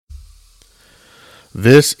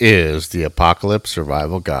This is the Apocalypse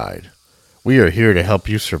Survival Guide. We are here to help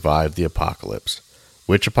you survive the apocalypse.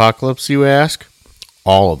 Which apocalypse, you ask?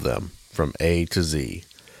 All of them, from A to Z.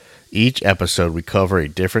 Each episode, we cover a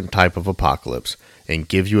different type of apocalypse and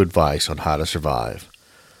give you advice on how to survive.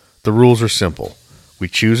 The rules are simple. We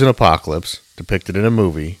choose an apocalypse, depicted in a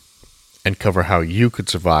movie, and cover how you could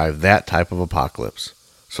survive that type of apocalypse.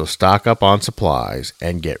 So stock up on supplies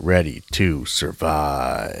and get ready to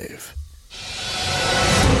survive.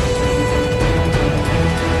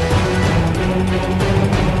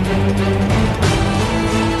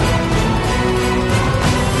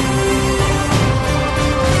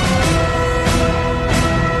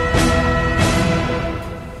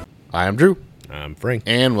 I am Drew. I'm Frank.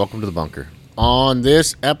 And welcome to the bunker. On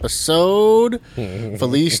this episode,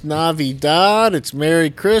 Feliz Navidad. It's Merry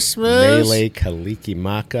Christmas. Mele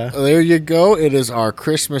Kalikimaka. There you go. It is our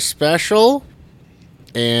Christmas special.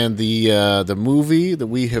 And the movie that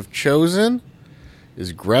we have chosen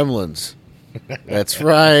is Gremlins. That's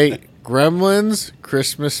right. Gremlins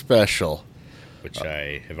Christmas special. Which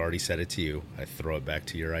I have already said it to you. I throw it back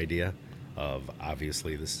to your idea of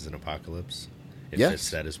obviously this is an apocalypse. It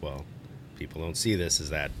fits that as well. People don't see this as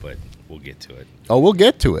that, but we'll get to it. Oh, we'll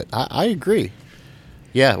get to it. I agree.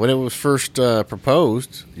 Yeah, when it was first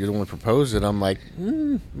proposed, you're the one who proposed it, I'm like,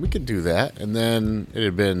 we could do that. And then it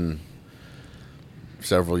had been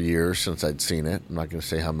several years since I'd seen it. I'm not going to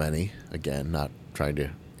say how many. Again, not trying to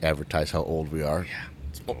advertise how old we are. Yeah,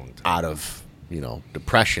 it's a long time. Out of,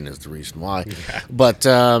 depression is the reason why. Yeah. But,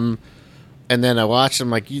 and then I watched, I'm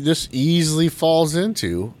like, this easily falls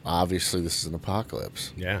into, obviously, this is an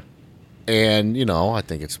apocalypse. Yeah. And, I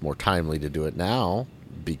think it's more timely to do it now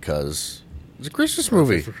because it's a Christmas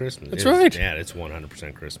movie. For Christmas. That's right. Yeah, it's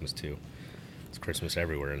 100% Christmas, too. It's Christmas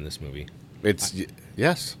everywhere in this movie.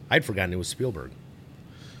 Yes. I'd forgotten it was Spielberg.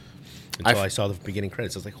 Until I saw the beginning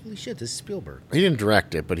credits. I was like, holy shit, this is Spielberg. He didn't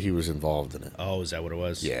direct it, but he was involved in it. Oh, is that what it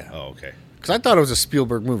was? Yeah. Oh, okay. Because I thought it was a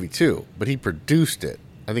Spielberg movie, too, but he produced it.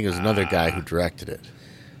 I think it was another guy who directed it.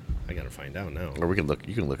 I got to find out now. Or you can look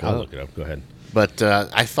it I'll up. look it up. Go ahead. But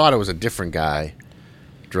I thought it was a different guy,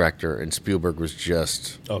 director, and Spielberg was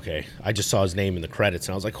just... Okay. I just saw his name in the credits,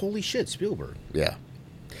 and I was like, holy shit, Spielberg. Yeah.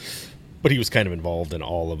 But he was kind of involved in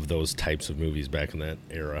all of those types of movies back in that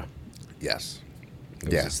era. Yes.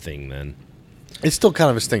 It was his thing then. It's still kind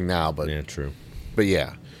of his thing now, but... Yeah, true. But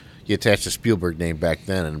yeah, you attach the Spielberg name back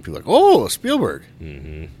then, and people are like, oh, Spielberg.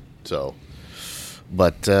 Mm-hmm. So...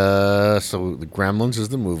 But, so The Gremlins is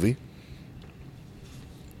the movie.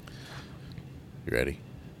 You ready?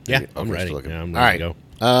 Yeah, I'm ready. Yeah, I'm ready to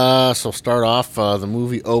go. So start off, the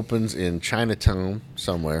movie opens in Chinatown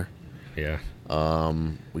somewhere. Yeah.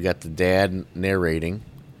 We got the dad narrating.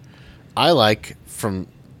 I like from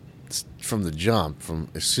the jump, from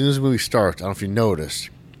as soon as the movie starts, I don't know if you noticed,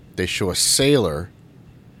 they show a sailor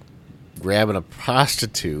grabbing a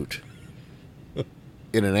prostitute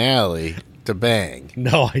in an alley to bang.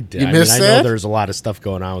 No, I did. You missed I that? know there's a lot of stuff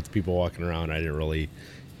going on with people walking around. I didn't really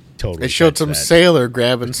totally. It showed catch some that. sailor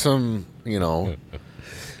grabbing some,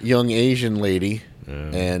 young Asian lady.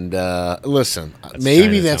 And listen,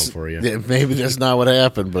 maybe that's for you. maybe that's not what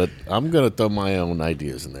happened, but I'm gonna throw my own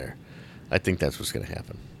ideas in there. I think that's what's gonna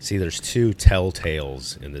happen. See, there's two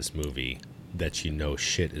telltales in this movie that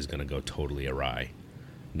shit is gonna go totally awry.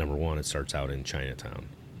 Number one, it starts out in Chinatown.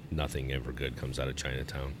 Nothing ever good comes out of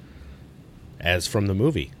Chinatown. As from the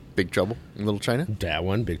movie. Big Trouble in Little China? That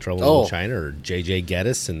one, Big Trouble in Little China, or J.J.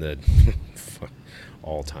 Geddes in the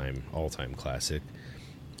all-time classic.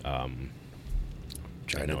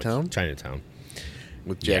 Chinatown? Chinatown.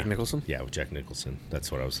 With Jack Nicholson? Yeah, with Jack Nicholson.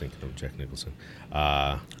 That's what I was thinking of, Jack Nicholson.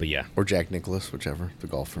 But yeah. Or Jack Nicklaus, whichever, the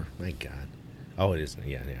golfer. My God. Oh, it is.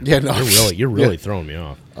 Yeah. Yeah, no. You're really throwing me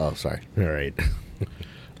off. Oh, sorry. All right.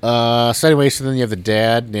 So anyway, so then you have the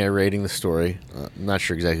dad narrating the story. I'm not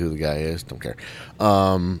sure exactly who the guy is. Don't care.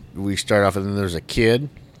 We start off, and then there's a kid.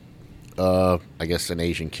 I guess an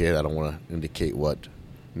Asian kid. I don't want to indicate what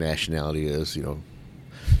nationality it is.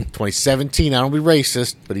 2017. I don't be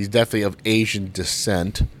racist, but he's definitely of Asian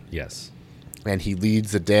descent. Yes. And he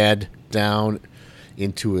leads the dad down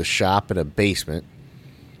into a shop in a basement.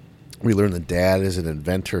 We learn the dad is an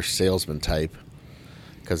inventor, salesman type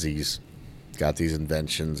because he's got these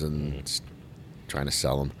inventions and trying to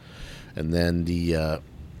sell them. And then the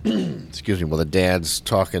the dad's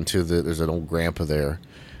talking to there's an old grandpa there.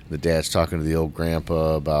 The dad's talking to the old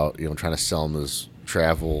grandpa about trying to sell him his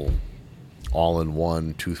travel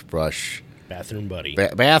all-in-one toothbrush bathroom buddy.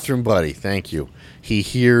 Bathroom buddy, thank you. He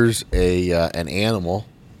hears an animal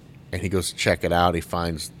and he goes to check it out. He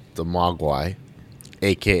finds the Mogwai,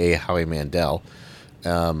 a.k.a. Howie Mandel.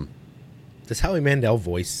 Does Howie Mandel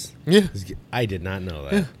voice? Yeah. I did not know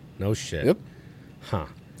that. Yeah. No shit. Yep. Huh.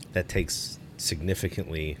 That takes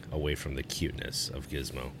significantly away from the cuteness of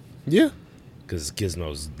Gizmo. Yeah. Because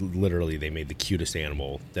Gizmo's literally, they made the cutest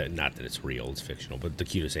animal, that not that it's real, it's fictional, but the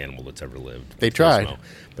cutest animal that's ever lived. They tried. Gizmo.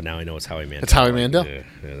 But now I know it's Howie Mandel. It's Howie Mandel.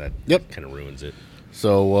 That kind of ruins it.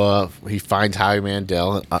 So he finds Howie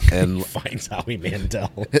Mandel and Finds Howie Mandel.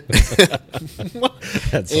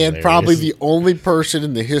 That's and hilarious. probably the only person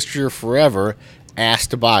in the history of forever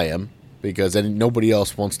asked to buy him because then nobody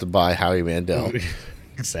else wants to buy Howie Mandel.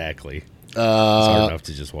 Exactly. It's hard enough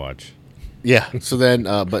to just watch. Yeah. So then,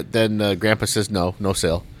 but then Grandpa says no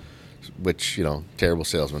sale, which terrible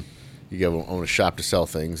salesman. You go own a shop to sell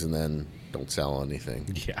things and then don't sell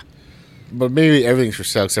anything. Yeah. But maybe everything's for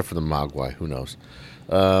sale except for the Mogwai. Who knows?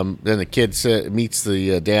 Then the kid meets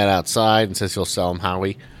the dad outside and says he'll sell him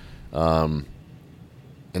Howie. And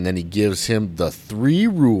then he gives him the 3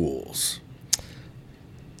 rules.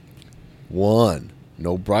 1,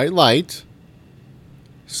 no bright light.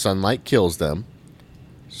 Sunlight kills them.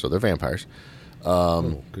 So they're vampires.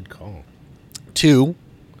 Good call. 2,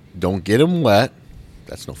 don't get them wet.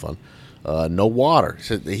 That's no fun. No water.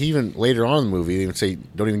 So he even later on in the movie, they even say,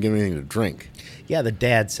 don't even give him anything to drink. Yeah, the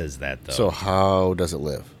dad says that, though. So how does it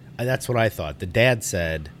live? That's what I thought. The dad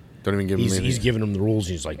said... Don't even give him anything. He's giving him the rules.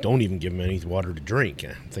 And he's like, don't even give him any water to drink.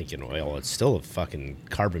 And I'm thinking, well, it's still a fucking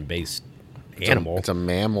carbon-based animal. It's a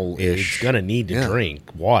mammal-ish. It's going to need to drink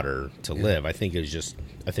water to live. I think it was just...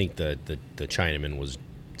 I think the Chinaman was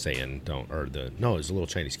saying don't... Or no, it was a little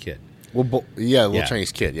Chinese kid. Well, little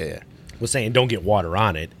Chinese kid. Yeah. Was saying don't get water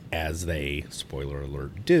on it, as they, spoiler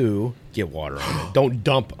alert, do get water on it. Don't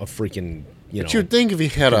dump a freaking, But you'd think if he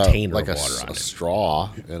had a water on it.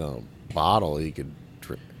 straw in a bottle, he could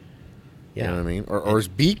drink. Yeah. You know what I mean? Or his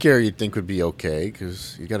beak area you'd think would be okay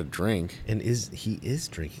because you got to drink. And he is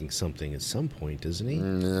drinking something at some point, isn't he?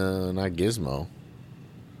 No, not Gizmo.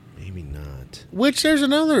 Maybe not. Which there's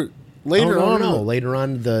another later on. No. Later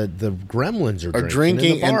on, the Gremlins are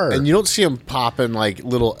drinking in the bar. and you don't see them popping like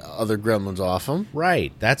little other Gremlins off them.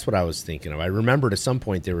 Right. That's what I was thinking of. I remembered at some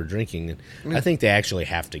point they were drinking. And I think they actually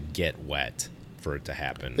have to get wet for it to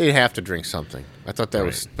happen. They'd have to drink something. I thought that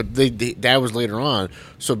was, but that was later on.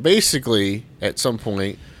 So basically, at some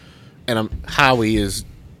point, and Howie is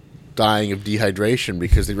dying of dehydration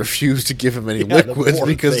because they refuse to give him any liquids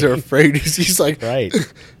because they're afraid. He's like, right.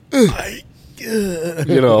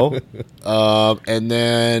 And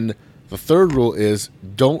then the third rule is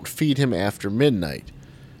don't feed him after midnight.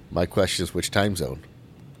 My question is, which time zone?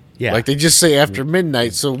 Yeah. Like they just say after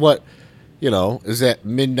midnight. So what, is that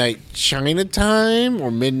midnight China time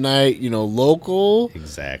or midnight, local?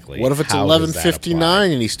 Exactly. What if it's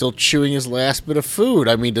 11:59 and he's still chewing his last bit of food?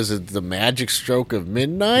 I mean, does it the magic stroke of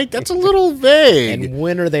midnight? That's a little vague. And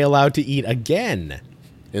when are they allowed to eat again?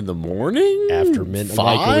 In the morning? After midnight? 5,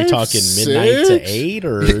 Like, are we talking 6? midnight to 8?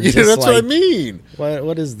 Or just that's what I mean.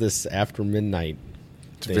 What is this after midnight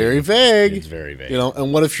thing? Very vague. It's very vague.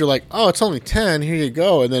 And what if you're like, oh, it's only 10, here you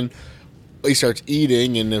go. And then he starts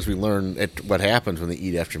eating, and as we learn what happens when they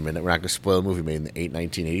eat after midnight, we're not going to spoil the movie made in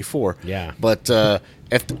 1984. Yeah. But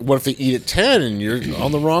what if they eat at 10 and you're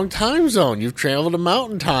on the wrong time zone? You've traveled to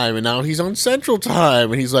mountain time, and now he's on central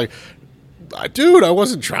time. And he's like, dude, I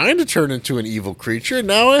wasn't trying to turn into an evil creature.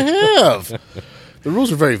 Now I have. The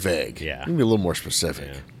rules are very vague. Yeah. You can be a little more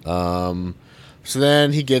specific. Yeah. So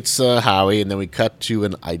then he gets Howie, and then we cut to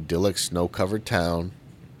an idyllic snow-covered town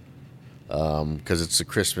because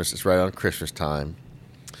it's right on Christmas time.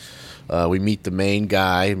 We meet the main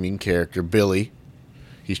character, Billy.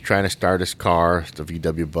 He's trying to start his car, the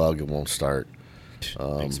VW Bug. It won't start.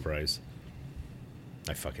 Big surprise.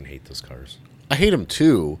 I fucking hate those cars. I hate them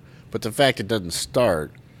too. But the fact it doesn't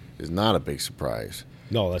start is not a big surprise.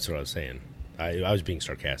 No, that's what I was saying. I was being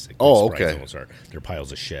sarcastic. Oh, okay. They're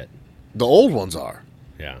piles of shit. The old ones are.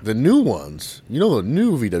 Yeah. The new ones, the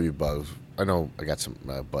new VW Bugs. I know I got some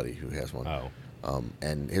buddy who has one. Oh.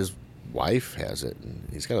 And his wife has it, and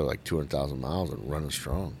he's got like 200,000 miles and running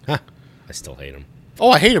strong. Huh. I still hate them.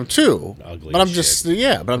 Oh, I hate them too. Ugly. But I'm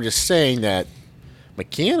just saying that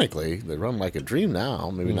mechanically they run like a dream now.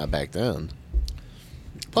 Maybe not back then.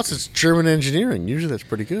 Plus, it's German engineering. Usually, that's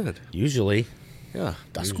pretty good. Usually. Yeah,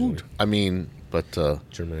 that's good. I mean, but...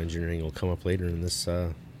 German engineering will come up later in this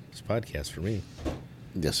podcast for me.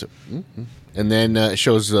 Yes. Mm-hmm. And then it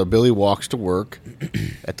shows Billy walks to work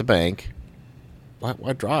at the bank.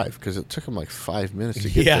 Why drive? Because it took him like 5 minutes to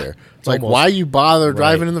get there. It's like, why you bother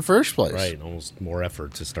driving in the first place? Right, almost more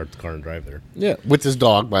effort to start the car and drive there. Yeah, with his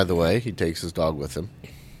dog, by the way. He takes his dog with him.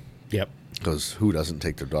 Yep. Because who doesn't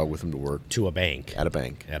take their dog with them to work? To a bank. At a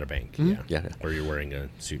bank. At a bank, Yeah, yeah. Or you're wearing a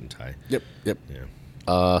suit and tie. Yep.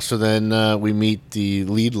 Yeah. So then we meet the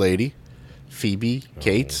lead lady, Phoebe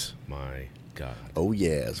Cates. My God. Oh,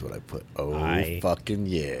 yeah, is what I put. Fucking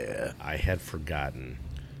yeah. I had forgotten.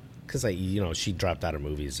 Because, she dropped out of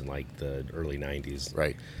movies in, like, the early 90s.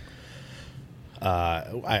 Right.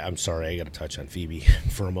 I'm sorry, I got to touch on Phoebe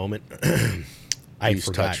for a moment. Please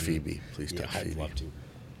touch Phoebe. Please touch I'd Phoebe. love to.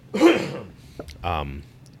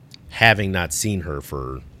 Having not seen her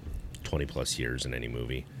for 20 plus years in any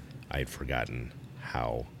movie, I had forgotten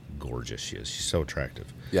how gorgeous she is. She's so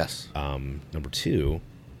attractive. Yes. Number two,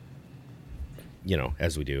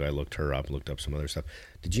 as we do, I looked her up, looked up some other stuff.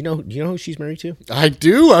 Do you know who she's married to? I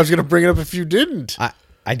do. I was going to bring it up if you didn't.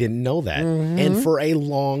 I didn't know that. Mm-hmm. And for a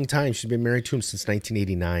long time, she's been married to him since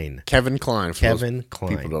 1989. Kevin Kline. Kevin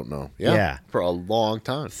Kline. People don't know. Yeah. For a long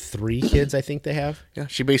time. 3 kids, I think they have. Yeah.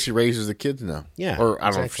 She basically raises the kids now. Yeah. Or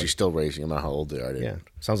I don't know if she's still raising them. I don't know how old they are. Yeah.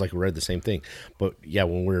 Sounds like we read the same thing. But yeah,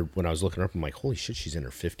 when I was looking her up, I'm like, holy shit, she's in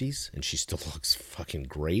her 50s and she still looks fucking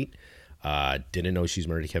great. Didn't know she's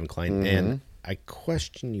married to Kevin Kline. Mm-hmm. And I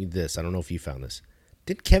question you this. I don't know if you found this.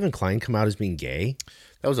 Did Kevin Kline come out as being gay?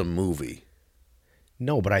 That was a movie.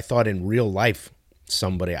 No, but I thought in real life,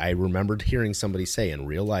 I remembered hearing somebody say in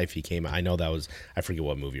real life he came. I know that was, I forget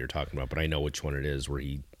what movie you're talking about, but I know which one it is where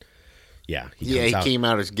he came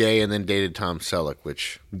out as gay and then dated Tom Selleck,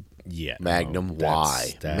 which Magnum.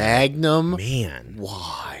 Why? Magnum. Man,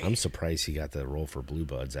 why? I'm surprised he got the role for Blue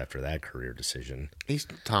Buds after that career decision. He's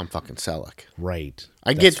Tom fucking Selleck, right?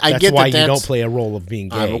 I get why that you don't play a role of being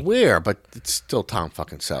gay. I'm aware, but it's still Tom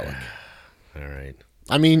fucking Selleck. All right.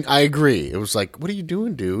 I mean, I agree. It was like, what are you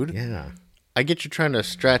doing, dude? Yeah. I get you trying to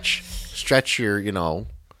stretch your,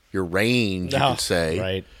 your range, you could say.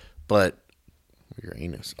 Right. But your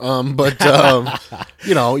anus. You're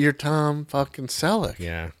Tom fucking Selleck.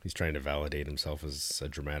 Yeah. He's trying to validate himself as a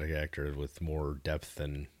dramatic actor with more depth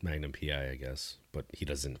than Magnum PI, I guess. But he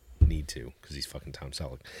doesn't need to because he's fucking Tom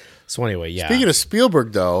Selleck. So anyway, yeah. Speaking of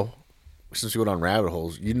Spielberg, though, since we went on rabbit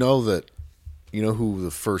holes, you know who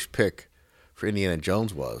the first pick for Indiana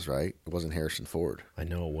Jones was, right? It wasn't Harrison Ford. I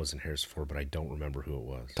know it wasn't Harrison Ford, but I don't remember who it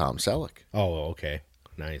was. Tom Selleck. Oh, okay.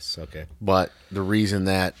 Nice. Okay. But the reason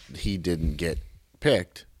that he didn't get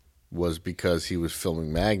picked was because he was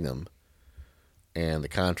filming Magnum and the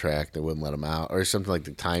contract, they wouldn't let him out, or something like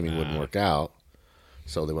the timing wouldn't work out.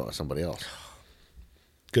 So they went with somebody else.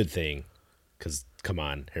 Good thing, because come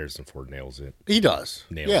on, Harrison Ford nails it. He does.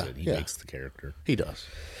 Nails it. He makes the character. He does.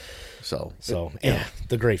 So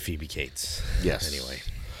the great Phoebe Cates. Yes. Anyway.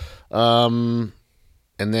 And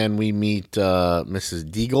then we meet Mrs.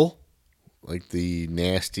 Deagle, like the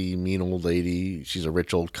nasty, mean old lady. She's a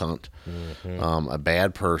rich old cunt, a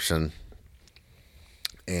bad person.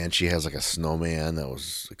 And she has like a snowman that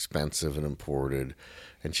was expensive and imported.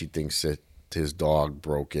 And she thinks that his dog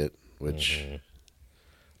broke it, which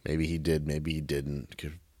maybe he did, maybe he didn't.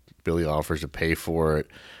 Billy offers to pay for it.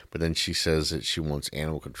 But then she says that she wants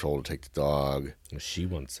animal control to take the dog. She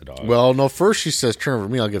wants the dog. Well, no, first she says, turn over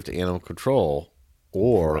me, I'll give it to animal control.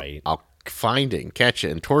 Or I'll find it and catch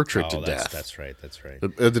it and torture it to death. That's right.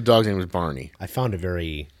 The dog's name was Barney. I found a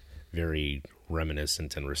very, very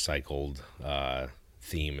reminiscent and recycled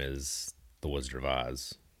theme is The Wizard of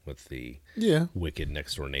Oz with the wicked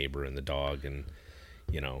next door neighbor and the dog and,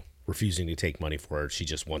 refusing to take money for it. She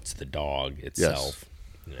just wants the dog itself.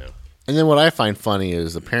 Yes. Yeah. And then what I find funny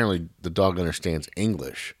is apparently the dog understands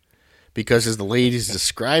English because as the lady's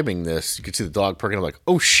describing this, you can see the dog perking up like,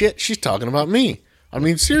 oh shit, she's talking about me. I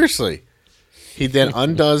mean, seriously. He then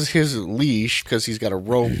undoes his leash because he's got a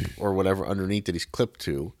rope or whatever underneath that he's clipped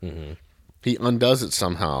to. Mm-hmm. He undoes it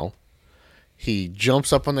somehow. He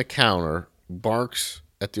jumps up on the counter, barks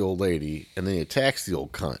at the old lady, and then he attacks the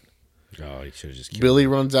old cunt. Oh, he should have just killed Billy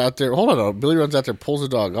runs out there. Hold on. Billy runs out there, pulls the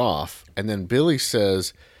dog off, and then Billy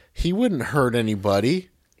says he wouldn't hurt anybody.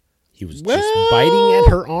 He was just biting at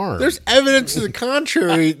her arm. There's evidence to the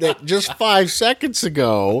contrary that just 5 seconds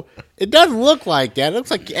ago, it doesn't look like that. It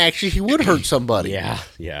looks like actually he would hurt somebody.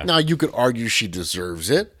 Yeah. Now, you could argue she deserves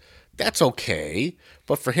it. That's okay.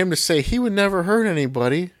 But for him to say he would never hurt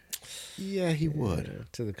anybody, yeah, he would.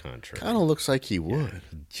 To the contrary. Kind of looks like he would. Yeah,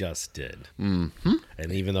 he just did. Mm-hmm.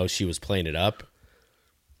 And even though she was playing it up,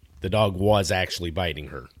 the dog was actually biting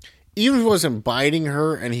her. Even if he wasn't biting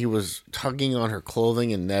her and he was tugging on her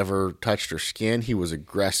clothing and never touched her skin, he was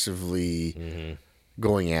aggressively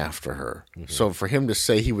going after her. Mm-hmm. So for him to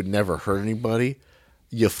say he would never hurt anybody,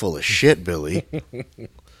 you're full of shit, Billy.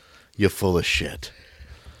 You're full of shit.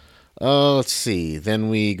 Let's see. Then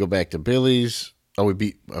we go back to Billy's. Oh,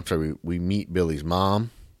 we meet Billy's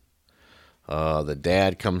mom. The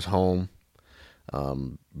dad comes home.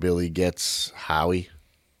 Billy gets Howie.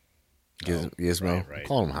 Gizmo. right.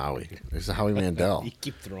 Call him Howie. It's Howie Mandel. You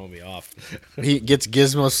keep throwing me off. He gets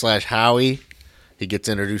Gizmo / Howie. He gets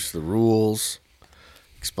introduced to the rules,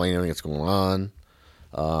 explain everything that's going on.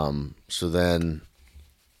 So then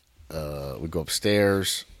we go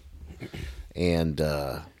upstairs, and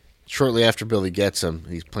shortly after Billy gets him,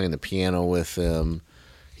 he's playing the piano with him.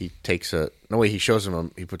 He shows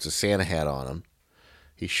him, he puts a Santa hat on him.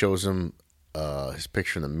 He shows him his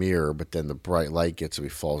picture in the mirror, but then the bright light gets him. He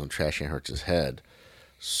falls in trash and hurts his head.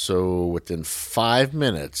 So within 5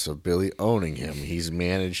 minutes of Billy owning him, he's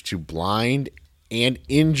managed to blind and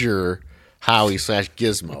injure Howie /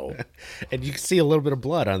 Gizmo. And you can see a little bit of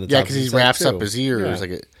blood on the top. Yeah, because he wraps up his ears.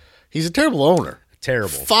 Yeah. He's a terrible owner.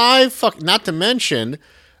 Terrible. Not to mention,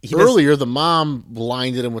 earlier the mom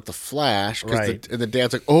blinded him with the flash. Right. And the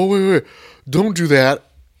dad's like, oh, wait, don't do that.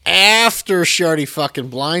 After she already fucking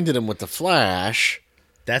blinded him with the flash.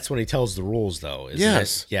 That's when he tells the rules, though. Isn't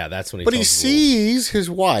Yes. it? Yeah, that's when he But tells he the rules. sees his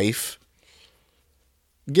wife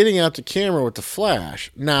getting out the camera with the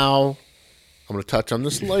flash. Now, I'm going to touch on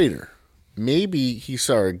this later. Maybe he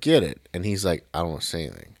saw her get it, and he's like, I don't want to say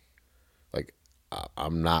anything. Like,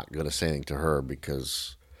 I'm not going to say anything to her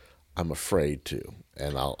because I'm afraid to.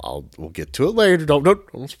 And we'll get to it later.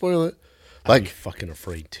 Don't spoil it. I'm fucking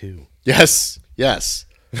afraid, too. Yes.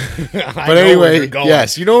 But anyway,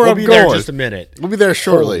 yes, you know where I'm going. going. We'll be there just a minute. We'll be there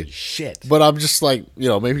shortly. Holy shit. But I'm just like,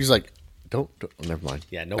 maybe he's like, don't never mind.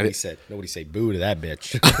 Yeah, nobody say boo to that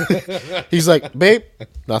bitch. He's like, babe,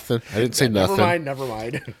 nothing. I didn't say nothing. Never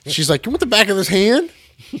mind. She's like, you want the back of his hand?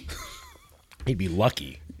 He'd be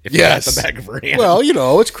lucky if Yes. he got the back of her hand.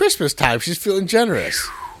 Well, it's Christmas time. She's feeling generous.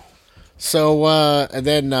 So, and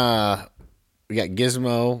then we got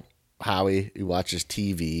Gizmo, Howie, who watches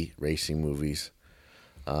TV, racing movies.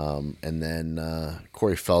 And then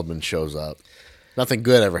Corey Feldman shows up. Nothing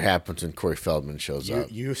good ever happens when Corey Feldman shows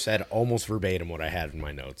up. You said almost verbatim what I had in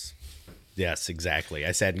my notes. Yes, exactly.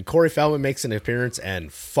 I said, and Corey Feldman makes an appearance and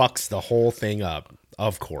fucks the whole thing up,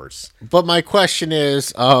 of course. But my question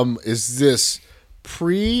is this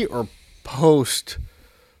pre or post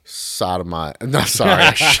sodomite? No, sorry,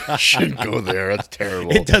 I shouldn't go there. That's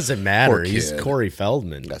terrible. It doesn't matter. Poor He's kid. Corey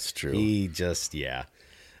Feldman. That's true. He just,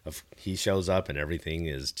 he shows up and everything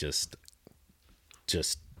is just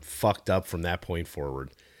fucked up from that point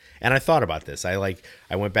forward. And I thought about this. I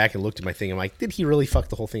went back and looked at my thing. I'm like, did he really fuck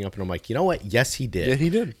the whole thing up? And I'm like, you know what? Yes, he did. Yeah, he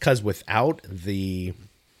did. Because without the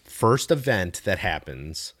first event that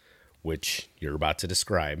happens, which you're about to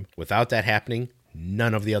describe, without that happening,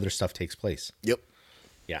 none of the other stuff takes place. Yep.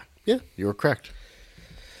 Yeah. Yeah, you were correct.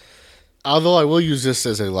 Although I will use this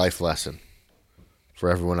as a life lesson for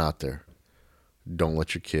everyone out there. Don't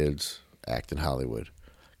let your kids act in Hollywood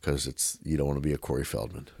because you don't want to be a Corey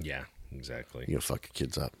Feldman. Yeah, exactly. You'll fuck your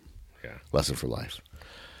kids up. Yeah. Lesson for life.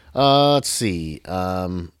 Let's see.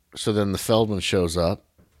 So then the Feldman shows up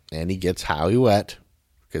and he gets Howie wet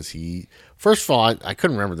because first of all, I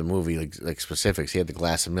couldn't remember the movie like specifics. He had the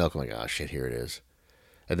glass of milk. I'm like, oh shit, here it is.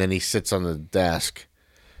 And then he sits on the desk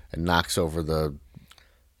and knocks over the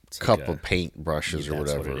cup of paint brushes or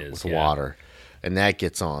whatever with water, and that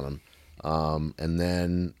gets on him. And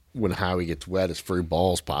then when Howie gets wet, his furry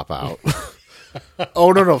balls pop out.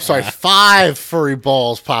 Oh, no, sorry. 5 furry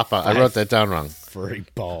balls pop out. I wrote that down wrong. Furry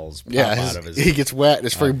balls pop Yeah, out of his he gets wet, and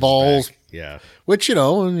his furry balls. back. Yeah. Which,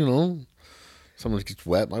 someone gets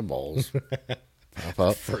wet, my balls pop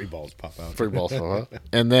out. Furry balls pop out. Furry balls pop out.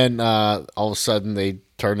 And then all of a sudden, they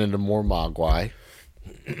turn into more Mogwai.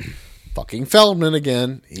 Fucking Feldman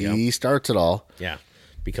again. He starts it all. Yeah.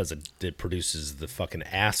 Because it produces the fucking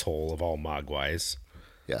asshole of all Mogwais.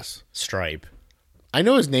 Yes. Stripe. I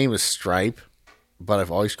know his name is Stripe, but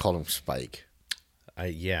I've always called him Spike.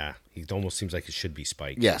 Yeah. It almost seems like it should be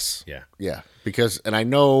Spike. Yes. Yeah. Yeah. Because, and I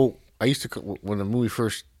know, I used to, when the movie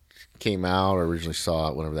first came out, or originally saw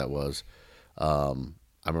it, whenever that was, I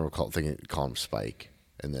remember calling him Spike.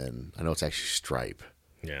 And then I know it's actually Stripe.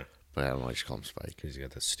 Yeah. But I don't know, I just call him Spike. Because he's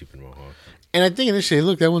got that stupid mohawk. And I think initially,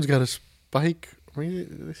 look, that one's got a spike.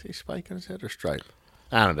 Did they say spike on his head or stripe?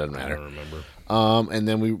 I don't know, doesn't matter. I don't remember. And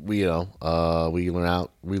then we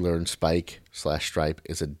learn Spike / Stripe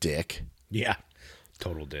is a dick. Yeah.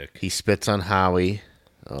 Total dick. He spits on Howie.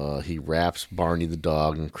 He wraps Barney the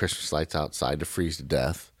dog in Christmas lights outside to freeze to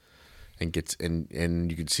death, and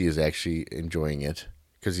and you can see he's actually enjoying it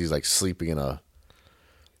because he's like sleeping in a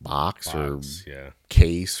box or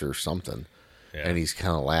case or something. Yeah. And he's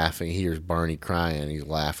kind of laughing. He hears Barney crying, and he's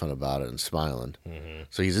laughing about it and smiling. Mm-hmm.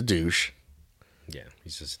 So he's a douche. Yeah,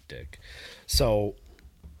 he's just a dick. So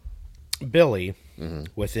Billy,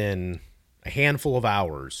 within a handful of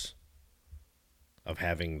hours of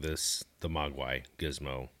having the Mogwai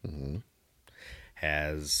Gizmo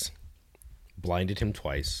has blinded him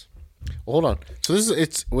twice. Hold on. So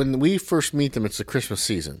it's when we first meet them, it's the Christmas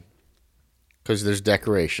season because there's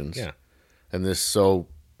decorations. Yeah. And this,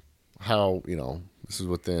 how, this is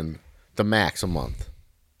within the max a month.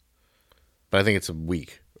 But I think it's a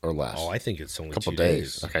week or less. Oh, I think it's only a couple 2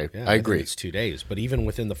 days. days. Okay, Yeah, I agree. think it's 2 days. But even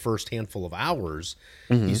within the first handful of hours,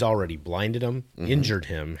 he's already blinded him, injured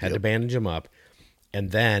him, had to bandage him up,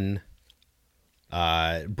 and then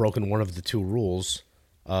broken one of the 2 rules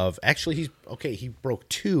of... Actually, he broke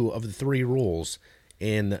 2 of the 3 rules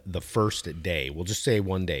in the first day. We'll just say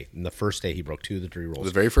one day. In the first day, he broke 2 of the 3 rules.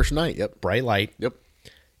 The very first night, yep. Bright light. Yep.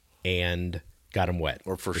 And got him wet.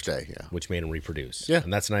 Or first day, yeah. Which made him reproduce. Yeah.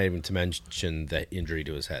 And that's not even to mention the injury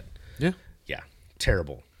to his head. Yeah. Yeah.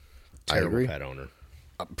 Terrible. I agree. Pet owner.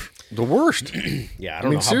 The worst. Yeah, I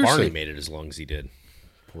don't know how seriously. Barney made it as long as he did.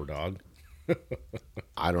 Poor dog.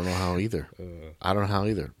 I don't know how either.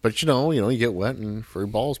 But you get wet and furry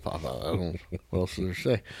balls pop out. I don't know what else is there to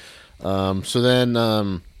say. So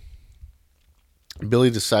then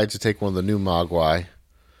Billy decides to take one of the new Mogwai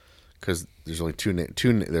because there's only two.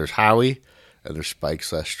 There's Howie and there's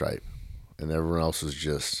Spike/Stripe, and everyone else is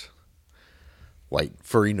just white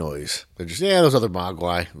furry noise. They're just those other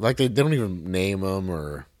Mogwai. Like they don't even name them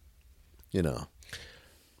or.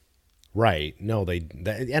 Right. No,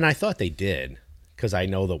 and I thought they did because I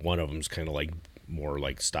know that one of them's kind of like more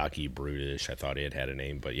like stocky, brutish. I thought it had a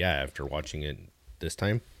name, but yeah, after watching it this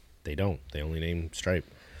time, they don't. They only name Stripe.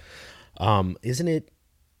 Isn't it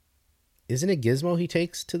Gizmo he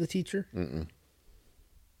takes to the teacher? Mm-mm.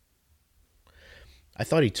 I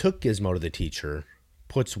thought he took Gizmo to the teacher,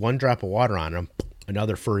 puts 1 drop of water on him,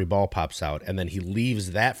 another furry ball pops out, and then he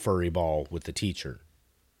leaves that furry ball with the teacher.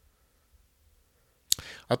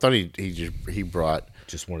 I thought he brought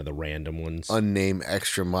just one of the random ones, unnamed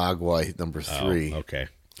extra Mogwai number 3. Oh, okay.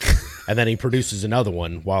 And then he produces another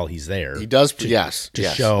one while he's there. He does, to that's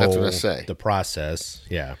show what I say. The process.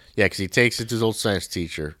 Yeah, because he takes it to his old science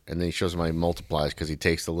teacher, and then he shows him how he multiplies because he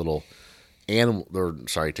takes the little he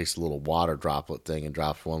takes the little water droplet thing and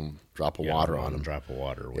drops 1 drop of water on him. 1 drop of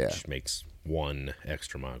water, which makes 1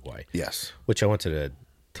 extra Mogwai. Yes, which I wanted to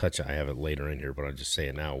touch. I have it later in here, but I'll just say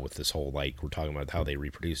it now. With this whole we're talking about how they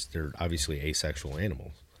reproduce. They're obviously asexual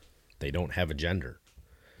animals. They don't have a gender.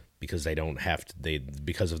 Because they don't have to,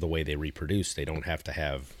 because of the way they reproduce, they don't have to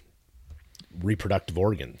have reproductive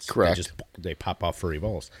organs. Correct. They pop off furry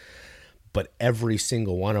balls. But every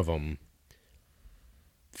single one of them,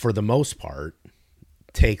 for the most part,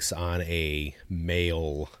 takes on a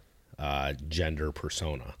male gender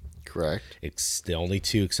persona. Correct. It's the only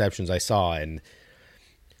 2 exceptions I saw, and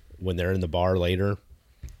when they're in the bar later,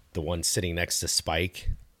 the one sitting next to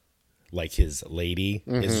Spike, like his lady,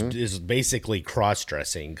 is basically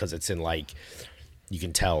cross-dressing because it's in you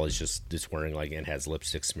can tell it's wearing and has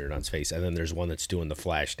lipstick smeared on his face. And then there's one that's doing the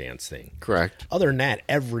flash dance thing. Correct. Other than that,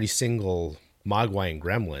 every single Mogwai and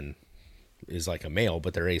Gremlin is like a male,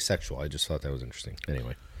 but they're asexual. I just thought that was interesting.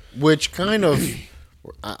 Anyway. Which kind of,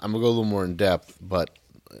 I'm going to go a little more in depth, but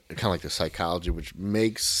kind of like the psychology, which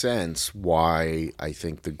makes sense why I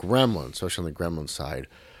think the Gremlins, especially on the Gremlin side,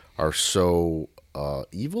 are so...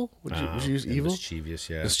 evil? Would you use evil? Mischievous,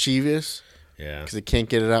 yeah. Mischievous? Yeah. Because they can't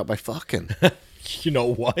get it out by fucking. You know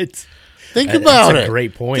what? Think about it. That's a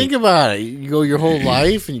great point. Think about it. You go your whole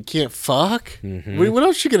life and you can't fuck? What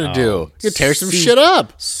else you going to do? You tear some shit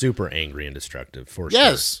up. Super angry and destructive, for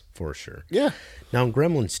Yes. sure. For sure. Yeah. Now, in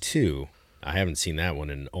Gremlins 2, I haven't seen that one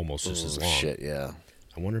in almost just as long. Shit, yeah.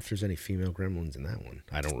 I wonder if there's any female Gremlins in that one.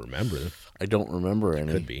 I don't remember them. I don't remember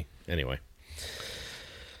any. Could be. Anyway.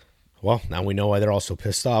 Well, now we know why they're all so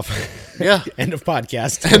pissed off. Yeah. End of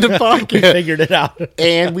podcast. End of podcast. We figured it out.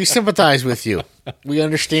 And we sympathize with you. We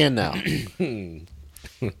understand now.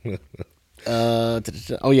 But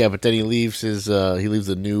then he leaves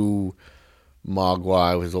the new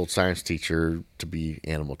Mogwai with his old science teacher to be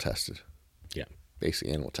animal tested. Yeah.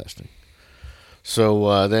 Basically animal testing.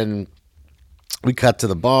 So then we cut to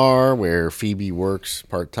the bar where Phoebe works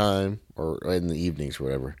part-time or in the evenings or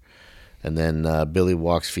whatever. And then Billy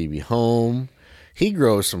walks Phoebe home. He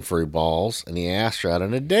grows some furry balls, and he asks her out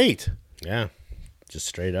on a date. Yeah, just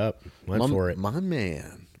straight up. Went for it. My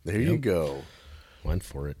man. There you go. Went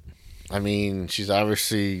for it. I mean, she's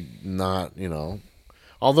obviously not,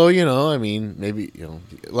 Although, maybe,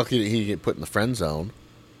 lucky he get put in the friend zone.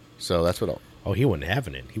 So that's what Oh, he wasn't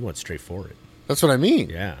having it. He went straight for it. That's what I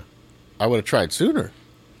mean. Yeah. I would have tried sooner.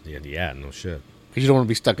 Yeah, no shit. Because you don't want to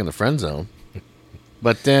be stuck in the friend zone.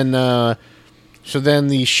 But then, so then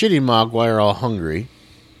the shitty Mogwai are all hungry.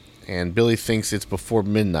 and Billy thinks it's before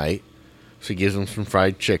midnight, so he gives him some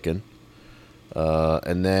fried chicken.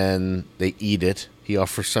 And then they eat it. He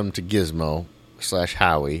offers some to Gizmo /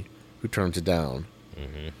 Howie, who turns it down.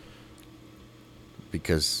 Mm-hmm.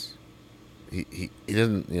 Because he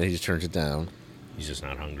doesn't, he just turns it down. He's just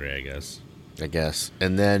not hungry, I guess.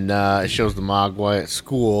 And then it shows the Mogwai at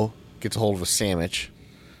school gets a hold of a sandwich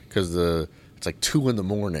because it's like 2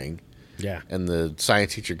 a.m. Yeah. And the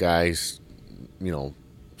science teacher guy's,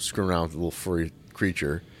 screwing around with the little furry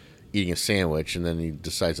creature, eating a sandwich, and then he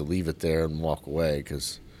decides to leave it there and walk away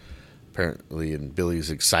because apparently in Billy's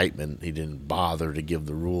excitement, he didn't bother to give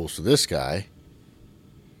the rules to this guy.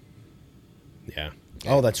 Yeah.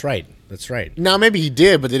 Oh, that's right. Now, maybe he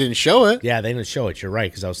did, but they didn't show it. Yeah, they didn't show it. You're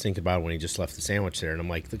right, because I was thinking about it when he just left the sandwich there, and I'm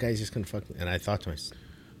like, the guy's just going to fuck... And I thought to myself...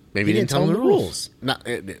 Maybe he didn't tell him the rules. Not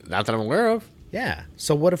that I'm aware of. Yeah.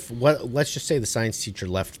 So let's just say the science teacher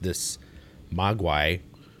left this Mogwai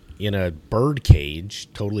in a bird cage,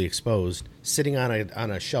 totally exposed, sitting on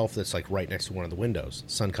a shelf that's like right next to one of the windows.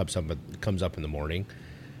 Sun comes up in the morning,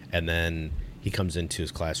 and then he comes into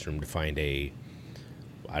his classroom to find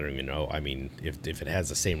I don't even know. I mean, if it has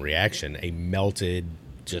the same reaction, a melted,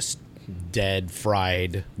 just dead,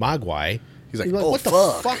 fried Mogwai. He's like, what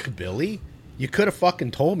the fuck, Billy? You could have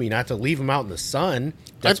fucking told me not to leave him out in the sun.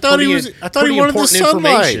 I thought he wanted the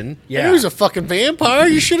sunlight. Yeah, he was a fucking vampire.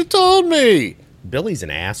 You should have told me. Billy's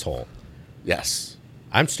an asshole. Yes.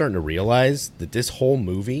 I'm starting to realize that this whole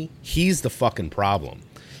movie, he's the fucking problem.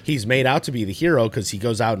 He's made out to be the hero because he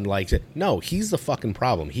goes out and likes it. No, he's the fucking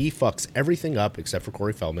problem. He fucks everything up except for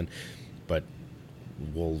Corey Feldman, but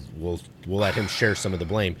we'll let him share some of the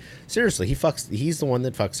blame. Seriously, he's the one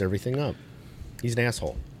that fucks everything up. He's an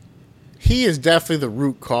asshole. He is definitely the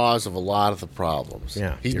root cause of a lot of the problems.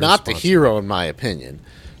 Yeah, he's not the hero in my opinion,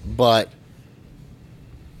 but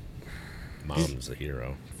Mom's the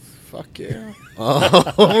hero. Fuck yeah.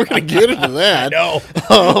 We're gonna get into that. I know.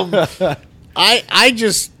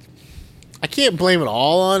 I can't blame it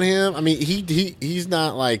all on him. I mean, he's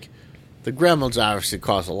not like the Gremlins. Obviously,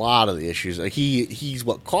 cause a lot of the issues. Like he's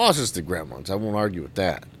what causes the Gremlins. I won't argue with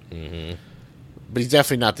that. Mm-hmm. But he's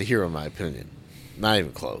definitely not the hero in my opinion. Not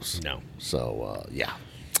even close. No. So yeah.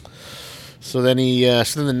 So then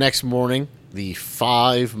the next morning, the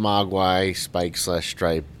 5 Mogwai, Spike /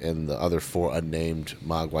 Stripe, and the other 4 unnamed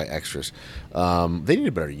Mogwai extras, they need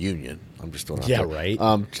a better union. I'm just throwing out there. Right.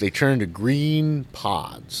 They turn into green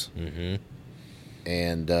pods. Mm-hmm.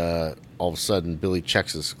 And all of a sudden, Billy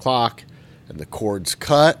checks his clock, and the cord's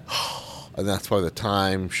cut. And that's why the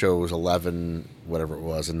time shows 11, whatever it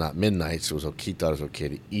was, and not midnight. So he thought it was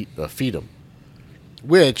okay to feed him.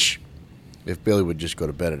 Which, if Billy would just go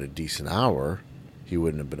to bed at a decent hour, he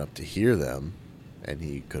wouldn't have been up to hear them, and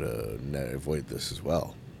he could have avoided this as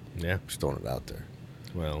well. Yeah. Just throwing it out there.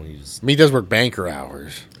 Well, he does work banker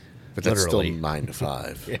hours, but that's literally still 9 to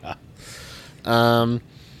 5. Yeah.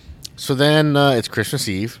 So then it's Christmas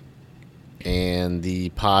Eve, and the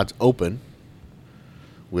pods open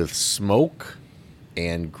with smoke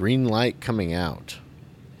and green light coming out.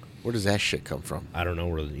 Where does that shit come from? I don't know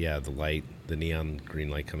where. Yeah, the neon green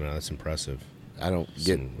light coming out. That's impressive. I don't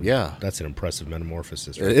get. Yeah, that's an impressive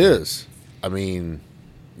metamorphosis. It is. I mean,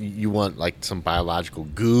 you want like some biological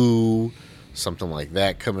goo, something like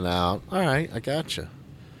that coming out. All right, I gotcha.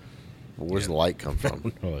 Well, where's the light come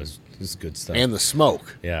from? Oh, it's good stuff. And the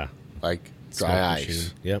smoke. Yeah, like dry ice.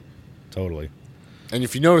 Machine. Yep, totally. And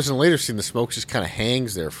if you notice in the later scene, the smoke just kind of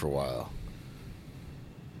hangs there for a while.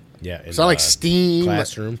 Yeah, it's not like steam.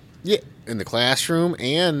 Classroom. Yeah, in the classroom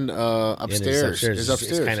and upstairs.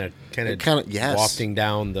 It's kind of yes. wafting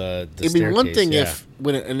down the It'd staircase. be one thing if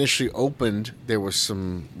when it initially opened there was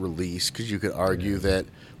some release, because you could argue that,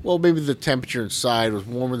 well, maybe the temperature inside was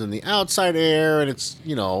warmer than the outside air, and it's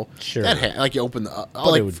sure, like you open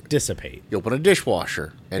it would dissipate. You open a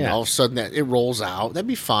dishwasher, and all of a sudden that it rolls out. That'd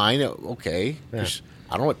be fine. Okay, yeah.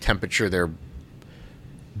 I don't know what temperature they're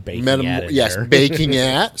baking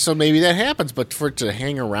at. So maybe that happens, but for it to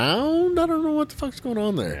hang around, I don't know what the fuck's going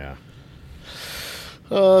on there. Yeah.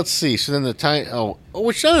 Let's see. So then the time.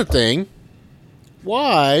 Which other thing?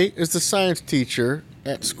 Why is the science teacher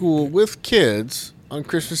at school with kids on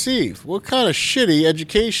Christmas Eve? What kind of shitty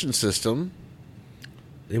education system?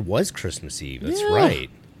 It was Christmas Eve. That's right.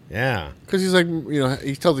 Yeah. Because he's like,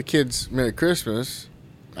 he told the kids Merry Christmas.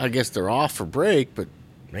 I guess they're off for break, but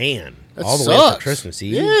man. That all the sucks. way up to Christmas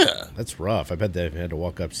Eve? Yeah. That's rough. I bet they had to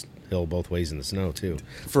walk uphill both ways in the snow, too.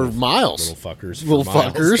 For miles. Little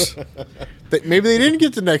fuckers. Maybe they didn't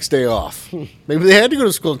get the next day off. Maybe they had to go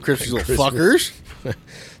to school on Christmas, little fuckers.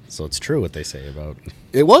 So it's true what they say about...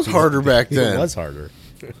 It was harder back then. It was harder.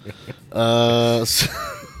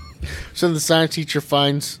 So the science teacher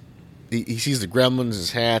finds, he sees the gremlins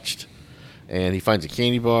is hatched, and he finds a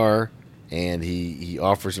candy bar, and he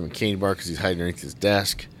offers him a candy bar because he's hiding underneath his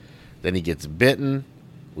desk. Then he gets bitten.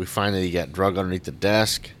 We find that he got drug underneath the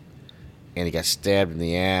desk, and he got stabbed in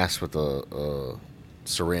the ass with a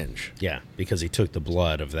syringe. Yeah, because he took the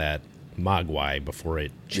blood of that mogwai before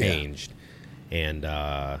it changed, and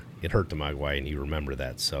it hurt the mogwai, and he remembered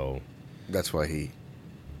that. So that's why he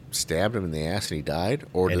stabbed him in the ass and he died,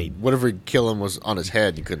 or whatever he killed him was on his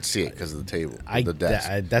head. You couldn't see it because of the table, the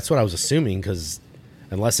desk. That's what I was assuming, because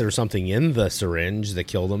unless there was something in the syringe that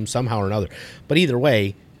killed him somehow or another. But either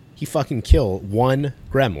way, he fucking killed one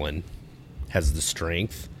gremlin, has the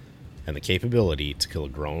strength and the capability to kill a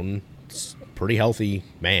grown, pretty healthy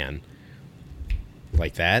man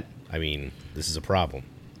like that. I mean, this is a problem.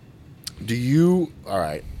 All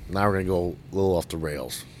right, now we're going to go a little off the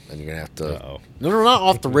rails. And you're going to have to... No, not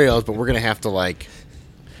off the rails, but we're going to have to, like...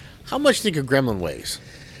 How much do you think a gremlin weighs?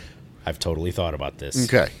 I've totally thought about this.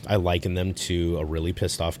 Okay. I liken them to a really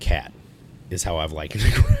pissed off cat, is how I've likened a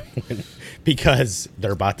gremlin. Because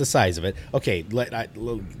they're about the size of it. Okay, let's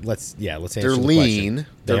answer They're the lean. Question.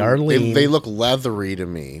 They are lean. They look leathery to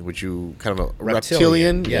me. Would you... Kind of a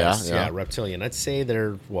reptilian? Yes, yeah, reptilian. I'd say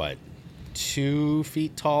they're, 2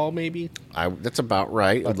 feet tall, maybe? That's about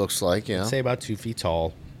right, it looks like, yeah. I'd say about 2 feet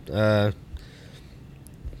tall. They're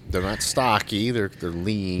not stocky. They're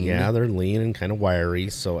lean. Yeah, they're lean and kind of wiry.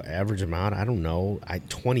 So average amount, I don't know.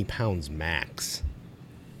 20 pounds max.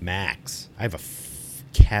 Max. I have a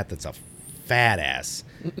cat that's a fat ass,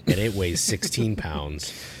 and it weighs 16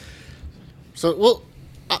 pounds. So, well,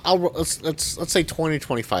 let's say 20 to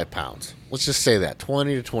 25 pounds. Let's just say that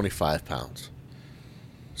 20 to 25 pounds.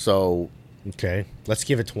 So. Okay, let's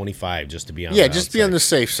give it 25 just to be on. Yeah, just be on the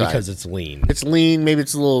safe side because it's lean. It's lean. Maybe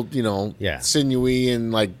it's a little, sinewy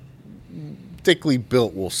and like thickly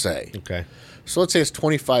built. We'll say. Okay. So let's say it's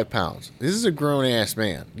 25 pounds. This is a grown ass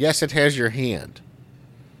man. Yes, it has your hand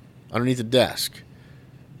underneath the desk,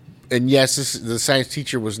 and yes, the science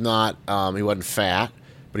teacher was not. He wasn't fat,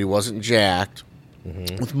 but he wasn't jacked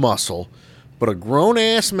with muscle. But a grown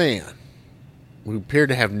ass man who appeared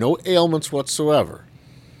to have no ailments whatsoever.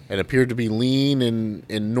 And appeared to be lean and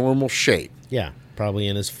in normal shape. Yeah, probably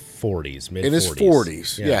in his 40s, mid-40s. In his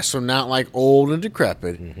 40s, yeah. So not like old and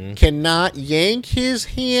decrepit. Cannot yank his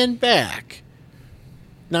hand back.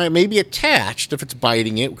 Now, it may be attached if it's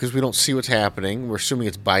biting it, because we don't see what's happening. We're assuming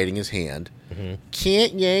it's biting his hand.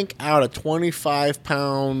 Can't yank out a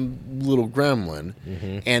 25-pound little gremlin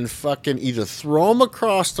and fucking either throw him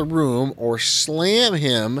across the room or slam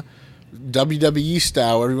him WWE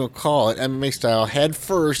style, whatever you want to call it, MMA style, head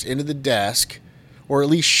first into the desk, or at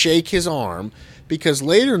least shake his arm, because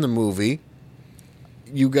later in the movie,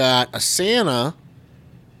 you got a Santa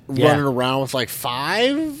running around with like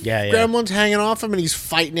 5 gremlins hanging off him, and he's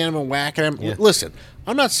fighting at him and whacking him. Yeah. Listen,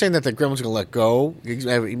 I'm not saying that the gremlin's going to let go. He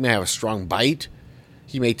may have a strong bite.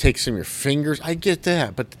 He may take some of your fingers. I get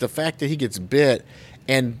that, but the fact that he gets bit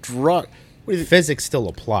and drug... Physics still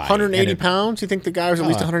apply. 180 pounds? You think the guy was at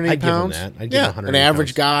least 180 pounds? I'd give him that. An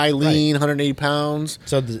average guy, lean, 180 pounds.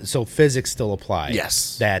 So physics still apply.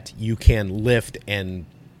 Yes. That you can lift and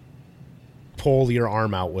pull your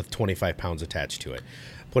arm out with 25 pounds attached to it.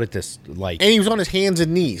 Put it this, like... And he was on his hands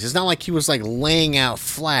and knees. It's not like he was, like, laying out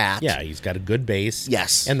flat. Yeah, he's got a good base.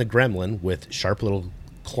 Yes. And the gremlin, with sharp little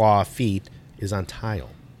claw feet, is on tile.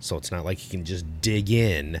 So it's not like he can just dig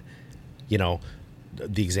in,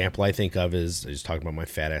 The example I think of is, I was talking about my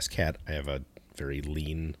fat-ass cat. I have a very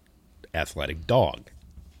lean, athletic dog.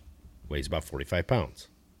 Weighs about 45 pounds.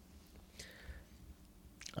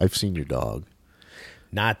 I've seen your dog.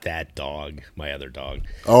 Not that dog, my other dog.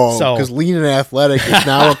 Oh, because lean and athletic is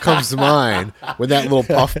now what comes to mind when that little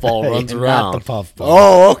puffball runs around. Not the puffball.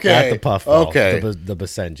 Oh, okay. Not the puffball. Okay. The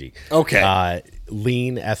Basenji. Okay.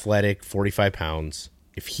 Lean, athletic, 45 pounds.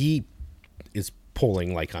 If he is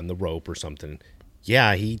pulling like on the rope or something...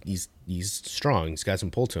 Yeah, he's strong. He's got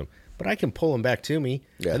some pull to him. But I can pull him back to me.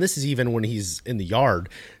 Yeah. And this is even when he's in the yard,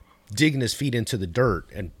 digging his feet into the dirt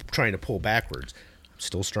and trying to pull backwards. I'm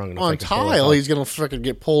still strong enough. On tile, he's going to freaking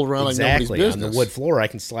get pulled around like nobody's business. On the wood floor, I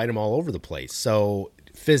can slide him all over the place. So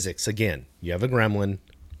physics, again, you have a gremlin,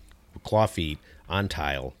 claw feet, on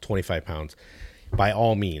tile, 25 pounds. By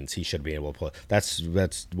all means, he should be able to pull. That's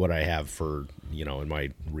what I have for, in my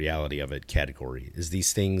reality of it category, is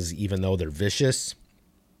these things, even though they're vicious.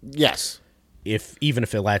 Yes. Even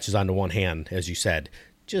if it latches onto one hand, as you said,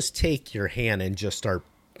 just take your hand and just start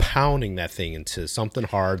pounding that thing into something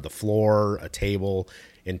hard, the floor, a table,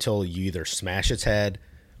 until you either smash its head.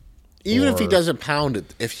 Even if he doesn't pound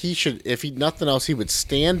it, if he nothing else, he would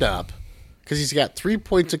stand up because he's got 3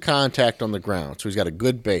 points of contact on the ground, so he's got a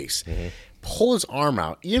good base. Pull his arm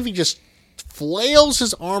out. Even if he just flails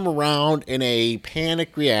his arm around in a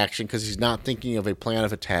panic reaction because he's not thinking of a plan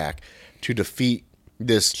of attack to defeat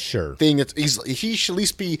this thing he should at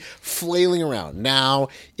least be flailing around. Now,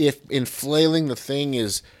 if in flailing the thing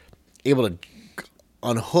is able to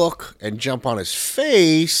unhook and jump on his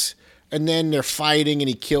face, and then they're fighting and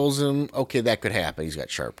he kills him, okay, that could happen. He's got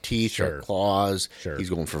sharp teeth, sharp claws. He's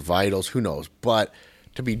going for vitals. Who knows? But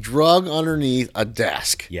to be drug underneath a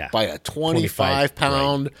desk by a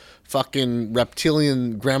 25-pound fucking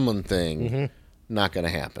reptilian gremlin thing, not going to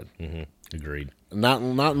happen. Agreed. Not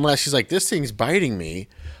unless she's like, this thing's biting me.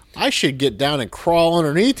 I should get down and crawl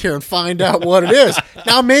underneath here and find out what it is.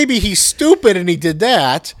 Now, maybe he's stupid and he did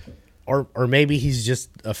that. Or maybe he's just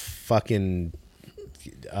a fucking,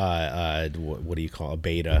 what do you call it, a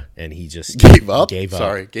beta, and he just gave up. Gave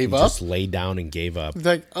up. Just laid down and gave up. He's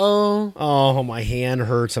like, oh, my hand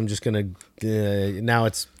hurts. I'm just going to, now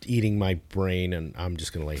it's eating my brain, and I'm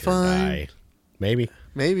just going to lay here and die. Maybe.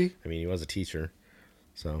 I mean, he was a teacher.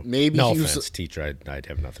 So maybe no offense, teacher. I'd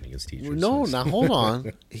have nothing against teachers. No, now hold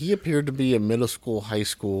on. He appeared to be a middle school, high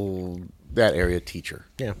school, that area teacher.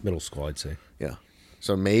 Yeah, middle school, I'd say. Yeah.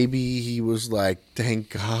 So maybe he was like, thank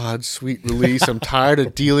God, sweet release. I'm tired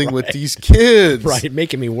of dealing with these kids. Right,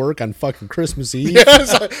 making me work on fucking Christmas Eve.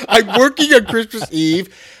 Yes, I'm working on Christmas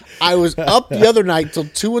Eve. I was up the other night till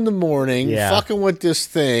 2 a.m, fucking with this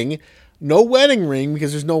thing. No wedding ring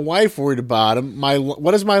because there's no wife worried about him.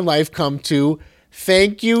 What does my life come to?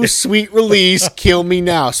 Thank you, sweet release. Kill me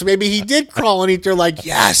now. So maybe he did crawl underneath there like,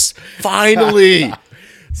 yes, finally.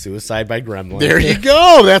 Suicide by Gremlin. There you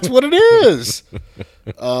go. That's what it is.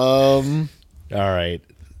 All right.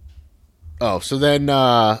 Oh, so then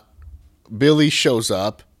Billy shows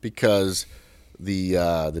up because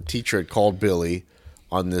the teacher had called Billy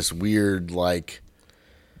on this weird like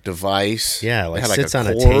device. Yeah, like it sits a on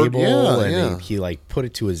a cord. table and he like put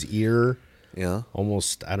it to his ear. Yeah.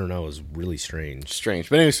 Almost, I don't know, it was really strange.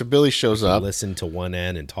 But anyway, so Billy shows up. Listened to one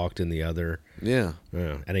end and talked in the other. Yeah.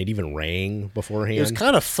 And it even rang beforehand. It was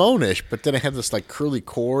kind of phonish, but then it had this like curly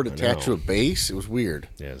cord attached to a base. It was weird.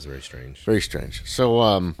 Yeah, it was very strange. Very strange.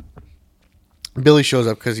 So Billy shows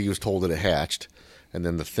up because he was told that it hatched. And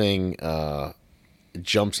then the thing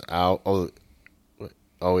jumps out.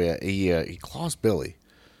 Oh yeah, he claws Billy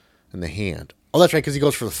in the hand. Oh, that's right, because he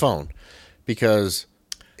goes for the phone. Because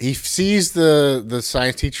he sees the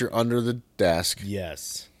science teacher under the desk.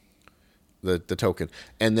 Yes. The token.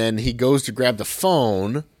 And then he goes to grab the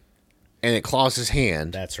phone, and it claws his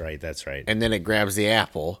hand. That's right. And then it grabs the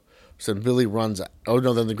apple. So Billy runs. Oh,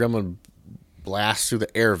 no, then the gremlin blasts through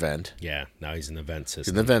the air vent. Yeah, now he's in the vent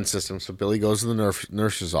system. So Billy goes to the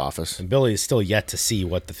nurse's office. And Billy is still yet to see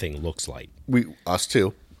what the thing looks like. Us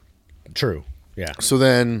too. True, yeah. So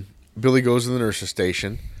then Billy goes to the nurse's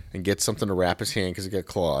station and gets something to wrap his hand because he got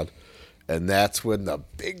clawed. And that's when the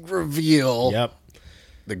big reveal. Yep.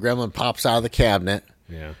 The gremlin pops out of the cabinet.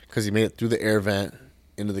 Yeah. Because he made it through the air vent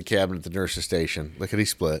into the cabinet at the nurse's station. Lickety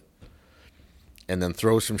split. And then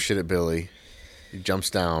throws some shit at Billy. He jumps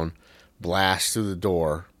down, blasts through the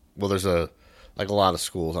door. Well, there's a lot of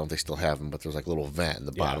schools. I don't know if they still have them, but there's like a little vent in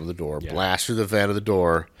the bottom of the door. Yeah. Blasts through the vent of the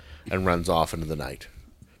door and runs off into the night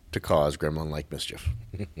to cause gremlin-like mischief.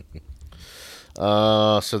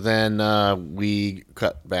 So then we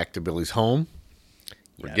cut back to Billy's home.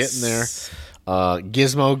 We're getting there.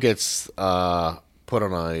 Gizmo gets put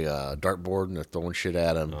on a dartboard and they're throwing shit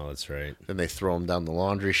at him. Oh, that's right. Then they throw him down the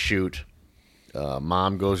laundry chute.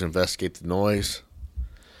 Mom goes to investigate the noise.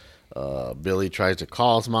 Billy tries to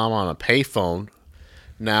call his mom on a payphone.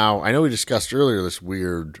 Now, I know we discussed earlier this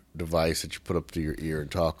weird device that you put up to your ear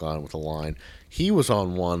and talk on with a line. He was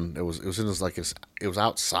on one. It was in this it was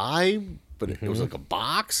outside, but it was like a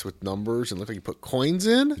box with numbers and looked like you put coins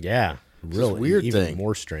in. Yeah, really weird even thing.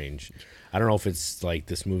 More strange. I don't know if it's like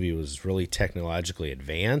this movie was really technologically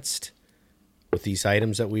advanced with these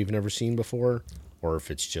items that we've never seen before, or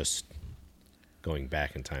if it's just going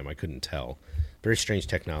back in time. I couldn't tell. Very strange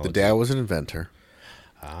technology. The dad was an inventor.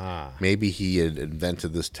 Ah. Maybe he had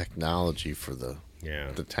invented this technology for the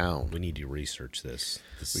town. We need to research this.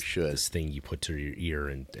 We should. This thing you put to your ear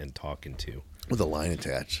and talk into. With a line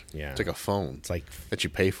attached. Yeah. It's like a phone. It's like that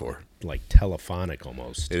you pay for. Like telephonic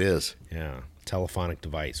almost. It is. Yeah. Telephonic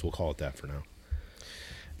device. We'll call it that for now.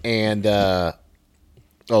 And,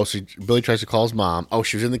 so Billy tries to call his mom. Oh,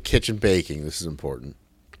 she was in the kitchen baking. This is important.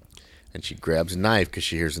 And she grabs a knife because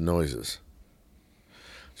she hears the noises.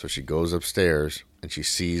 So she goes upstairs and she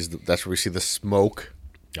sees, that's where we see the smoke.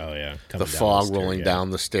 Oh, yeah. The fog rolling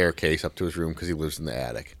down the staircase up to his room because he lives in the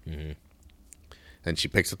attic. Mm-hmm. And she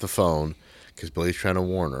picks up the phone because Billy's trying to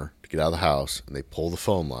warn her to get out of the house, and they pull the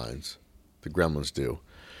phone lines. The Gremlins do.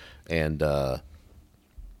 And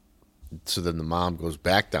so then the mom goes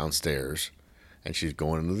back downstairs, and she's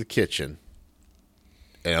going into the kitchen.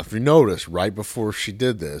 And if you notice, right before she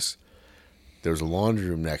did this, there was a laundry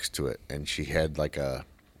room next to it, and she had like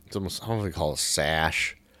it's almost, I don't know if they call it a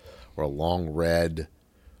sash or a long red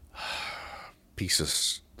piece of,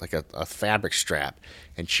 like a fabric strap,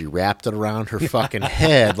 and she wrapped it around her fucking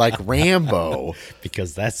head like Rambo.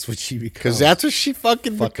 Because that's what she becomes. Because that's what she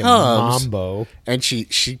fucking becomes. Mambo. And she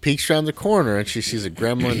peeks around the corner, and she sees a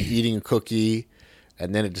gremlin eating a cookie,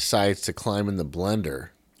 and then it decides to climb in the blender.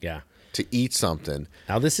 Yeah. To eat something.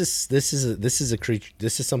 Now this is a creature.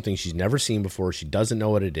 This is something she's never seen before. She doesn't know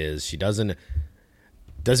what it is. She doesn't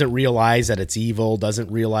realize that it's evil.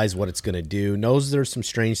 Doesn't realize what it's going to do. Knows there's some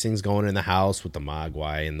strange things going in the house with the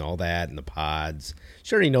mogwai and all that and the pods.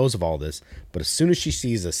 She already knows of all this. But as soon as she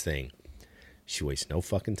sees this thing, she wastes no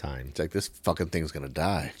fucking time. It's like, this fucking thing's gonna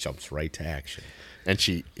die. Jumps right to action. And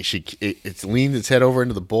it's leaned its head over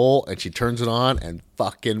into the bowl, and she turns it on and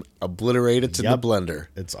fucking obliterates it in the blender.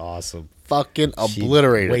 It's awesome. Fucking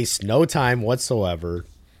obliterate it. Wastes no time whatsoever.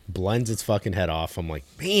 Blends its fucking head off. I'm like,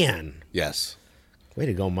 man. Yes. Way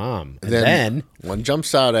to go, Mom. And then one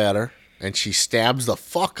jumps out at her, and she stabs the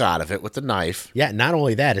fuck out of it with the knife. Yeah, not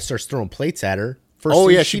only that, it starts throwing plates at her.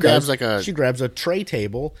 She grabs a tray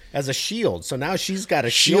table as a shield. So now she's got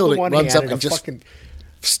a shield in one hand and just fucking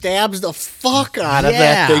stabs the fuck out of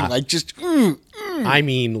that thing. Like, just I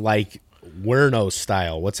mean, like Werno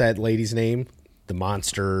style. What's that lady's name? The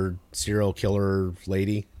monster serial killer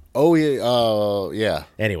lady. Oh yeah, yeah.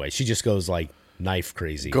 Anyway, she just goes like knife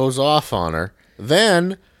crazy. Goes off on her.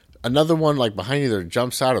 Then another one, like behind you, there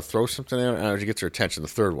jumps out or throws something at her, and she gets her attention. The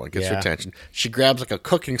third one gets her attention. She grabs like a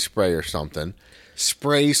cooking spray or something,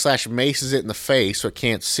 sprays / maces it in the face so it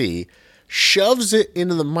can't see, shoves it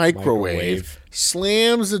into the microwave,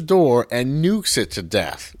 slams the door, and nukes it to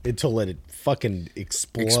death. Until it fucking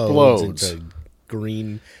explodes into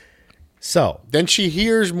green. So then she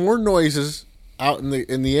hears more noises out in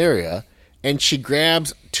the area, and she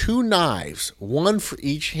grabs 2 knives, one for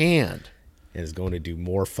each hand. And is going to do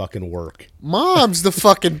more fucking work. Mom's the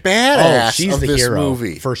fucking badass she's of the this hero,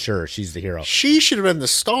 movie. for sure. She's the hero. She should have been the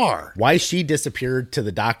star. Why she disappeared to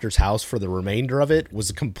the doctor's house for the remainder of it was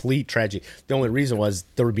a complete tragedy. The only reason was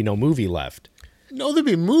there would be no movie left. No, there'd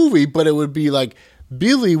be a movie, but it would be like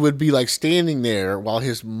Billy would be like standing there while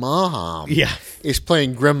his mom is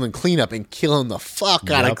playing gremlin cleanup and killing the fuck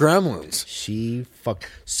out of gremlins.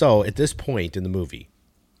 So at this point in the movie,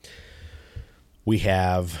 we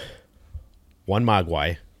have 1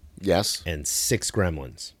 mogwai. Yes. And 6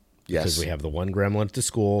 gremlins. Yes. Because we have the 1 gremlin at the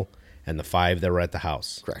school and the 5 that were at the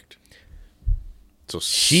house. Correct. So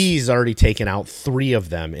she's already taken out 3 of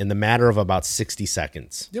them in the matter of about 60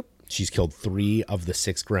 seconds. Yep. She's killed 3 of the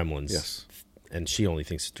 6 gremlins. Yes. And she only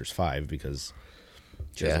thinks there's 5 because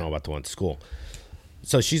she doesn't know about the one at school.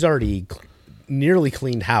 So she's already nearly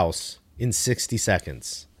cleaned house in 60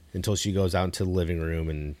 seconds until she goes out into the living room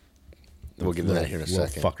and we'll get to that here in a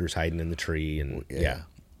second. Fuckers hiding in the tree and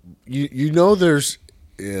You know, there's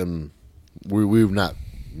we've not,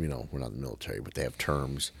 you know, we're not in the military, but they have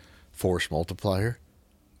terms. Force multiplier.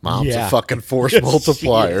 Mom's a fucking force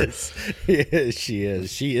multiplier. She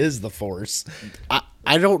is. She is the force.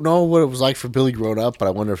 I don't know what it was like for Billy growing up, but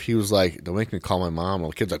I wonder if he was like, don't make me call my mom.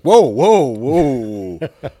 And the kid's like, whoa, whoa, whoa.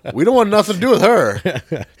 We don't want nothing to do with her.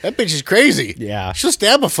 That bitch is crazy. Yeah. She'll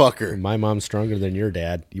stab a fucker. My mom's stronger than your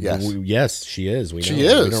dad. Yes, she is. We know. She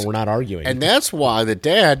is. We're not arguing. And that's why the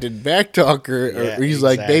dad didn't backtalk her. He's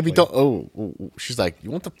like, baby, don't. Oh, she's like, you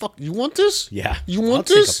want the fuck? You want this? Yeah. You want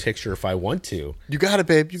I'll this? Take a picture if I want to. You got it,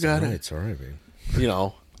 babe. You got it. It's all right, babe. You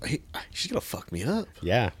know, she's going to fuck me up.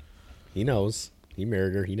 Yeah. He knows. He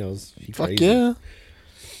married her. He knows. She's fuck crazy. Yeah.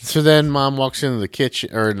 So then mom walks into the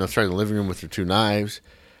kitchen, or the living room with her 2 knives.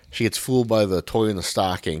 She gets fooled by the toy in the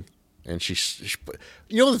stocking. And she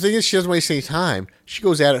you know, the thing is, she doesn't waste any time. She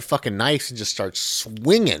goes at it fucking knives and just starts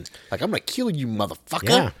swinging. Like, I'm going to kill you, motherfucker.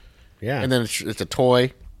 Yeah. Yeah. And then it's a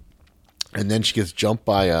toy. And then she gets jumped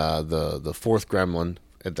by the 4th gremlin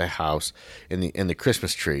at the house in the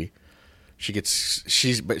Christmas tree.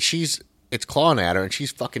 It's clawing at her, and she's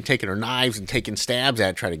fucking taking her knives and taking stabs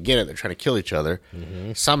at it, trying to get it. They're trying to kill each other.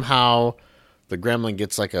 Mm-hmm. Somehow, the gremlin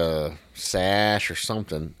gets like a sash or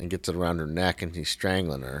something and gets it around her neck, and he's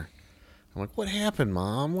strangling her. I'm like, what happened,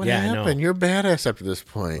 Mom? What happened? You're badass up to this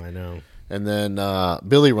point. I know. And then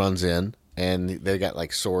Billy runs in, and they got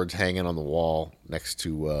like swords hanging on the wall next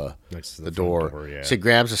to the door. So he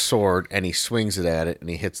grabs a sword, and he swings it at it, and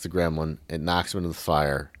he hits the gremlin. It knocks him into the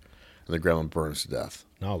fire. and the gremlin burns to death.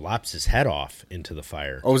 No, lops his head off into the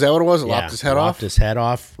fire. Oh, is that what it was? It Yeah, lopped his head off? Lopped his head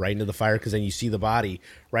off right into the fire, because then you see the body,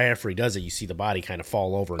 right after he does it, you see the body kind of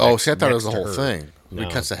fall over. Oh, next, see, I thought it was next the to whole her. thing. No. He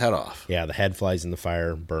cuts the head off. Yeah, the head flies in the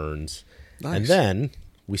fire, burns. Nice. And then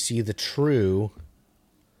we see the true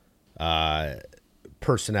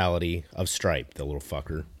personality of Stripe, the little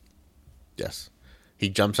fucker. Yes. He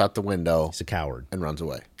jumps out the window He's a coward. and runs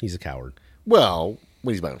away. He's a coward. Well,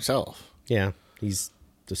 when he's by himself. Yeah, he's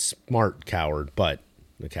the smart coward, but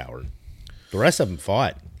a coward. The rest of them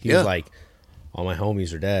fought. He was like, all my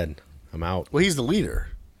homies are dead. I'm out. Well, he's the leader.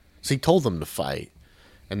 So he told them to fight.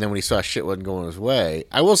 And then when he saw shit wasn't going his way,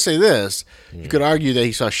 I will say this, you could argue that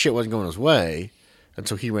he saw shit wasn't going his way, and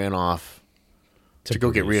so he ran off to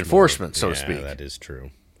go get reinforcements, so to speak. Yeah, that is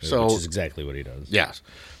true. So, which is exactly what he does. Yes.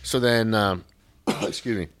 So then,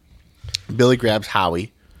 excuse me, Billy grabs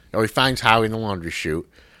Howie, or he finds Howie in the laundry chute,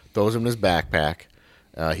 throws him in his backpack.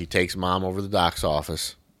 He takes Mom over to the doc's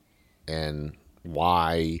office, and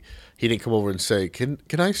why he didn't come over and say, can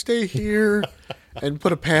I stay here and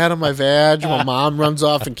put a pad on my vag while Mom runs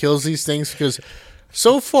off and kills these things? Because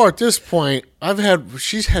so far at this point,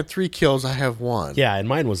 she's had 3 kills, I have 1. Yeah, and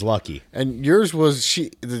mine was lucky. And yours was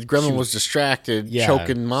the gremlin was distracted,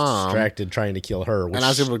 choking Mom. Distracted, trying to kill her. And I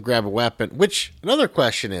was able to grab a weapon. Which, another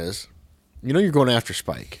question is, you're going after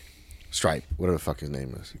Stripe, whatever the fuck his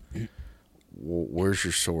name is. Where's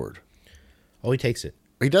your sword? Oh, he takes it.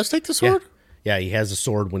 He does take the sword? Yeah, he has a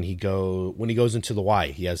sword when he goes into the Y.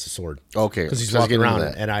 He has the sword. Okay, because he's so I was walking getting into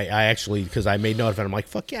around, that. and I actually, because I made note of it, I'm like,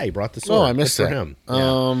 fuck yeah, he brought the sword. Oh, I missed Good that. for him.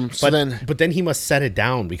 Yeah. So but then he must set it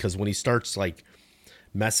down, because when he starts like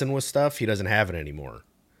messing with stuff, he doesn't have it anymore.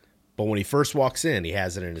 But when he first walks in, he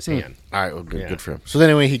has it in his hand. All right, well, good for him. So then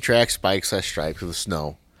anyway, he tracks Spike/Stripe through the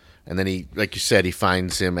snow, and then he, like you said, he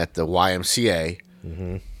finds him at the YMCA.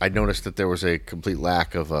 Mm-hmm. I noticed that there was a complete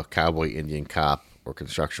lack of a cowboy Indian cop or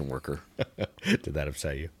construction worker. Did that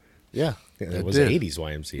upset you? Yeah. It was 80s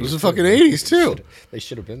YMCA. It was the fucking 80s, too. They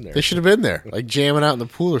should have been there. They should have been there, like jamming out in the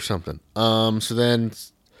pool or something. So then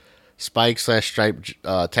Spike/Stripe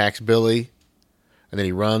attacks Billy, and then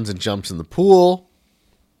he runs and jumps in the pool,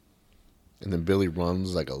 and then Billy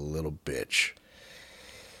runs like a little bitch.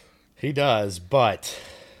 He does, but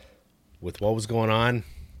with what was going on,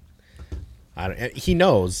 he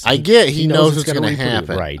knows. He knows what's going to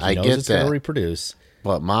happen. Right. I knows get it's that. going to reproduce.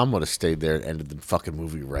 But Mom would have stayed there and ended the fucking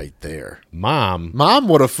movie right there. Mom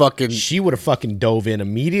would have fucking... She would have fucking dove in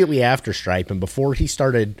immediately after Stripe, and before he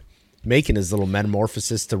started making his little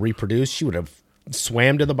metamorphosis to reproduce, she would have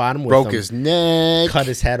swam to the bottom with broke him, his neck, cut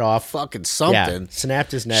his head off, fucking something. Yeah,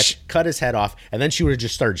 snapped his neck, cut his head off, and then she would have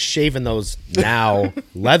just started shaving those now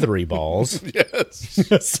leathery balls. Yes.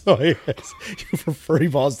 So yes, you prefer furry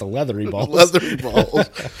balls to leathery balls. Leathery balls.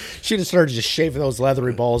 She'd have started just shaving those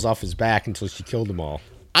leathery balls off his back until she killed them all.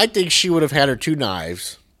 I think she would have had her 2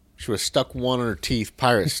 knives. She would have stuck one in her teeth,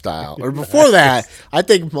 pirate style. Or before that, I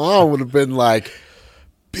think Mom would have been like,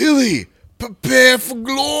 Billy, prepare for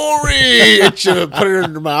glory. And she would have put it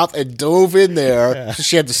in her mouth and dove in there. Yeah. So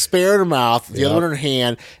she had the spear in her mouth, the other one in her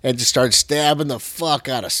hand, and just started stabbing the fuck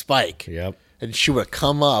out of Spike. Yep. And she would have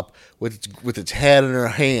come up with its head in her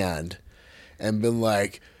hand and been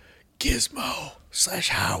like,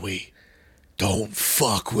 Gizmo/Howie, don't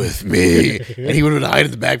fuck with me. And he would have died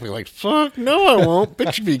in the back, like, fuck, no, I won't.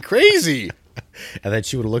 Bitch, you'd be crazy. And then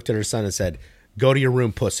she would have looked at her son and said, go to your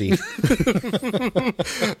room, pussy.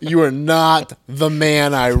 You are not the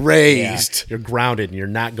man I raised. Yeah, you're grounded, and you're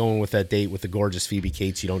not going with that date with the gorgeous Phoebe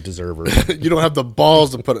Cates. You don't deserve her. You don't have the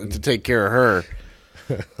balls to take care of her.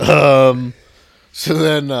 So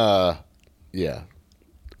then, yeah.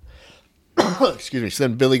 Excuse me. So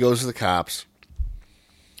then Billy goes to the cops,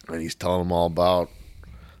 and he's telling them all about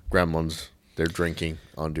Gremlins. They're drinking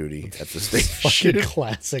on duty at the station. Fucking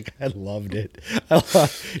classic. I loved it.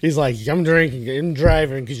 He's like, I'm drinking, I'm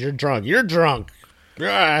driving because you're drunk. You're drunk.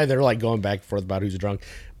 They're like going back and forth about who's drunk.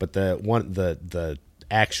 But the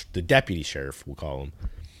deputy sheriff, we'll call him,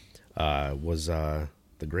 was the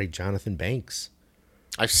great Jonathan Banks.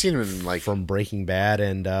 I've seen him in from Breaking Bad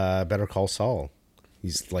and Better Call Saul.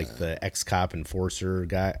 He's like the ex-cop enforcer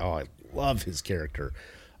guy. Oh, I love his character.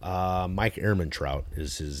 Mike Ehrmantraut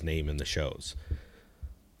is his name in the shows.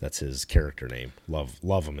 That's his character name.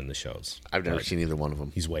 Love him in the shows. I've never seen either one of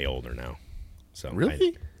them. He's way older now. So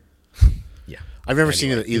really? Yeah. I've never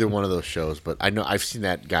seen either one of those shows, but I know I've seen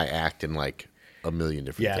that guy act in like a million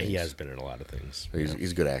different things. Yeah, he has been in a lot of things.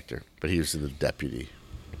 He's a good actor, but he was the deputy.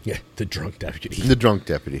 Yeah, the drunk deputy. The drunk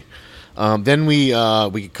deputy. Then we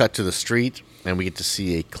cut to the street, and we get to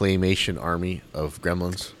see a claymation army of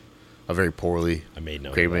gremlins. A very poorly I made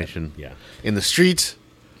no claymation. Yeah. In the streets,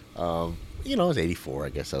 It was 84. I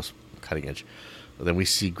guess that was cutting edge. But then we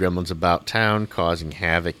see gremlins about town causing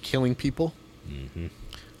havoc, killing people,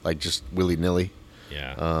 like just willy nilly.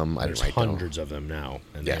 Yeah. I There's didn't write down. hundreds of them now,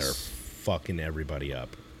 and Yes. they're fucking everybody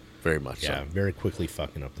up. Very much Yeah, so. very quickly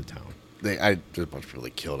fucking up the town. There's a bunch of people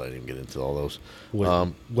they killed. I didn't get into all those.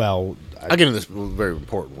 Well, I'll get into this very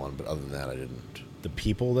important one, but other than that, I didn't. the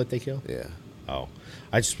people that they kill? Yeah. Oh,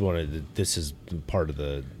 I just wanted to, this is part of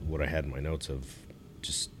what I had in my notes of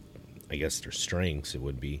just, I guess their strengths. It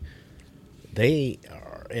would be they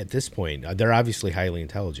are at this point they're obviously highly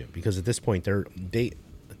intelligent, because at this point they're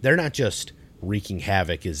not just wreaking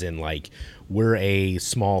havoc as in like we're a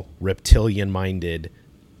small reptilian minded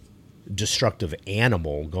destructive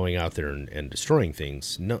animal going out there and destroying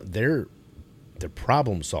things. No, they're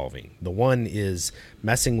problem solving. The one is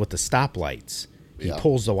messing with the stoplights. He Yeah.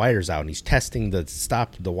 pulls the wires out and he's testing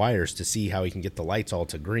the wires to see how he can get the lights all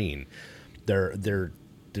to green. They're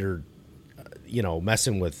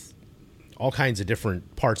messing with all kinds of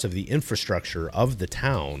different parts of the infrastructure of the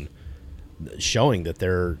town, showing that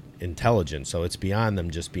they're intelligent. So it's beyond them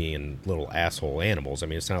just being little asshole animals. I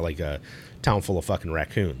mean, it's not like a town full of fucking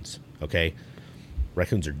raccoons. Okay,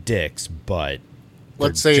 raccoons are dicks, but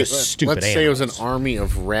Let's say just stupid let's say it was an animals. army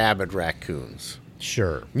of rabid raccoons.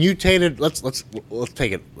 Sure. Mutated. Let's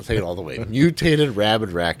take it. Let's take it all the way. Mutated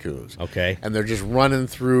rabid raccoons. Okay. And they're just running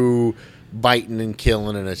through, biting and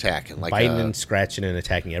killing and attacking, like Biting a, and scratching and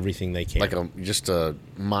attacking everything they can. like just a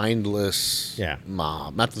mindless Yeah.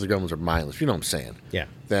 mob. Not that the gremlins are mindless. You know what I'm saying? Yeah.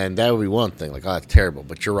 Then that would be one thing. Like, oh, that's terrible.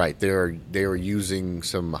 But you're right. They are using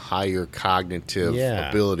some higher cognitive Yeah.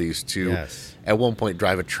 abilities to, Yes. at one point,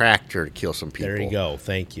 drive a tractor to kill some people. There you go.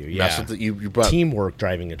 Thank you. Mess Yeah. with the, you brought, Teamwork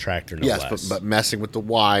driving a tractor, no yes, less. but messing with the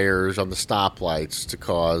wires on the stoplights to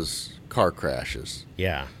cause car crashes.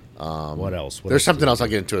 yeah. What else? What There's else something do else I'll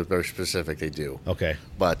get into. It very specific. They do. Okay.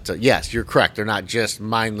 But yes, you're correct. They're not just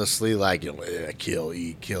mindlessly like kill,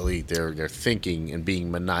 eat. They're thinking and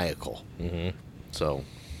being maniacal. Mm-hmm. So,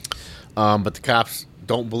 but the cops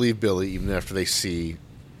don't believe Billy even after they see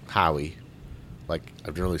Howie. Like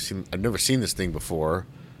I've never seen this thing before.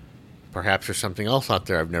 Perhaps there's something else out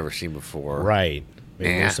there I've never seen before. Right.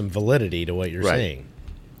 Maybe Nah. there's some validity to what you're Right. saying.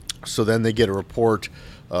 So then they get a report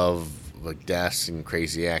of like deaths and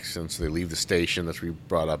crazy accidents. So they leave the station. That's where we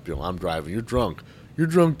brought up. I'm driving. You're drunk. You're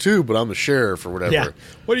drunk too, but I'm the sheriff or whatever. Yeah.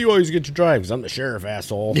 What do you always get to drive? Because I'm the sheriff,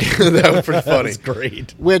 asshole. That was pretty funny. That's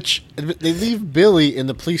great. Which they leave Billy in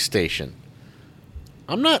the police station.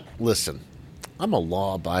 Listen, I'm a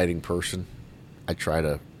law-abiding person. I try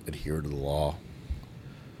to adhere to the law.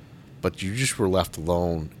 But you just were left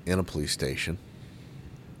alone in a police station.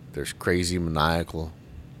 There's crazy, maniacal,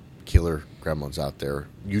 killer gremlins out there.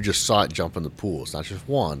 You just saw it jump in the pool. It's not just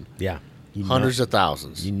one. Yeah. You Hundreds of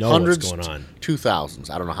thousands. you know Hundreds, what's going on. 2,000s.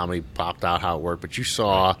 I don't know how many popped out, how it worked, but you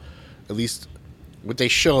saw at least what they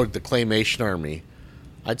showed, the claymation army.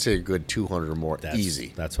 I'd say a good 200 or more,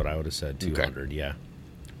 easy. That's what I would have said. 200. Yeah.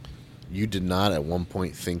 You did not at one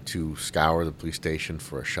point think to scour the police station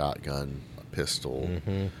for a shotgun, a pistol,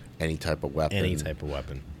 any type of weapon. Any type of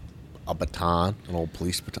weapon. A baton, an old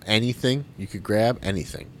police baton, anything you could grab,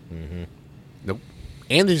 anything. Nope.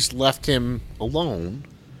 And they just left him alone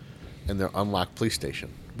in their unlocked police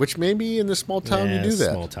station, which maybe in this small town you do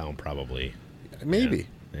that. Small town, probably. Maybe.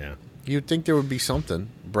 Yeah. You'd think there would be something.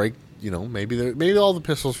 Maybe all the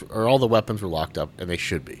pistols or all the weapons were locked up, and they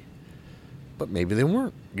should be. But maybe they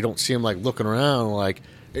weren't. You don't see him like looking around like.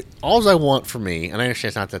 All I want for me, and I understand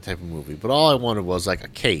it's not that type of movie, but all I wanted was like a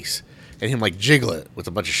case and him like jiggle it with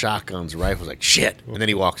a bunch of shotguns and rifles, like shit, and then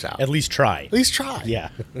he walks out. At least try. At least try. Yeah.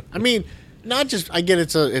 I mean, not just. I get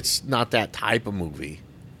it's not that type of movie,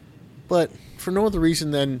 but for no other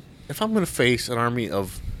reason than if I'm going to face an army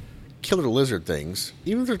of killer lizard things,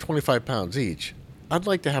 even if they're 25 pounds each, I'd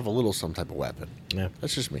like to have a little some type of weapon. Yeah.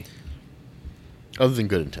 That's just me. Other than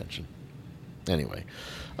good intention. Anyway,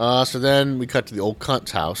 so then we cut to the old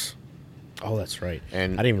cunt's house. Oh, that's right.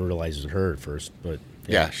 And- I didn't even realize it was her at first, but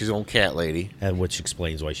Yeah, she's an old cat lady. and which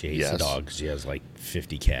explains why she hates the Yes. dog. 'Cause she has like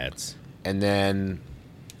 50 cats. And then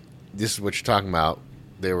this is what you're talking about.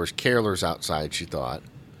 There was carolers outside, she thought.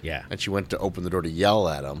 Yeah. And she went to open the door to yell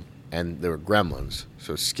at them, and there were gremlins,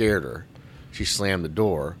 so it scared her. She slammed the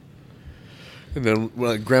door. And then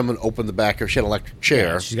when a gremlin opened the back of her, she had an electric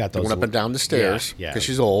chair. Yeah, she's got those went up and down the stairs Yeah, yeah. because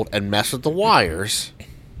she's old and messed with the wires.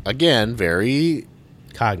 Again, very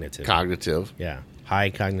Cognitive. cognitive. Yeah. High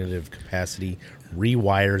cognitive capacity.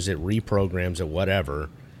 Rewires it, reprograms it, whatever.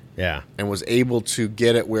 Yeah. And was able to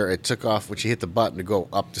get it where it took off when she hit the button to go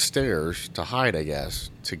up the stairs to hide, I guess,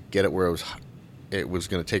 to get it where it was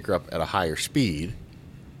going to take her up at a higher speed,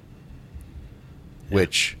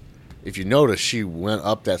 which if you notice, she went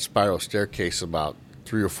up that spiral staircase about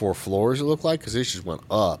 3 or 4 floors, it looked like, because it just went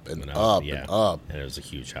up and up and up. And it was a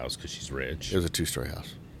huge house because she's rich. It was a 2-story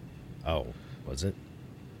house. Oh, was it?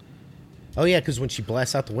 Oh, yeah, because when she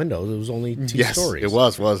blasts out the window, it was only 2 stories. It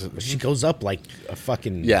was, wasn't it? She goes up like a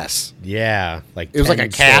fucking... Yes. Yeah. Like it was like a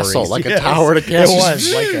castle, like a tower to castle. It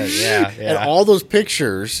was like a... Yeah. And all those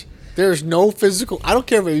pictures, there's no physical... I don't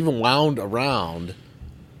care if it even wound around.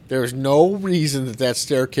 There's no reason that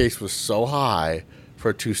staircase was so high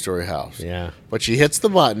for a 2-story house. Yeah. But she hits the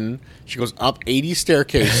button. She goes up 80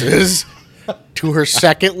 staircases to her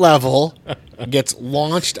second level, gets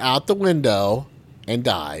launched out the window, and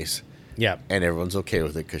dies. Yeah. And everyone's okay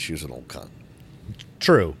with it because she was an old cunt.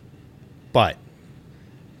 True. But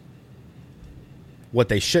what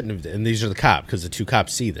they shouldn't have... And these are the cops, because the 2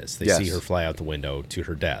 cops see this. They see her fly out the window to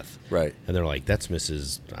her death. Right. And they're like, that's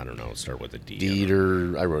Mrs... I don't know, start with a D.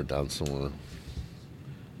 Deeter. I wrote it down somewhere.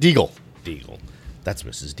 Deagle. That's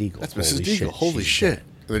Mrs. Deagle. That's Mrs. Deagle. Holy shit.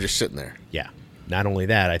 And they're just sitting there. Yeah. Not only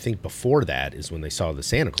that, I think before that is when they saw the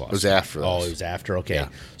Santa Claus. It was after this. Oh, it was after? Okay. Yeah.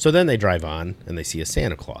 So then they drive on, and they see a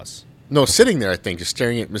Santa Claus. No, sitting there, I think, just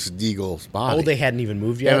staring at Mrs. Deagle's body. Oh, they hadn't even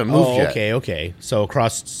moved yet? They haven't moved yet. Okay. So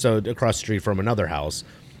across the street from another house,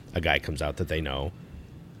 a guy comes out that they know,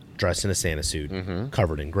 dressed in a Santa suit,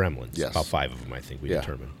 covered in gremlins. Yes. About 5 of them, I think, we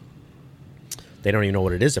determined. They don't even know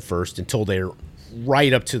what it is at first until they're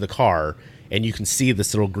right up to the car, and you can see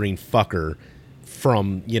this little green fucker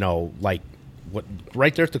from,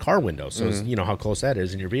 right there at the car window. So you know how close that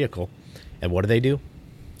is in your vehicle. And what do?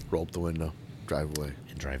 Roll up the window, drive away.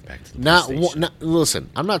 And drive back to the police station. Listen,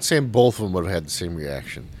 I'm not saying both of them would have had the same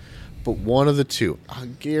reaction, but one of the two, I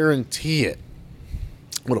guarantee it,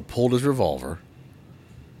 would have pulled his revolver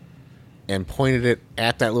and pointed it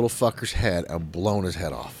at that little fucker's head and blown his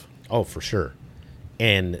head off. Oh, for sure.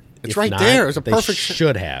 And it's right there. It's a perfect. They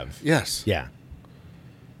should have. Yes. Yeah.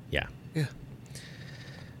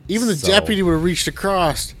 Even the deputy would have reached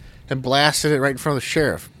across and blasted it right in front of the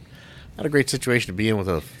sheriff. Not a great situation to be in with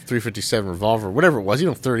a .357 revolver, whatever it was.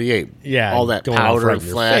 38. Yeah. All that powder and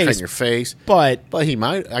flash on your face. But he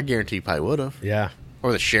might. I guarantee he probably would have. Yeah.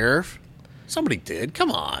 Or the sheriff. Somebody did.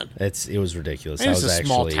 Come on. It was ridiculous. It's a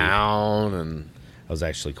small town, and I was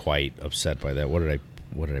actually quite upset by that. What did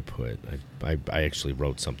I put? I actually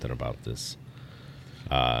wrote something about this.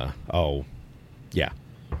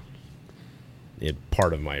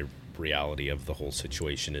 Part of my reality of the whole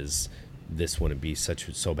situation is this wouldn't be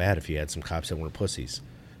so bad if you had some cops that weren't pussies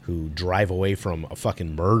who drive away from a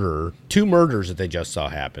fucking murder, 2 murders that they just saw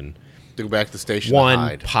happen. To go back to the station. One, to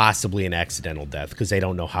hide. possibly an accidental death because they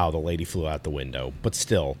don't know how the lady flew out the window. But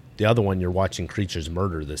still, the other one, you're watching creatures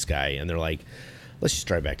murder this guy, and they're like, let's just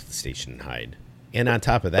drive back to the station and hide. And on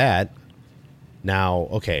top of that, now,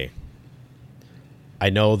 okay, I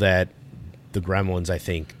know that the Gremlins, I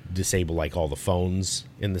think, disable like all the phones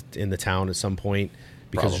in the town at some point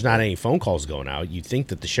because there's not any phone calls going out. You'd think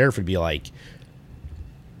that the sheriff would be like,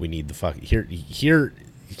 we need the fuck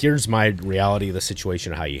here's my reality of the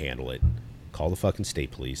situation of how you handle it. Call the fucking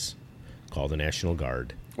state police, call the National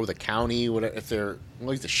Guard, or the county, whatever. If they're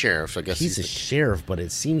he's the sheriff, so I guess he's a sheriff, but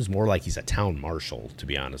it seems more like he's a town marshal, to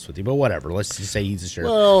be honest with you. But whatever, let's just say he's a sheriff.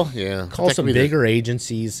 Well, yeah. Call some bigger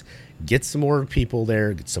agencies, get some more people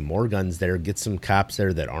there, get some more guns there, get some cops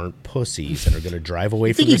there that aren't pussies and are going to drive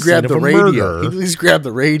away from the scene of a murder. He at least grabbed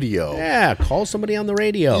the radio. Yeah, call somebody on the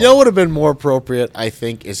radio. You know what would have been more appropriate, I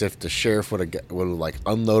think, is if the sheriff would have like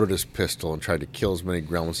unloaded his pistol and tried to kill as many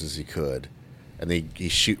gremlins as he could, and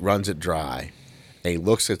he runs it dry, and he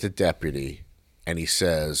looks at the deputy, and he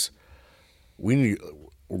says, we're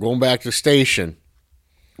going back to the station.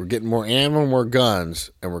 We're getting more ammo, more guns,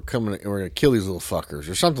 and we're going to kill these little fuckers,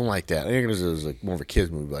 or something like that. I think it was like more of a kid's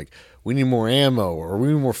movie, like, we need more ammo, or we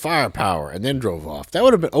need more firepower, and then drove off. That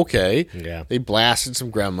would have been okay. Yeah. They blasted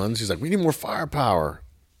some gremlins. He's like, we need more firepower.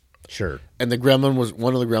 Sure. And one of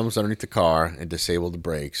the gremlins underneath the car and disabled the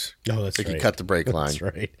brakes. Oh, that's right. He cut the brake line. That's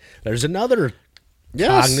right. There's another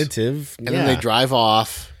cognitive. And then they drive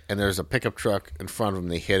off, and there's a pickup truck in front of them.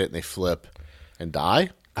 They hit it, and they flip and die.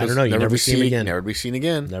 I don't know. You never see them again. Never be seen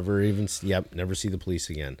again. Never see the police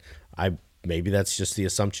again. Maybe that's just the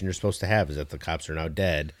assumption you're supposed to have is that the cops are now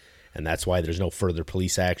dead, and that's why there's no further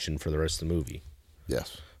police action for the rest of the movie.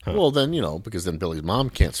 Yes. Huh. Well, then, because then Billy's mom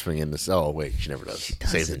can't swing in this. Oh, wait, she never does.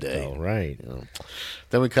 Save the day. Oh, right.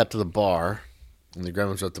 Then we cut to the bar, and the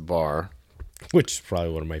gremlins are at the bar. Which is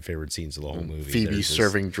probably one of my favorite scenes of the whole movie. Phoebe's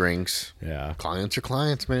serving drinks. Yeah. Clients are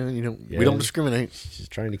clients, man. We don't discriminate. She's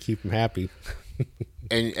trying to keep them happy.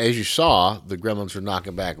 And as you saw, the gremlins were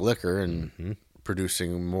knocking back liquor and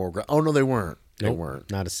producing more. Oh, no, they weren't. They weren't.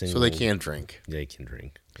 Not a single. So they can drink. They can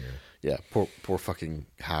drink. Yeah. Yeah, poor fucking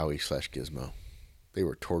Howie / Gizmo. They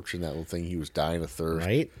were torturing that little thing. He was dying of thirst,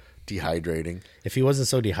 Right? dehydrating. If he wasn't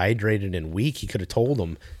so dehydrated and weak, he could have told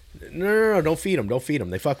them, no, don't feed him, don't feed him.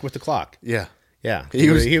 They fuck with the clock. Yeah. Yeah, He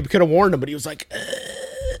could have warned him, but he was like,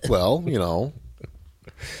 Well,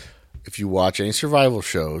 if you watch any survival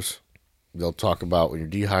shows, they'll talk about when you're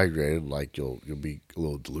dehydrated, like you'll be a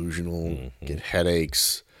little delusional, get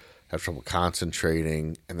headaches, have trouble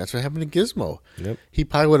concentrating, and that's what happened to Gizmo. Yep. He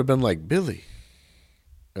probably would have been like, Billy,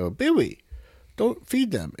 don't feed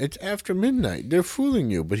them. It's after midnight. They're fooling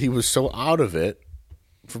you. But he was so out of it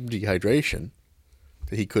from dehydration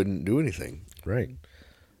that he couldn't do anything. right.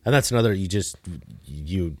 And that's another,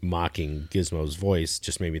 you mocking Gizmo's voice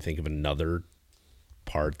just made me think of another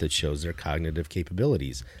part that shows their cognitive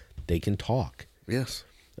capabilities. They can talk, Yes.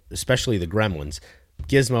 especially the Gremlins.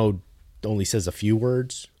 Gizmo only says a few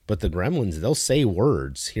words, but the Gremlins, they'll say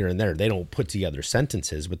words here and there. They don't put together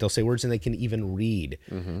sentences, but they'll say words and they can even read.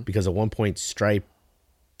 Because at one point, Stripe,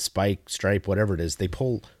 whatever it is, they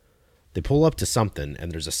pull up to something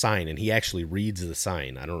and there's a sign and he actually reads the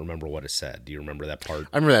sign. I don't remember what it said. Do you remember that part?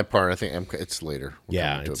 I remember that part. I think it's later.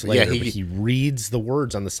 It's later, but he reads the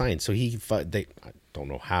words on the sign. So I don't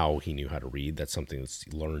know how he knew how to read. That's something that's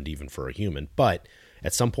learned even for a human. But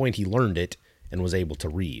at some point he learned it and was able to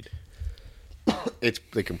read.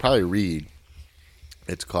 They can probably read.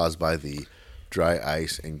 It's caused by the dry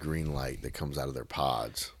ice and green light that comes out of their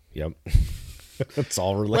pods. Yep. It's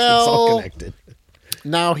all related. It's all connected.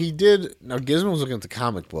 Now Gizmo was looking at the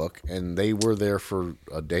comic book, and they were there for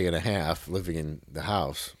a day and a half living in the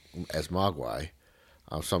house as Mogwai.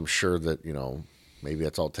 So I'm sure that, maybe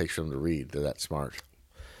that's all it takes for them to read. They're that smart.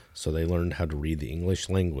 So they learned how to read the English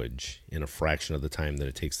language in a fraction of the time that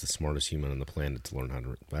it takes the smartest human on the planet to learn how to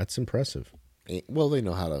read. That's impressive. Well, they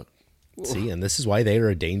know how to. See, and this is why they are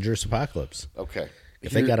a dangerous apocalypse. Okay.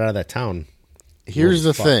 If they got out of that town. Here's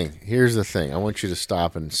the thing. I want you to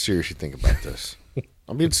stop and seriously think about this.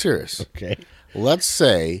 I'm being serious. Okay. Let's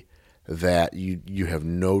say that you have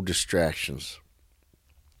no distractions,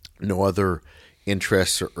 no other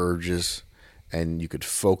interests or urges, and you could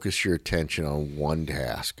focus your attention on one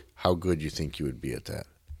task. How good do you think you would be at that?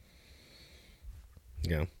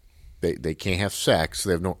 Yeah. They can't have sex. So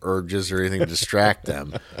they have no urges or anything to distract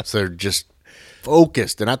them. So they're just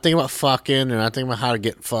focused. They're not thinking about fucking. They're not thinking about how to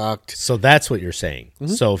get fucked. So that's what you're saying.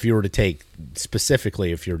 Mm-hmm. So if you were to take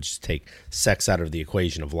sex out of the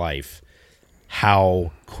equation of life,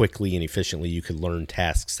 how quickly and efficiently you could learn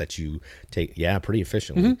tasks that you take. Yeah, pretty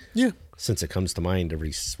efficiently. Mm-hmm. Yeah. Since it comes to mind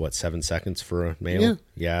every, 7 seconds for a male?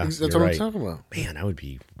 Yeah. That's what I'm talking about. Man, I would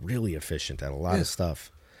be really efficient at a lot of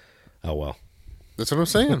stuff. Oh, well. That's what I'm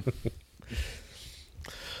saying.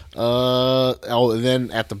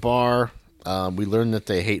 Then at the bar, we learned that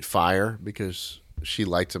they hate fire because she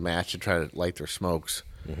lights a match to try to light their smokes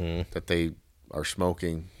that they are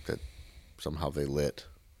smoking, that somehow they lit,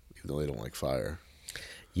 even though they don't like fire.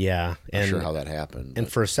 Yeah. I'm not sure how that happened.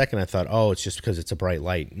 And for a second I thought, it's just because it's a bright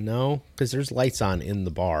light. No, because there's lights on in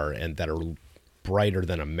the bar and that are brighter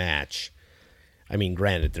than a match. I mean,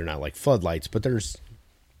 granted, they're not like floodlights, but there's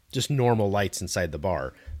just normal lights inside the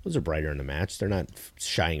bar. Those are brighter than a match. They're not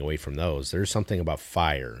shying away from those. There's something about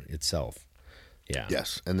fire itself. Yeah.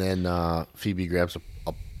 Yes. And then Phoebe grabs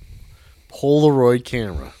a Polaroid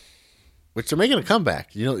camera, which they're making a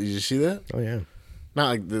comeback. Did you see that? Oh, yeah.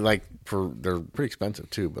 Not they're pretty expensive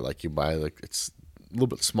too, but you buy it's a little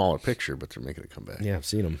bit smaller picture, but they're making a comeback. Yeah, I've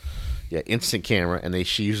seen them. Yeah, instant camera, and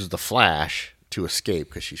she uses the flash to escape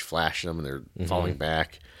because she's flashing them and they're falling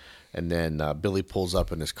back. And then Billy pulls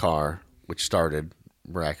up in his car, which started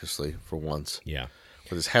miraculously for once. Yeah.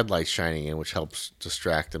 With his headlights shining in, which helps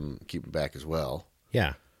distract him, keep him back as well.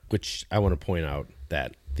 Yeah, which I want to point out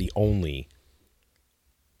that the only,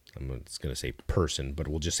 I'm just going to say person, but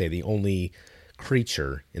we'll just say the only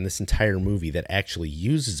creature in this entire movie that actually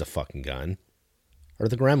uses a fucking gun are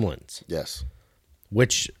the Gremlins. Yes.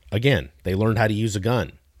 Which, again, they learned how to use a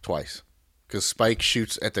gun. Twice. Because Spike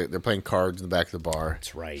shoots they're playing cards in the back of the bar.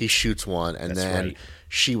 That's right. He shoots one, and then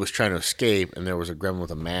she was trying to escape, and there was a gremlin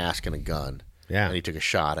with a mask and a gun. Yeah. And he took a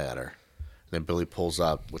shot at her. And then Billy pulls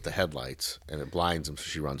up with the headlights, and it blinds him, so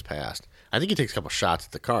she runs past. I think he takes a couple shots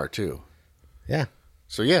at the car, too. Yeah.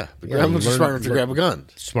 So, the gremlins are smart enough to grab a gun.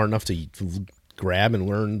 Smart enough to grab and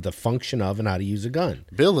learn the function of and how to use a gun.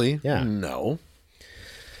 Billy? Yeah. No.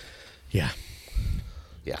 Yeah.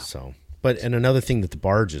 Yeah. So... and another thing that the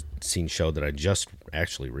bar scene showed that I just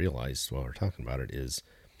actually realized while we're talking about it is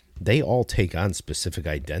they all take on specific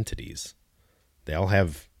identities. They all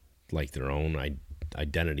have their own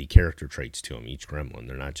identity character traits to them, each gremlin.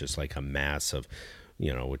 They're not just like a mass of,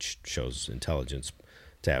 which shows intelligence.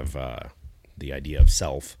 to have the idea of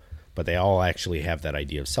self, but they all actually have that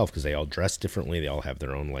idea of self because they all dress differently. They all have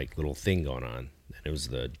their own like little thing going on. And it was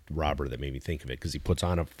the robber that made me think of it because he puts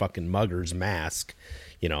on a fucking mugger's mask,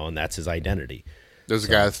 and that's his identity. There's a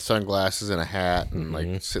guy with sunglasses and a hat and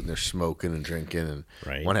like sitting there smoking and drinking,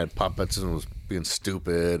 and one had puppets and was being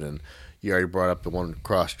stupid, and you already brought up the one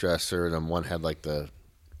cross-dresser, and then one had like the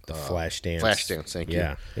flash dance. Thank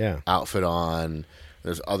you. Yeah. Outfit on.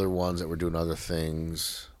 There's other ones that were doing other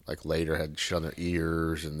things, like later had shit on their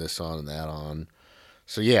ears and this on and that on.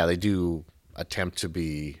 So yeah, they do attempt to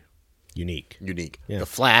be unique. Yeah. The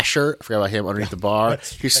flasher, I forgot about him underneath the bar.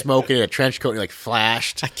 He's smoking in a trench coat and he like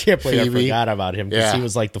flashed. I can't believe Phoebe. I forgot about him because he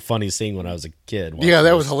was like the funniest thing when I was a kid. Yeah,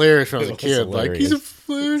 that was hilarious when I was a kid. Hilarious. Like, he's a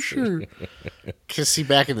flasher. Because see,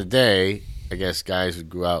 back in the day, I guess guys would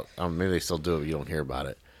go out, maybe they still do it, but you don't hear about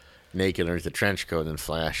it, naked underneath the trench coat and then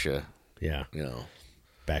flash you. Yeah.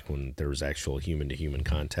 Back when there was actual human-to-human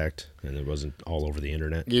contact and it wasn't all over the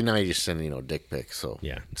internet. Now you just send, dick pics. So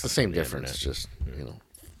yeah, it's the same difference. Just,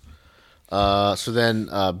 So then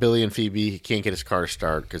Billy and Phoebe can't get his car to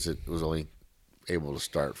start because it was only able to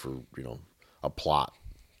start for, a plot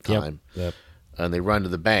time. Yep. And they run to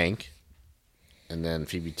the bank, and then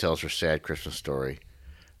Phoebe tells her sad Christmas story.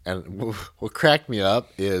 And what cracked me up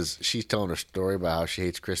is she's telling her story about how she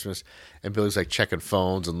hates Christmas, and Billy's like checking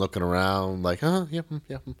phones and looking around, like, yep.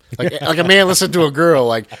 Like a man listening to a girl,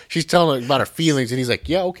 like she's telling him about her feelings, and he's like,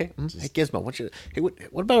 yeah, okay. Hey, Gizmo,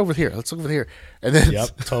 what about over here? Let's look over here. And then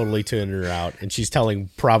totally tuned her out, and she's telling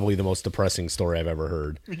probably the most depressing story I've ever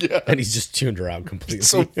heard. Yeah, and he's just tuned her out completely. It's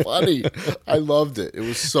so funny. I loved it. It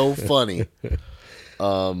was so funny.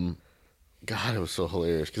 God, it was so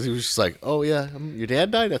hilarious because he was just like, "Oh yeah, your dad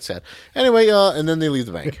died. That's sad." Anyway, and then they leave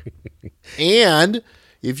the bank. And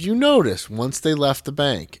if you notice, once they left the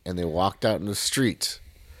bank and they walked out in the streets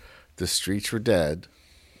were dead.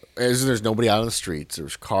 There's nobody out on the streets. There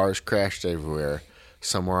was cars crashed everywhere.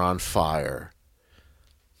 Some were on fire.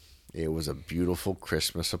 It was a beautiful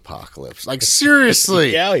Christmas apocalypse. Like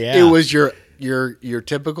seriously, yeah. It was your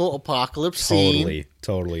typical apocalypse scene.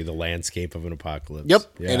 Totally the landscape of an apocalypse. Yep,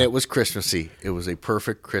 yeah. And it was Christmassy. It was a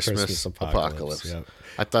perfect Christmas apocalypse. Yep.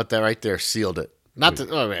 I thought that right there sealed it. Not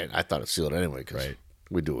that, I thought it sealed it anyway because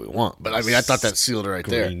we do what we want. But I thought that sealed it right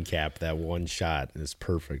there. Green cap, that one shot is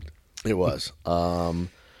perfect. It was. So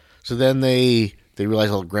then they realize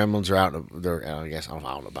all the gremlins are out. They're, I guess, I don't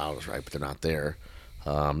know about us, right? But they're not there.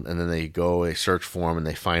 And then they search for them, and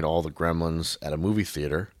they find all the gremlins at a movie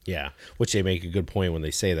theater. Yeah, which they make a good point when they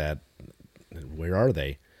say that. Where are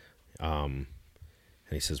they? And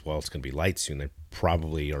he says, well, it's going to be light soon. They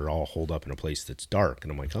probably are all holed up in a place that's dark.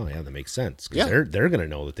 And I'm like, oh, yeah, that makes sense. Because they're going to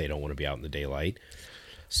know that they don't want to be out in the daylight.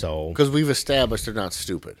 So because we've established they're not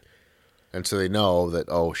stupid. And so they know that,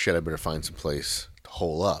 oh, shit, I better find some place to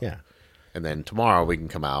hole up. Yeah. And then tomorrow we can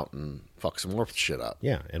come out and fuck some more shit up.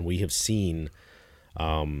 Yeah, and we have seen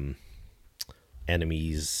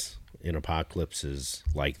enemies in apocalypses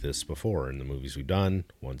like this before in the movies we've done,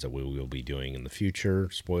 ones that we will be doing in the future,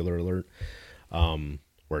 spoiler alert,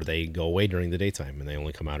 where they go away during the daytime and they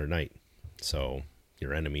only come out at night. So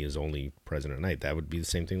your enemy is only present at night. That would be the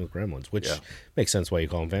same thing with gremlins, which makes sense why you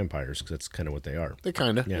call them vampires, because that's kind of what they are. They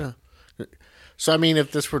kind of, yeah. So, I mean,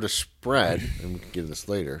 if this were to spread, and we can get this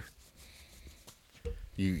later,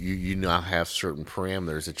 you now have certain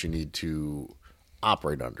parameters that you need to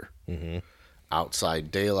operate under. Mm-hmm.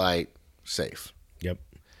 Outside daylight, safe. Yep.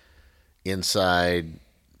 Inside,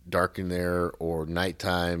 dark in there, or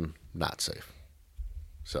nighttime, not safe.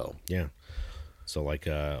 So. Yeah. So like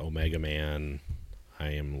Omega Man,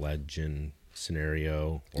 I Am Legend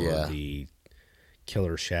scenario, or the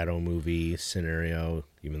Killer Shadow movie scenario,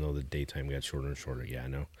 even though the daytime got shorter and shorter. Yeah, I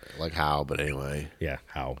know. Like how, but anyway. Yeah,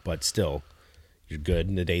 how. But still, you're good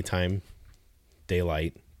in the daytime,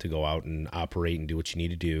 daylight, to go out and operate and do what you need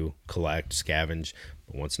to do, collect, scavenge.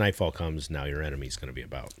 But once nightfall comes, now your enemy's going to be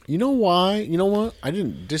about. You know why? You know what?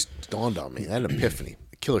 Just dawned on me. I had an epiphany.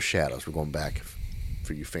 Killer Shadows. We're going back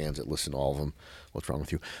for you fans that listen to all of them. What's wrong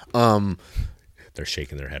with you? They're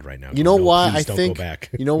shaking their head right now. You know why I don't think? Go back.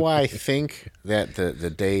 You know why I think that the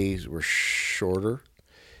days were shorter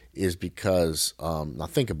is because now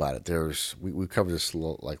think about it. We covered this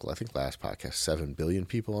I think last podcast, 7 billion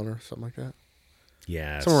people on Earth, something like that.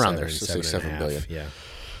 Yeah, somewhere around there. So say 7 billion. Yeah.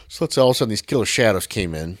 So let's say all of a sudden these Killer Shadows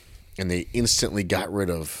came in and they instantly got rid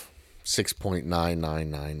of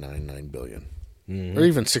 6.99999 billion, or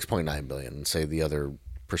even 6.9 billion, and say the other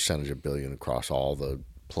percentage of billion across all the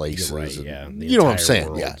places. You're right, yeah. You know what I'm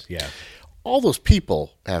saying? World. Yeah. All those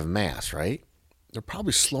people have mass, right? They're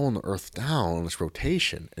probably slowing the Earth down on this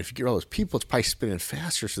rotation. And if you get all those people, it's probably spinning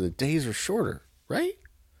faster, so the days are shorter, right?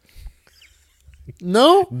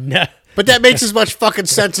 No? No. But that makes as much fucking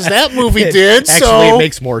sense as that movie did. Actually, it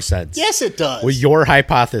makes more sense. Yes, it does. Well, your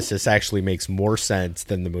hypothesis actually makes more sense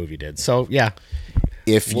than the movie did. So, yeah.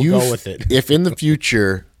 We'll go with it. If in the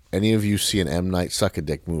future any of you see an M. Night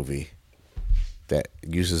Suck-a-Dick movie that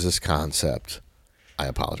uses this concept, I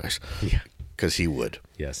apologize. Yeah. Because he would.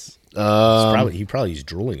 Yes. He probably is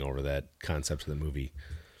drooling over that concept of the movie.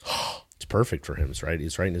 It's perfect for him. It's right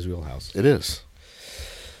in his wheelhouse. It is.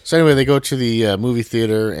 So anyway, they go to the movie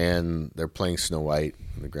theater and they're playing Snow White,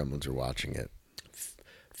 and the Gremlins are watching it,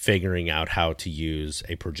 figuring out how to use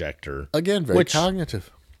a projector. Again, very cognitive.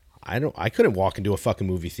 I couldn't walk into a fucking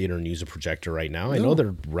movie theater and use a projector right now. No. I know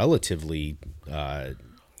they're relatively,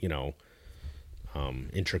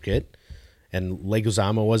 intricate. And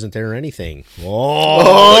Leguizamo wasn't there or anything.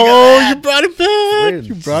 Oh, you brought it back.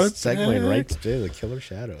 You brought it back. Segueing right to the Killer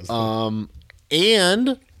Shadows.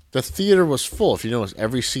 And the theater was full. If you notice,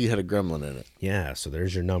 every seat had a gremlin in it. Yeah, so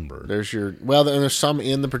there's your number. And there's some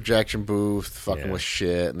in the projection booth fucking with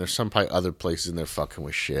shit, and there's some probably other places in there fucking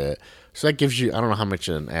with shit. So that gives you, I don't know how much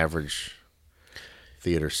an average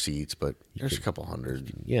theater seats, but there's a couple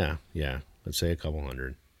hundred. Yeah. Let's say a couple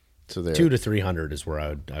hundred. So 200 to 300 is where I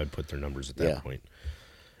would put their numbers at that point.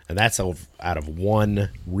 And that's out of one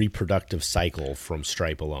reproductive cycle from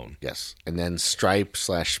Stripe alone. Yes. And then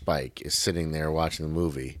Stripe/Spike is sitting there watching the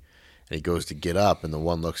movie, and he goes to get up, and the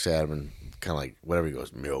one looks at him and kind of like, whatever, he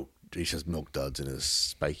goes, milk. He says milk duds in his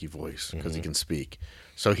spiky voice because he can speak.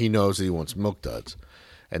 So he knows that he wants milk duds.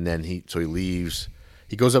 And then he leaves.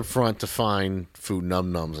 He goes up front to find food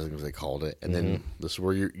num-nums, I think was they called it. And then this is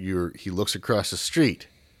where he looks across the street.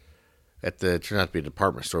 It turned out to be a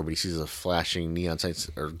department store, but he sees a flashing neon sign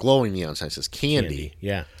or glowing neon sign that says candy.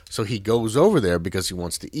 Yeah. So he goes over there because he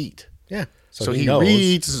wants to eat. Yeah. So he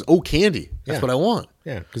reads, says, "Oh, candy. That's what I want."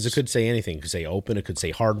 Yeah, because it could say anything. It could say open. It could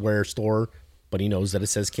say hardware store, but he knows that it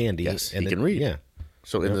says candy. Yes, and he can read. Yeah.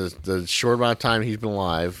 So in the short amount of time he's been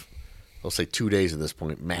alive, I'll say 2 days at this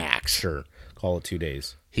point, max. Sure. Call it 2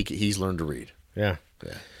 days. He's learned to read. Yeah.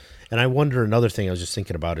 And I wonder, another thing I was just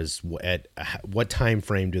thinking about is at what time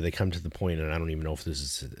frame do they come to the point, and I don't even know if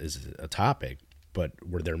this is a topic, but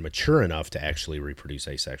where they're mature enough to actually reproduce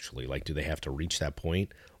asexually? Like, do they have to reach that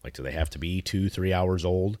point? Like, do they have to be 2-3 hours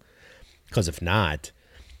old? Because if not,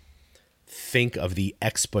 think of the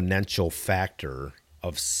exponential factor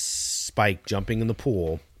of Spike jumping in the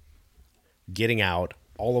pool, getting out,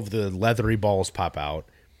 all of the leathery balls pop out,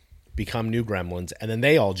 become new gremlins, and then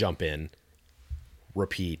they all jump in,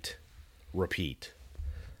 repeat.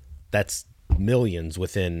 That's millions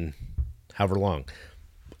within however long.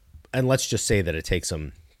 And let's just say that it takes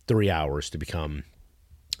them 3 hours to become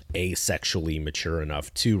asexually mature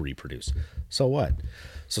enough to reproduce. So what?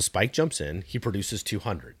 So Spike jumps in, he produces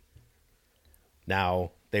 200.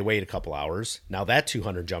 Now they wait a couple hours. Now that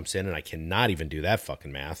 200 jumps in, and I cannot even do that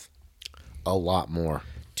fucking math. A lot more.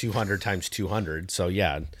 200 times 200. So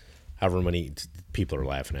yeah, however many people are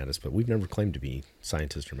laughing at us, but we've never claimed to be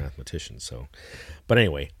scientists or mathematicians. So, but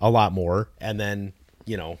anyway, a lot more. And then,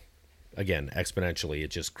 again, exponentially,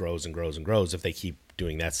 it just grows and grows and grows if they keep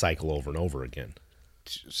doing that cycle over and over again.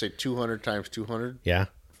 Say 200 times 200? Yeah.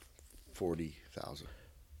 40,000.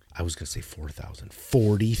 I was going to say 4,000.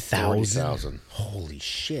 40,000? 40,000. Holy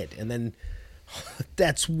shit. And then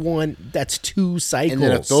that's 2 cycles. And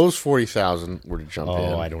then if those 40,000 were to jump in.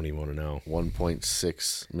 Oh, I don't even want to know.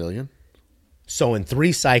 1.6 million? So in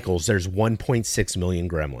 3 cycles, there's 1.6 million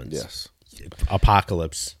gremlins. Yes.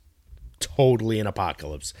 Apocalypse. Totally an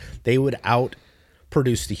apocalypse. They would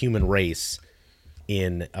outproduce the human race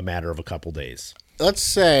in a matter of a couple days. Let's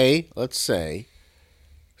say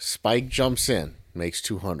Spike jumps in, makes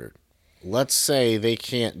 200. Let's say they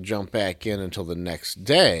can't jump back in until the next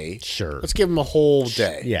day. Sure. Let's give them a whole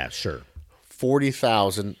day. Yeah, sure.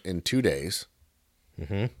 40,000 in 2 days.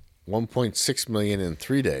 1.6 million in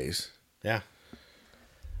 3 days. Yeah.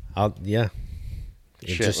 It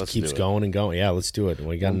just keeps going and going. Yeah, let's do it.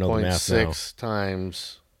 We got to know the math now. 1.6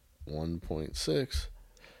 times 1.6.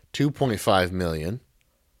 2.5 million.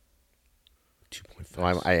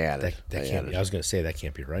 2.5. I added. That can't be. I was going to say that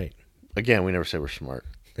can't be right. Again, we never say we're smart.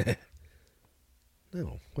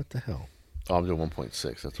 No, what the hell? Oh, I'm doing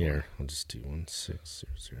 1.6. That's here. I'll just do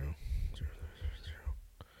 1.600.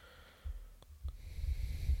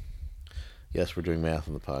 Yes, we're doing math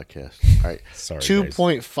on the podcast. All right. Sorry,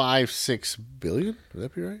 2.56 billion? Would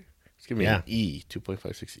that be right? It's giving me an E.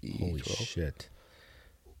 2.56 E. Holy 12. shit.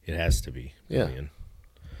 It has to be. Billion.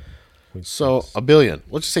 Yeah. So, a billion.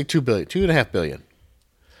 Let's just say 2 billion. 2.5 billion.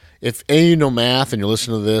 If any of you know math and you're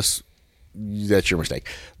listening to this, that's your mistake.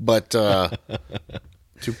 But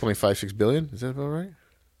 2.56 billion? Is that about right?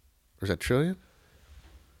 Or is that trillion?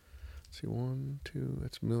 see, 1, 2,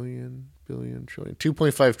 that's million, billion, trillion.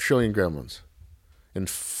 2.5 trillion gremlins.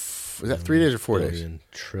 Is that 3 days or 4 days? Billion,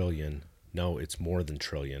 trillion. No, it's more than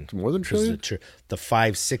trillion. It's more than trillion? The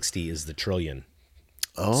 560 is the trillion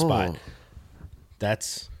spot.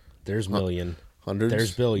 There's million. Hundreds?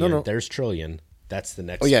 There's billion. No. There's trillion. That's the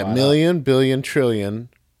next Oh, yeah, spot million, up. billion, trillion,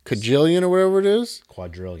 quadrillion or whatever it is.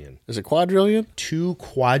 Quadrillion. Is it quadrillion? 2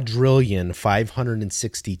 quadrillion,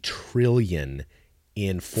 560 trillion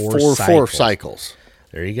in four cycles.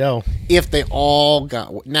 There you go. If they all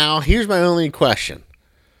got... Now, here's my only question.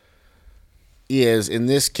 Is, in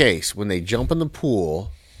this case, when they jump in the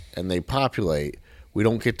pool and they populate, we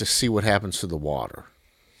don't get to see what happens to the water.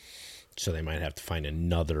 So they might have to find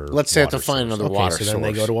another. Let's say have to water find source. another water so source. then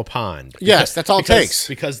they go to a pond. Yes, that's all it takes.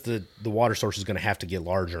 Because the water source is going to have to get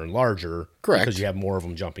larger and larger. Correct. Because you have more of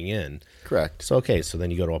them jumping in. Correct. So so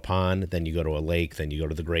then you go to a pond, then you go to a lake, then you go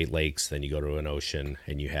to the Great Lakes, then you go to an ocean,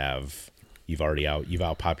 and you've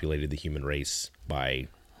outpopulated the human race by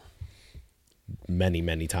many,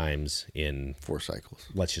 many times in 4 cycles.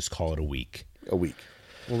 Let's just call it a week. A week.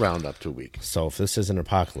 We'll round up to a week. So if this isn't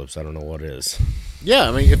apocalypse, I don't know what is. Yeah,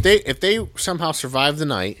 I mean, if they somehow survive the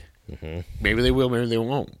night, maybe they will, maybe they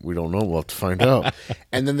won't. We don't know. We'll have to find out.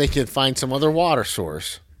 And then they can find some other water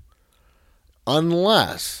source,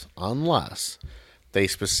 unless they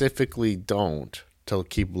specifically don't to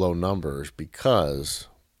keep low numbers, because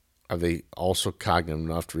are they also cognitive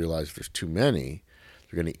enough to realize if there's too many,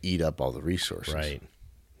 they're going to eat up all the resources. Right.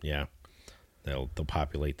 Yeah. They'll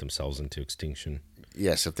populate themselves into extinction.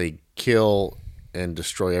 Yes, if they kill and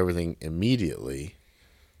destroy everything immediately,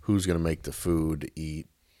 who's going to make the food to eat?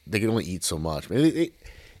 They can only eat so much. Even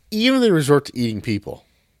if they resort to eating people,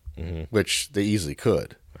 which they easily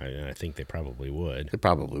could. I think they probably would. They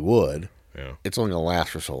probably would. Yeah. It's only going to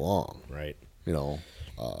last for so long. Right. I don't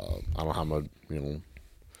know how much,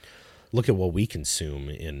 Look at what we consume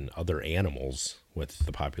in other animals with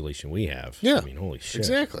the population we have. Yeah. I mean, holy shit.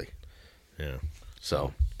 Exactly. Yeah.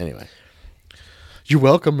 So, anyway. You're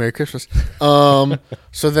welcome. Merry Christmas.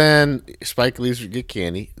 So then Spike leaves to get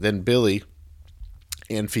candy. Then Billy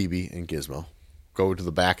and Phoebe and Gizmo go to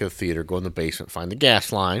the back of the theater, go in the basement, find the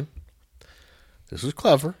gas line. This was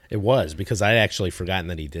clever. It was, because I'd actually forgotten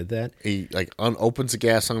that he did that. He opens the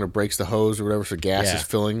gas line or breaks the hose or whatever, so gas is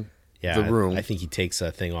filling the room. I think he takes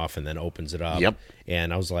a thing off and then opens it up. Yep.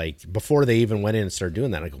 And I was like, before they even went in and started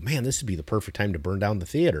doing that, I go, man, this would be the perfect time to burn down the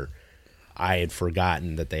theater. I had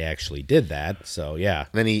forgotten that they actually did that. So, yeah.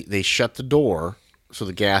 Then they shut the door so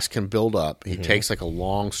the gas can build up. He takes like a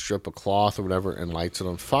long strip of cloth or whatever and lights it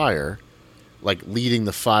on fire, like leading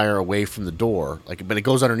the fire away from the door. But it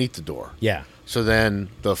goes underneath the door. Yeah. So then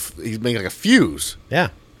he's making like a fuse. Yeah.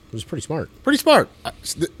 It was pretty smart. Pretty smart.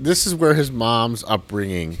 This is where his mom's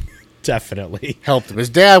upbringing Definitely helped him. His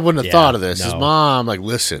dad wouldn't have thought of this. No. His mom,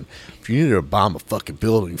 listen, if you needed to bomb a fucking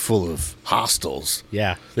building full of hostiles.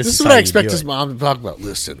 Yeah. This is what I expect his mom to talk about.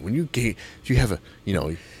 Listen, when you have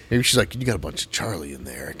maybe she's like, you got a bunch of Charlie in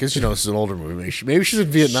there. Because, this is an older movie. Maybe she's in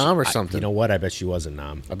Vietnam or something. You know what? I bet she was in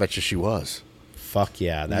Nam. I bet you she was. Fuck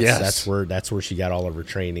yeah. That's where she got all of her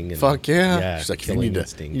training. And, fuck yeah. Yeah. She's like, you need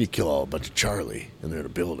to kill a bunch of Charlie in their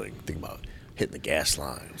building. Think about hitting the gas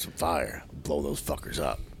line, some fire, blow those fuckers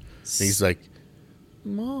up. And he's like,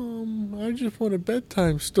 Mom, I just want a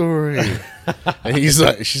bedtime story. And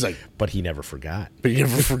she's like, but he never forgot. But he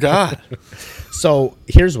never forgot. So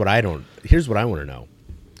here's what I want to know.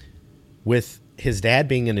 With his dad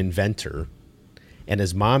being an inventor and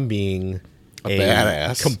his mom being a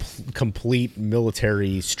badass, complete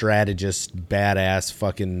military strategist, badass,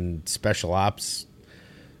 fucking special ops,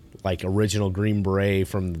 like original Green Beret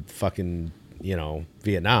from fucking,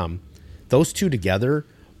 Vietnam, those two together,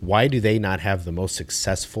 why do they not have the most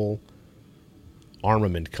successful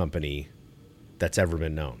armament company that's ever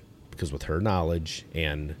been known? Because with her knowledge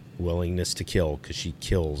and willingness to kill, because she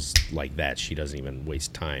kills like that, she doesn't even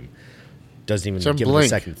waste time, doesn't even give it a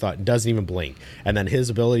second thought, doesn't even blink. And then his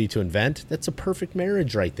ability to invent, that's a perfect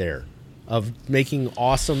marriage right there of making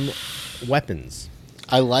awesome weapons.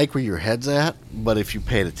 I like where your head's at, but if you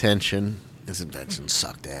paid attention, his inventions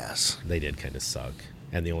sucked ass. They did kind of suck.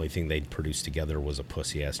 And the only thing they'd produced together was a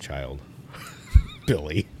pussy-ass child.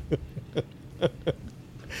 Billy.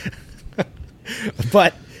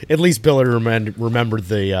 But at least Billy remembered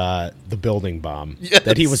the building bomb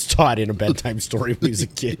that he was taught in a bedtime story when he was a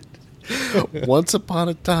kid. Once upon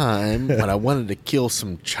a time, when I wanted to kill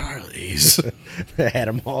some Charlies. I had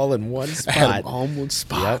them all in one spot.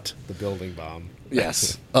 Yep, the building bomb.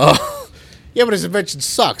 Yes. Yeah, but his invention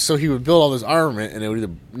sucks. So he would build all this armament, and it would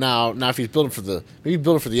either now if he's building for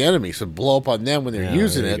the enemy, so blow up on them when they're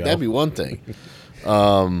using it. That'd be one thing.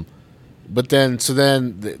 But then, so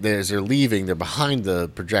then, as they're leaving, they're behind the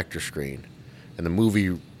projector screen, and the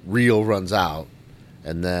movie reel runs out,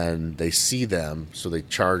 and then they see them, so they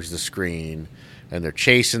charge the screen, and they're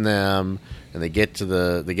chasing them, and they get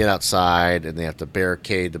outside, and they have to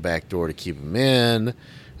barricade the back door to keep them in,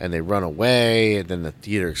 and they run away, and then the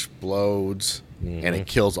theater explodes, and it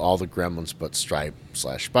kills all the gremlins but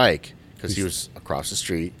Stripe/Spike, because he was across the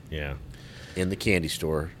street, in the candy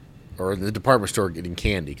store. Or in the department store getting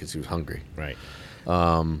candy because he was hungry. Right.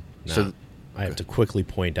 So I have to quickly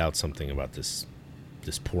point out something about this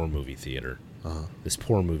poor movie theater. This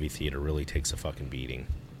poor movie theater really takes a fucking beating.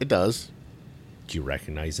 It does. Do you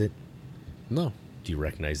recognize it? No. Do you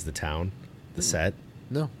recognize the town? The set?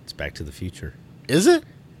 No. It's Back to the Future. Is it?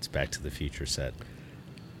 It's Back to the Future set.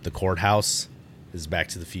 The courthouse is Back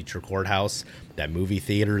to the Future courthouse. That movie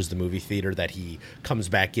theater is the movie theater that he comes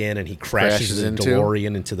back in and he crashes the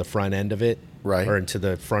DeLorean into the front end of it. Right. Or into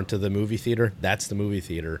the front of the movie theater. That's the movie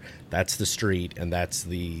theater. That's the street. And that's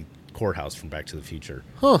the courthouse from Back to the Future.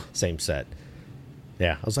 Huh. Same set.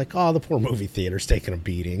 Yeah. I was like, oh, the poor movie theater's taking a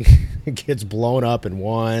beating. It gets blown up in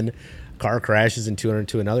one. Car crashes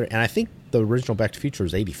into another. And I think the original Back to the Future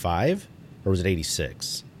was 85. Or was it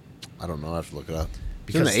 86? I don't know. I have to look it up.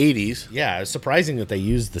 Because in the 80s. Yeah, it's surprising that they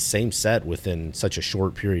used the same set within such a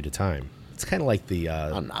short period of time. It's kind of like the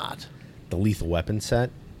the Lethal Weapon set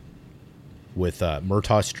with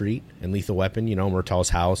Murtaugh Street and Lethal Weapon. You know, Murtaugh's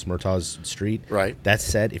house, Murtaugh's street. Right. That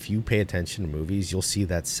set, if you pay attention to movies, you'll see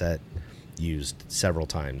that set used several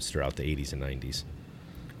times throughout the 80s and 90s.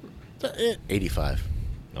 85.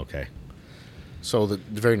 Okay. So the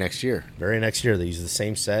very next year. Very next year, they use the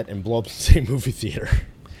same set and blow up the same movie theater.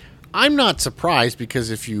 I'm not surprised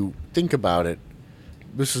because if you think about it,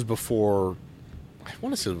 this is before, I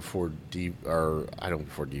want to say before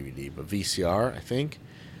before DVD, but VCR, I think.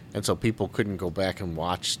 And so people couldn't go back and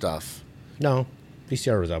watch stuff. No,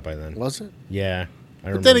 VCR was out by then. Was it? Yeah.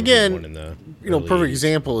 But then again, in the perfect 80s.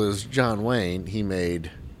 Example is John Wayne. He made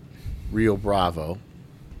Rio Bravo,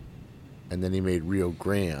 and then he made Rio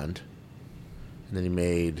Grande, and then he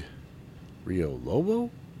made Rio Lobo.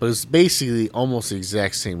 But it's basically almost the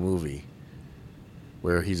exact same movie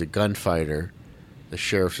where he's a gunfighter, the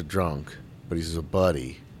sheriff's a drunk, but he's a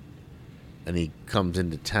buddy, and he comes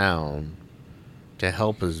into town to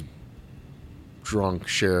help his drunk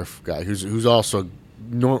sheriff guy, who's also,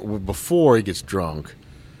 before he gets drunk,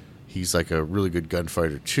 he's like a really good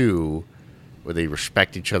gunfighter too, where they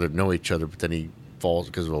respect each other, know each other, but then he falls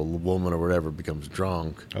because of a woman or whatever, becomes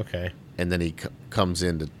drunk. Okay. And then he comes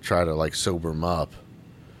in to try to like sober him up.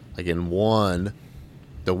 Like in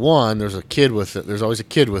there's a kid with it. There's always a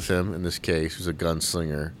kid with him in this case, who's a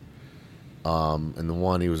gunslinger. And the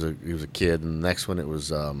one he was a kid, and the next one it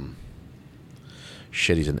was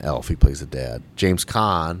he's an elf. He plays the dad. James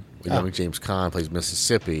Caan, young James Caan plays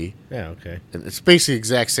Mississippi. Yeah, okay. And it's basically the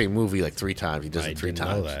exact same movie like 3 times. He does it 3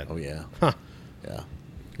 times. Know that. Oh yeah. Huh. Yeah.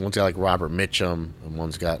 One's got like Robert Mitchum, and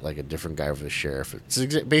one's got like a different guy for the sheriff. It's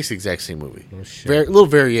basically the exact same movie. Oh, shit. Little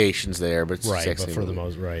variations there, but it's the exact but same for movie. the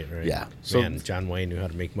most, right. Yeah. So, man, John Wayne knew how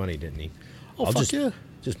to make money, didn't he? Oh, yeah.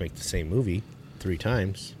 Just make the same movie 3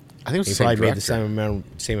 times. I think it was he the same probably director. made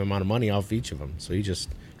the same amount of money off each of them, so he just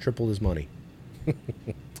tripled his money.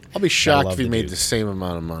 I'll be shocked if he made the same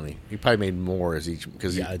amount of money. He probably made more as each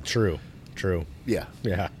because true. Yeah.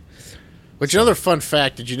 Which So, another fun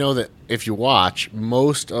fact, did you know that if you watch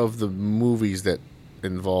most of the movies that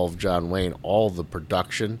involve John Wayne, all the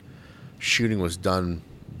production shooting was done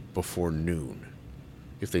before noon,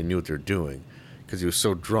 if they knew what they were doing, because he was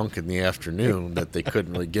so drunk in the afternoon that they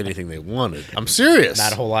couldn't really get anything they wanted. I'm serious.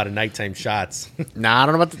 not a whole lot of nighttime shots. Nah, I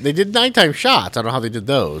don't know about they did nighttime shots. I don't know how they did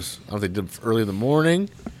those. I don't know if they did early in the morning,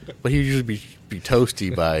 but he'd usually be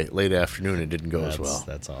toasty by late afternoon. It didn't go as well.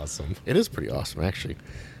 That's awesome. It is pretty awesome, actually.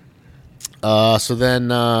 So then,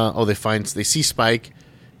 they see Spike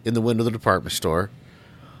in the window of the department store,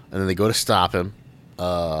 and then they go to stop him.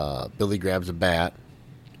 Billy grabs a bat,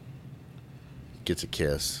 gets a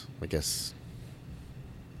kiss, I guess.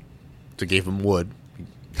 So gave him wood,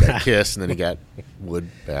 got a kiss, and then he got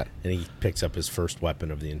wood bat. And he picks up his first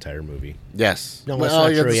weapon of the entire movie. Yes. No, that's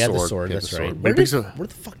not true. He had the sword. That's right. Where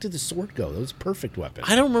the fuck did the sword go? That was a perfect weapon.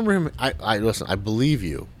 I don't remember him. Listen, I believe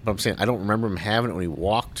you, but I'm saying I don't remember him having it when he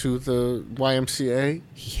walked to the YMCA.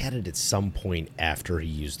 He had it at some point after he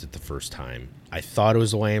used it the first time. I thought it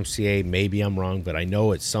was the YMCA. Maybe I'm wrong, but I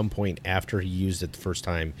know at some point after he used it the first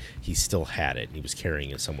time, he still had it. He was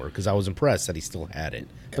carrying it somewhere because I was impressed that he still had it.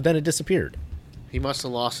 But then it disappeared. He must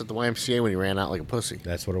have lost at the YMCA when he ran out like a pussy.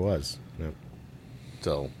 That's what it was. Yep.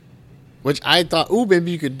 So, which I thought,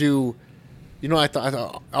 maybe you could do You know, I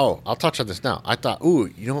thought, oh, I'll touch on this now. I thought,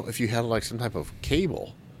 ooh, you know, if you had like some type of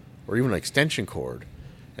cable or even an extension cord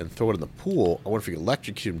and throw it in the pool, I wonder if you could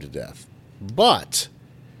electrocute him to death. But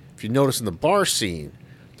if you notice in the bar scene,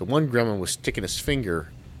 the one gremlin was sticking his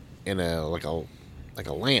finger in a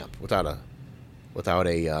lamp without a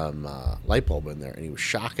light bulb in there, and he was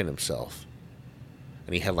shocking himself.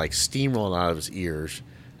 And he had like steam rolling out of his ears,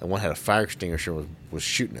 and one had a fire extinguisher and was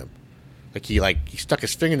shooting him. He stuck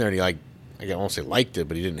his finger in there, and I won't say liked it,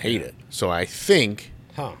 but he didn't hate it. So I think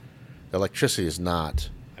electricity is not.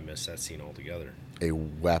 I missed that scene altogether. A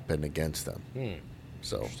weapon against them.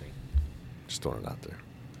 So Interesting. just throwing it out there.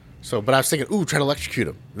 So, but I was thinking, ooh, try to electrocute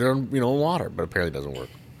them. They're in water, but apparently it doesn't work.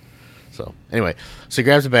 So anyway, so he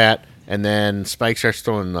grabs a bat, and then Spike starts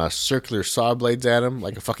throwing circular saw blades at him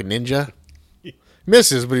like a fucking ninja.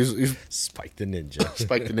 Misses, but he's Spike the Ninja.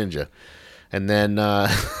 Spike the Ninja. And then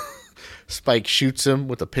Spike shoots him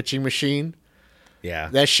with a pitching machine. Yeah.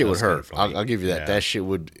 That shit would hurt. Kind of I'll give you that. Yeah. That shit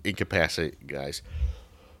would incapacitate guys.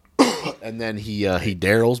 And then he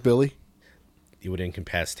Daryl's Billy. It would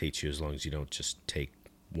incapacitate you as long as you don't just take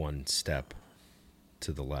one step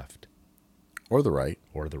to the left. Or the right.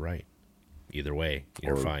 Or the right. Either way,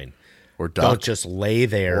 you're fine. Or duck. Don't just lay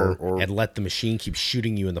there Or and let the machine keep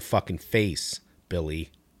shooting you in the fucking face,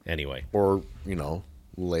 Billy. Anyway. Or,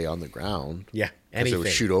 lay on the ground. Yeah. Because Anything. it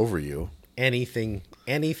would shoot over you. Anything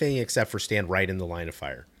except for stand right in the line of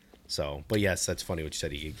fire. So, but yes, that's funny what you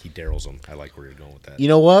said. He Daryls him. I like where you're going with that. You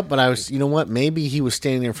know what? But maybe he was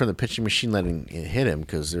standing there in front of the pitching machine letting it hit him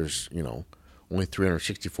because there's, only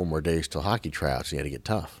 364 more days till hockey tryouts. So he had to get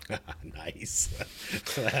tough. Nice.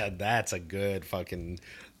 That's a good fucking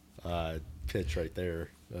pitch right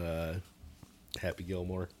there. Happy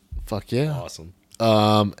Gilmore. Fuck yeah. Awesome.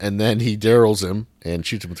 And then he Daryls him and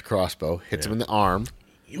shoots him with the crossbow, hits him in the arm.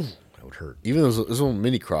 Ew, that would hurt. Even those little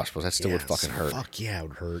mini crossbows, that still would fucking hurt. Fuck yeah, it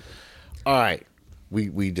would hurt. All right.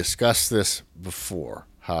 We discussed this before,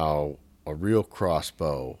 how a real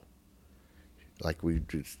crossbow, like we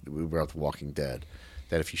were at The Walking Dead,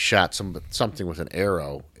 that if you shot something with an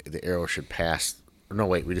arrow, the arrow should pass. No,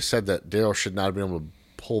 wait. We just said that Daryl should not have been able to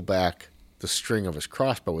pull back the string of his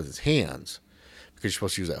crossbow with his hands because you're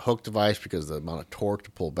supposed to use that hook device because of the amount of torque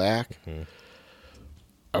to pull back. Mm-hmm.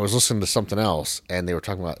 I was listening to something else, and they were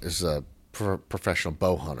talking about this is a professional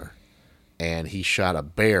bow hunter, and he shot a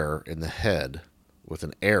bear in the head with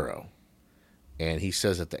an arrow, and he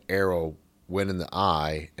says that the arrow went in the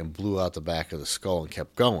eye and blew out the back of the skull and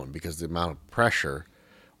kept going because the amount of pressure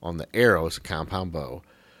on the arrow is a compound bow.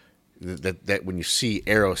 That when you see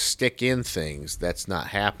arrows stick in things, that's not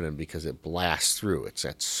happening because it blasts through. It's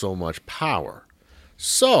at so much power.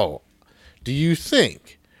 So, do you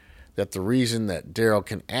think that the reason that Daryl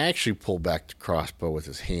can actually pull back the crossbow with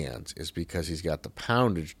his hands is because he's got the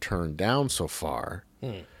poundage turned down so far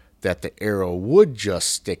that the arrow would just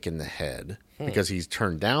stick in the head because he's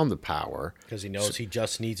turned down the power? Because he knows he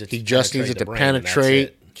just needs it to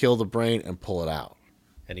penetrate, kill the brain, and pull it out.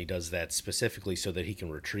 And he does that specifically so that he can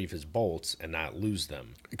retrieve his bolts and not lose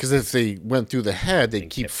them. Because if they went through the head, they'd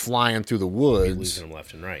keep flying through the woods. Losing them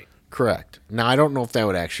left and right. Correct. Now, I don't know if that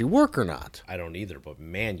would actually work or not. I don't either, but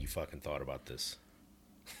man, you fucking thought about this.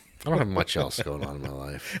 I don't have much else going on in my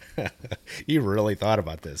life. You really thought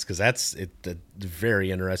about this because that's a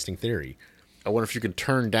very interesting theory. I wonder if you can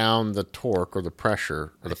turn down the torque or the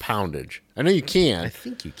pressure or the poundage. I know you can. I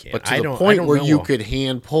think you can. But to the point where you could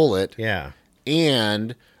hand pull it. Yeah.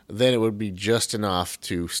 And then it would be just enough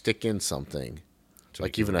to stick in something, so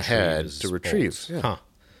like even a head, to retrieve. Yeah. Huh.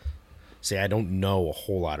 See, I don't know a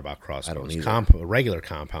whole lot about crossbows. I don't either. A regular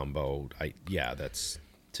compound bow, that's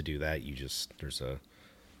to do that.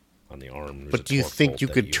 On the arm. But do you think you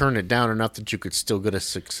could turn it down enough that you could still get a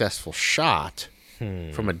successful shot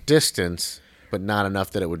from a distance, but not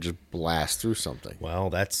enough that it would just blast through something?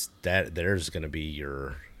 Well, there's going to be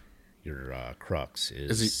your crux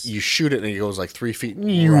is you shoot it and it goes like 3 feet,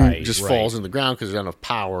 and just falls in the ground because there's not enough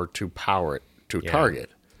power to power it to a target.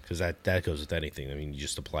 Because that goes with anything. I mean, you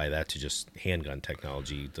just apply that to just handgun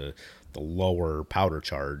technology. The lower powder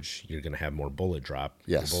charge, you're going to have more bullet drop.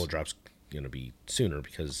 Yes. The bullet drop's going to be sooner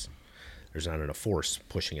because there's not enough force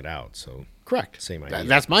pushing it out. So correct. Same idea.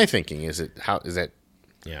 That's my thinking. Is it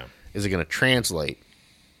Yeah. Is it going to translate?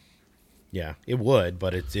 Yeah, it would,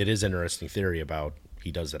 but it is an interesting theory about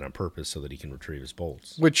he does that on purpose so that he can retrieve his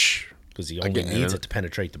bolts. Because he only needs it to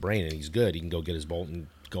penetrate the brain, and he's good. He can go get his bolt and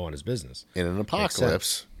go on his business. In an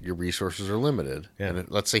apocalypse, your resources are limited. Yeah. And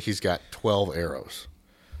let's say he's got 12 arrows.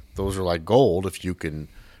 Those are like gold if you can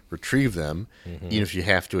retrieve them, even if you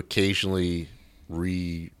have to occasionally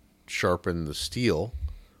resharpen the steel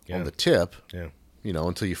on the tip,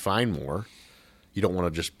 until you find more. You don't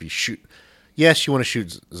want to just be shoot. Yes, you want to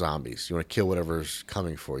shoot zombies. You want to kill whatever's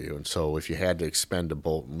coming for you. And so if you had to expend a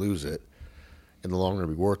bolt and lose it, in the long run,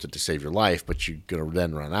 it'd be worth it to save your life, but you're going to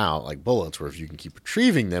then run out like bullets, where if you can keep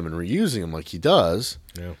retrieving them and reusing them like he does,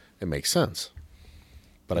 it makes sense.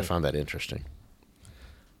 But I found that interesting.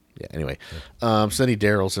 Yeah, anyway. So then he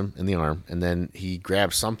Daryl's him in the arm, and then he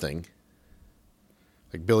grabs something,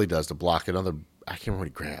 like Billy does, to block another. I can't remember what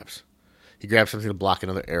he grabs. He grabs something to block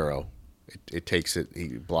another arrow. It takes it, he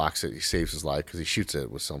blocks it, he saves his life because he shoots it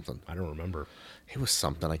with something. I don't remember. It was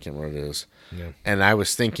something, I can't remember what it is. Yeah. And I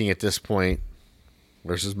was thinking at this point,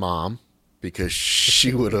 where's his mom? Because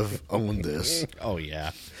she would have owned this. Oh,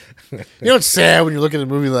 yeah. You know what's sad when you look at the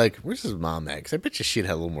movie like, where's his mom at? Because I bet you she'd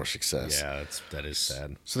had a little more success. Yeah, that is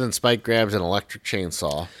sad. So then Spike grabs an electric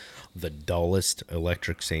chainsaw. The dullest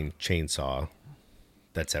electric chainsaw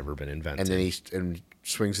that's ever been invented. And then he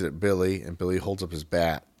swings it at Billy, and Billy holds up his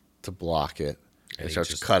bat to block it. And he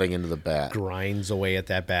starts cutting into the bat. Grinds away at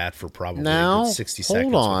that bat for probably now, 60 seconds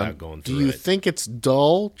without going through it. Do you think it's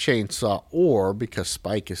dull chainsaw, or because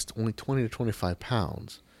Spike is only 20 to 25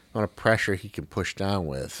 pounds, amount of pressure he can push down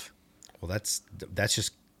with? Well, that's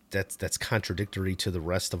contradictory to the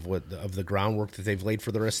rest of the groundwork that they've laid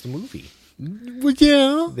for the rest of the movie. Well,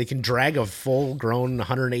 yeah. They can drag a full-grown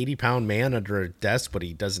 180-pound man under a desk, but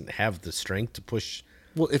he doesn't have the strength to push.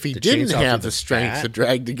 Well, if he didn't have the strength to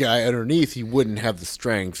drag the guy underneath, he wouldn't have the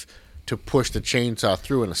strength to push the chainsaw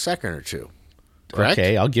through in a second or two. Correct?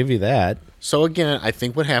 Okay, I'll give you that. So again, I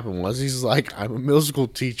think what happened was he's like, I'm a middle school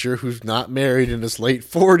teacher who's not married in his late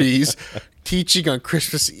 40s, teaching on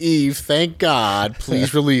Christmas Eve. Thank God.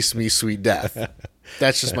 Please release me, sweet death.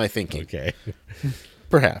 That's just my thinking. Okay.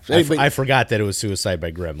 Perhaps. I forgot that it was Suicide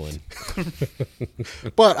by Gremlin.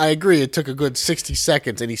 But I agree, it took a good 60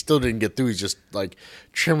 seconds, and he still didn't get through. He's just like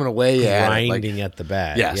trimming away grinding at the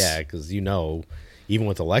bat. Yes. Yeah, because even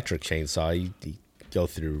with electric chainsaw, you go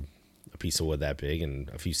through a piece of wood that big in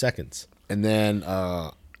a few seconds. And then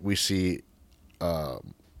we see Howie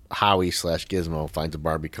 / Gizmo finds a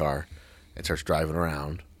Barbie car and starts driving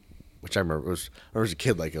around, which I remember as a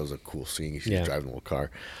kid, like, it was a cool scene. She's driving a little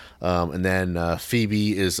car. And then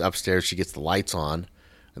Phoebe is upstairs. She gets the lights on,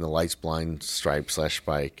 and the lights blind Stripe /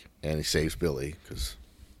 Spike, and he saves Billy because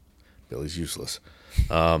Billy's useless.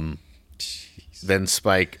 Then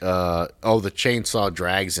Spike, the chainsaw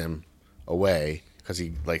drags him away because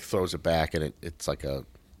he like throws it back, and it's like a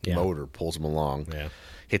motor pulls him along. Yeah.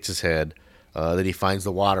 Hits his head. Then he finds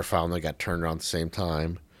the water fountain that got turned around at the same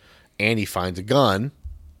time, and he finds a gun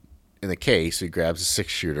in the case. So he grabs a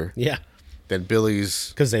 6-shooter. Yeah. Then Billy's,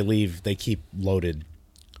 because they keep loaded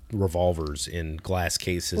revolvers in glass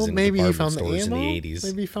cases in maybe he department found stores the ammo? in the 80s.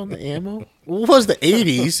 Maybe he found the ammo. What was the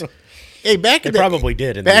 80s? Hey, back in probably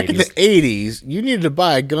did in back the 80s. in the 80s, you needed to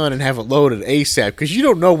buy a gun and have it loaded ASAP because you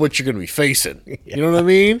don't know what you're going to be facing. You know what I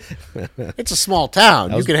mean? It's a small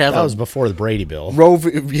town. That was before the Brady Bill.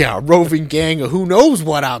 Roving gang of who knows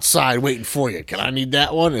what outside waiting for you. Can I need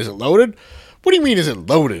that one? Is it loaded? What do you mean, is it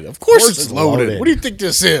loaded? Of course it's loaded. What do you think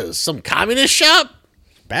this is? Some communist shop?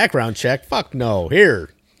 Background check? Fuck no.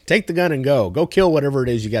 Here, take the gun and go. Go kill whatever it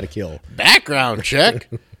is you got to kill. Background check?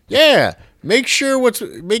 Yeah. Make sure what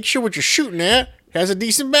you're shooting at has a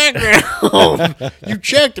decent background. You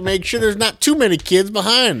check to make sure there's not too many kids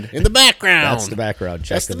behind in the background. That's the background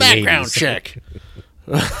check. That's the background check.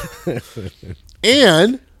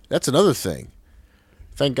 And that's another thing.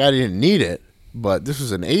 Thank God he didn't need it. But this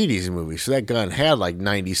was an 80s movie, so that gun had like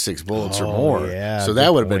 96 bullets or more. Yeah, so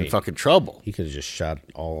that would have been fucking trouble. He could have just shot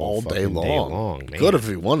all day long. Man. Could if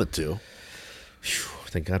he wanted to. Whew,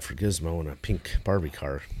 thank God for Gizmo and a pink Barbie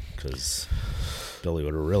car, because Billy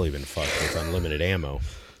would have really been fucked with unlimited ammo.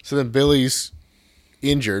 So then Billy's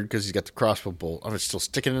injured because he's got the crossbow bolt. It's still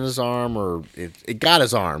sticking in his arm, or it got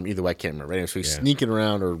his arm. Either way, I can't remember. Anyway, so he's sneaking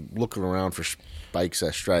around or looking around for Spike's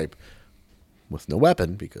stripe with no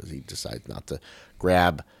weapon because he decides not to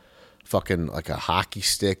grab fucking like a hockey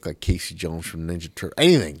stick like Casey Jones from Ninja Turtle.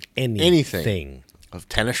 Anything. A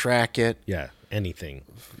tennis racket. Yeah, anything.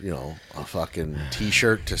 A fucking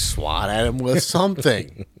T-shirt to swat at him with.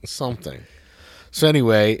 Something. So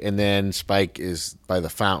anyway, and then Spike is by the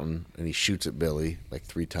fountain and he shoots at Billy like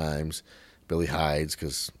 3 times. Billy hides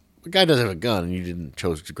because the guy doesn't have a gun, and you didn't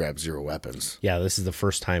chose to grab 0 weapons. Yeah, this is the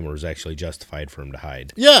first time where it was actually justified for him to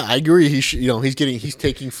hide. Yeah, I agree. He's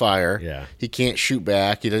taking fire. Yeah, he can't shoot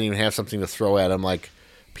back. He doesn't even have something to throw at him, like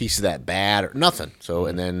a piece of that bat or nothing. So,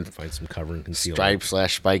 and then find some cover and concealment. Stripe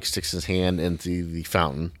 / Spike sticks his hand into the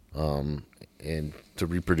fountain, and to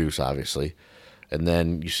reproduce, obviously. And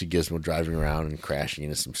then you see Gizmo driving around and crashing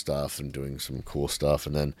into some stuff and doing some cool stuff.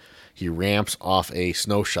 And then he ramps off a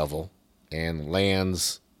snow shovel and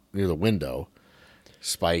lands near the window.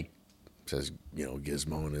 Spike says,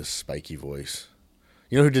 Gizmo in his spiky voice.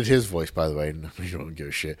 You know who did his voice, by the way? You don't give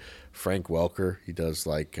a shit. Frank Welker. He does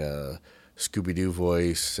like Scooby-Doo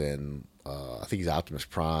voice, and I think he's Optimus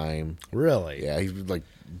Prime. Really? Yeah, he's like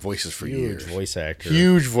voices for years. Huge voice actor.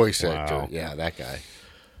 Huge voice actor. Yeah, that guy.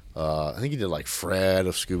 I think he did like Fred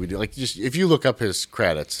of Scooby-Doo. Like, just if you look up his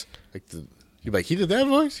credits, you're like, he did that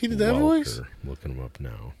voice? He did that voice? Looking him up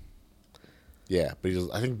now. Yeah, but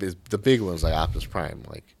I think the big one was like Optimus Prime.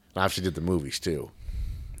 Like, and obviously did the movies too.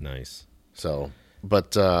 Nice. So,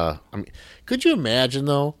 but I mean, could you imagine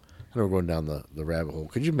though? I know we're going down the rabbit hole.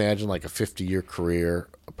 Could you imagine like a 50-year career,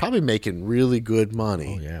 probably making really good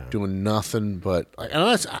money, doing nothing but,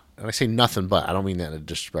 and I say nothing but, I don't mean that in a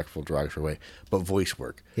disrespectful, derogatory way, but voice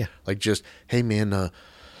work. Yeah. Like just, hey man,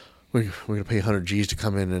 we're going to pay 100 G's to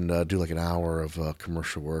come in and do like an hour of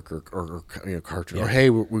commercial work or cartoon. Yeah. Or hey,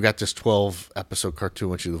 we got this 12-episode cartoon I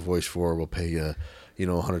want you to voice for. We'll pay you,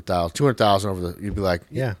 100,000, 200,000 over the. You'd be like,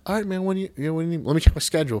 yeah, all right, man. When you let me check my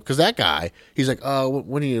schedule, because that guy, he's like,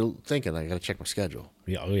 when are you thinking? I got to check my schedule.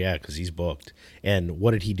 Yeah, oh yeah, because he's booked. And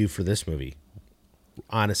what did he do for this movie?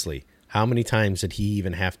 Honestly, how many times did he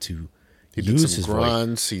even have to? He did some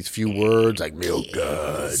grunts, he's few words like milk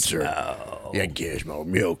duds or Gizmo,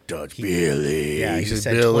 milk duds, Billy. Yeah, he says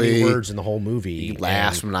said Billy. 20 words in the whole movie. He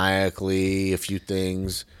laughs maniacally, a few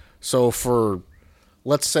things. So for,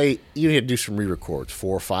 let's say, you had to do some re-records,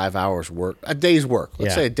 4 or 5 hours work, a day's work.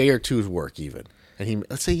 Let's say a day or two's work even. And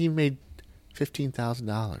let's say he made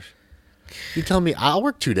 $15,000. You tell me I'll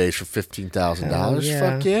work 2 days for $15,000? Yeah.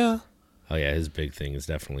 Fuck yeah. Oh, yeah, his big thing is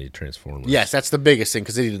definitely Transformers. Yes, that's the biggest thing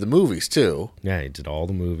because he did the movies, too. Yeah, he did all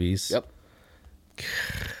the movies. Yep.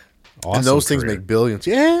 Awesome and those career. things make billions.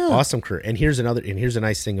 Yeah. Awesome career. And here's a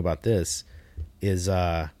nice thing about this is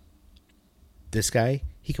this guy,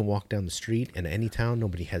 he can walk down the street in any town.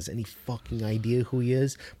 Nobody has any fucking idea who he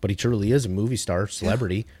is, but he truly is a movie star,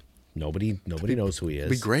 celebrity. Yeah. Nobody knows who he is.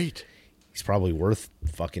 It'd be great. He's probably worth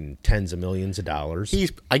fucking tens of millions of dollars.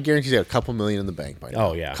 I guarantee he's got a couple million in the bank by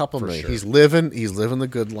now. Oh yeah, a couple million. Sure. He's living the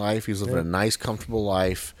good life. He's living a nice, comfortable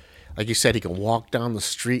life. Like you said, he can walk down the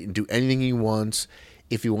street and do anything he wants.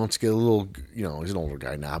 If he wants to get a little, he's an older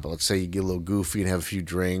guy now, but let's say you get a little goofy and have a few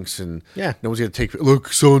drinks, and nobody's gonna take.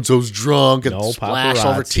 Look, so and so's drunk and splash paparazzi.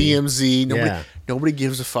 Over TMZ. Nobody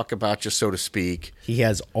gives a fuck about you, so to speak. He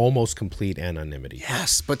has almost complete anonymity.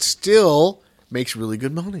 Yes, but still makes really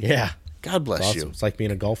good money. Yeah. God bless you. It's like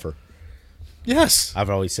being a golfer. Yes.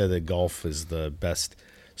 I've always said that golf is the best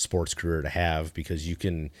sports career to have because you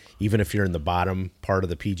can, even if you're in the bottom part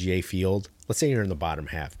of the PGA field, let's say you're in the bottom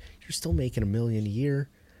half, you're still making $1 million a year,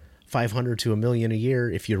 500 to $1 million a year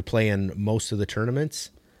if you're playing most of the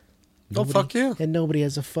tournaments. Fuck yeah. And nobody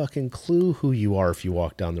has a fucking clue who you are if you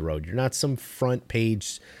walk down the road. You're not some front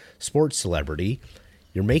page sports celebrity.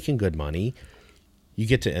 You're making good money. You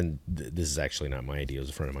get to, and this is actually not my idea, it was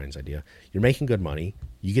a friend of mine's idea. You're making good money.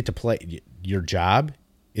 You get to play. Your job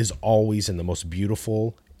is always in the most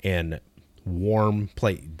beautiful and warm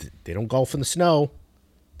place. They don't golf in the snow.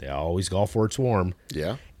 They always golf where it's warm.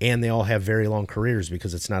 Yeah. And they all have very long careers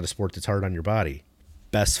because it's not a sport that's hard on your body.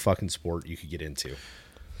 Best fucking sport you could get into.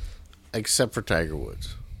 Except for Tiger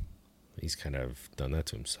Woods. He's kind of done that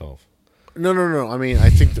to himself. No. I mean, I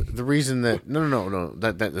think the reason that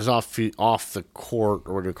that is off the court,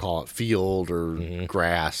 or what do you call it, field or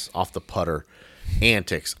grass, off the putter,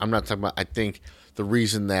 antics. I'm not talking about. I think the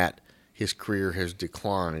reason that his career has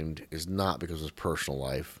declined is not because of his personal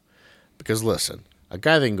life. Because listen, a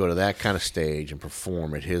guy that can go to that kind of stage and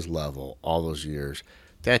perform at his level all those years,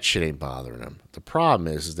 that shit ain't bothering him. The problem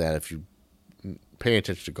is that if you pay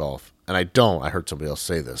attention to golf, and I don't, I heard somebody else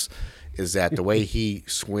say this, is that the way he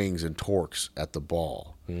swings and torques at the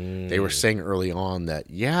ball. They were saying early on that,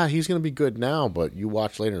 he's going to be good now, but you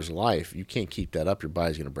watch later in his life, you can't keep that up. Your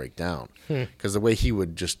body's going to break down. Because the way he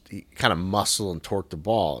kind of muscle and torque the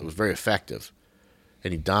ball, it was very effective.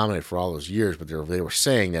 And he dominated for all those years, but they were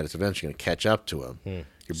saying that it's eventually going to catch up to him.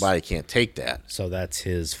 Your body can't take that. So that's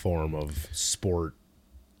his form of sport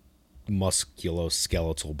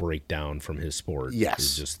musculoskeletal breakdown from his sport.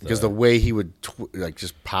 Yes, because the way he would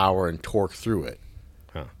just power and torque through it.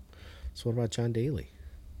 Huh. So what about John Daly?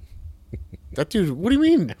 That dude, what do you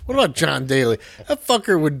mean? What about John Daly? That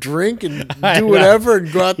fucker would drink and do whatever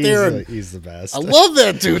and go out there. He's the best. I love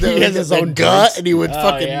that dude. He has his own gut, drinks. and he would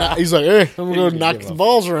he's like, hey, I'm going to knock the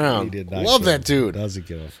balls around. He did not love that dude. Doesn't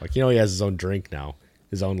give a fuck. He has his own drink now.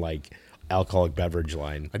 His own, alcoholic beverage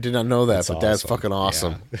line. I did not know that, but that's fucking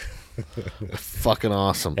awesome. Yeah. Fucking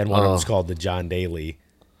awesome. And one of them's called the John Daly,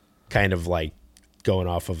 kind of like going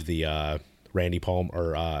off of the Randy Palmer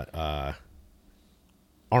or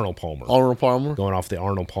Arnold Palmer. Arnold Palmer. Going off the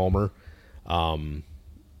Arnold Palmer.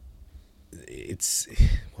 It's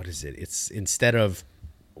what is it? It's instead of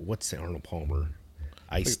what's the Arnold Palmer?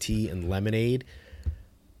 Iced tea and lemonade.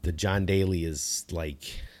 The John Daly is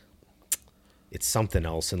like it's something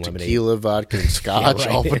else in lemonade. Tequila, vodka, and scotch. Yeah,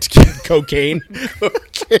 right. All put together. Cocaine.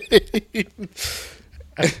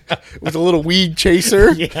 With a little weed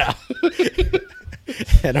chaser. Yeah.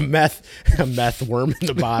 And a meth worm in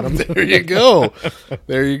the bottom. There you go.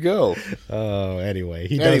 There you go. Oh, anyway,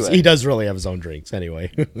 he does really have his own drinks.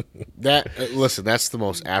 Anyway, listen, that's the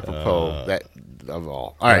most apropos that of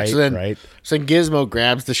all. All right, so then Gizmo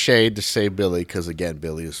grabs the shade to save Billy because again,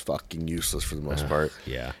 Billy is fucking useless for the most part.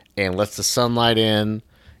 Yeah, and lets the sunlight in.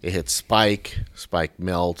 It hits Spike. Spike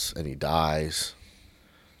melts and he dies.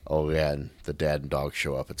 Oh yeah, and the dad and dog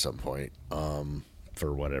show up at some point.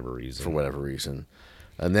 For whatever reason.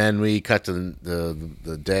 And then we cut to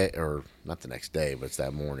the day, or not the next day, but it's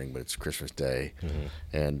that morning, but it's Christmas Day. Mm-hmm.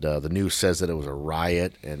 And the news says that it was a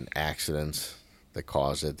riot and accidents that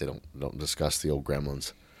caused it. They don't discuss the old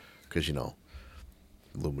Gremlins because,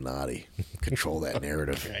 Illuminati control that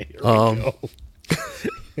narrative. Okay, here we go.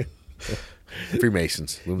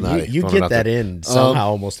 Freemasons, Illuminati. You get that in somehow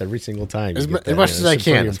almost every single time. As much as I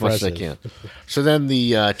can. So then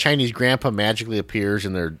the Chinese grandpa magically appears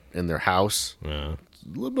in their house. Yeah.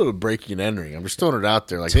 A little bit of breaking and entering. I'm just throwing it out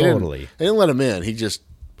there. Like totally. They didn't let him in. He just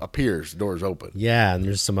appears. The door's open. Yeah, and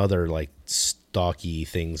there's some other like stalky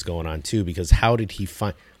things going on too. Because how did he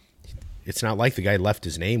find? It's not like the guy left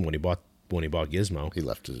his name when he bought Gizmo. He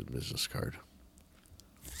left his business card.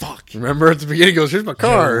 Fuck. Remember at the beginning, he goes, "Here's my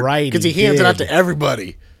card." You're right. Because he hands it out to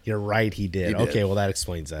everybody. You're right. He did. Okay, well that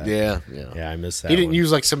explains that. Yeah. I missed that. He didn't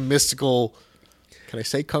use like some mystical. Can I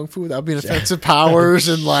say kung fu without being offensive? Powers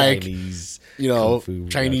and like Chinese.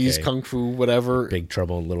 Chinese kung fu, whatever. Big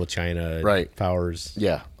Trouble in Little China powers.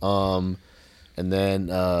 Yeah. And then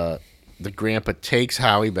the grandpa takes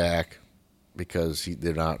Howie back because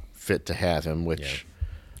they're not fit to have him, which...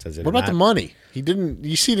 What about the money? He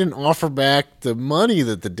didn't offer back the money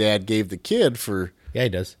that the dad gave the kid for... Yeah, he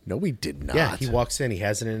does. No, he did not. Yeah, he walks in, he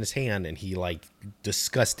has it in his hand, and he like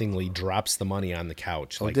disgustingly drops the money on the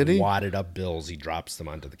couch. Like did he? Wadded up bills, he drops them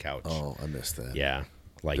onto the couch. Oh, I missed that. Yeah.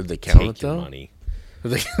 Like, did they count it though? Money.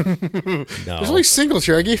 No. There's only singles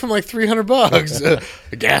here. I gave him like $300.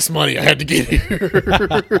 The gas money I had to get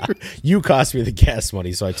here. You cost me the gas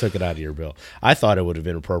money, so I took it out of your bill. I thought it would have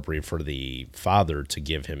been appropriate for the father to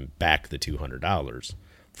give him back the $200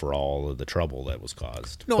 for all of the trouble that was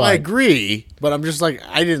caused. No, I agree, but I'm just like,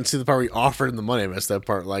 I didn't see the part where he offered him the money. I missed that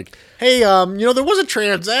part. Like, hey, there was a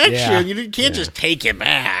transaction. Yeah. You can't just take it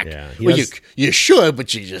back. Yeah, you should,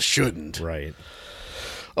 but you just shouldn't. Right.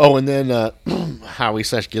 Oh, and then Howie /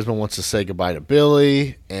 Gizmo wants to say goodbye to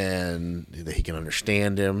Billy, and he can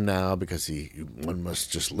understand him now because one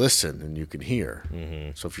must just listen and you can hear.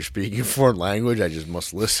 Mm-hmm. So if you're speaking a foreign language, I just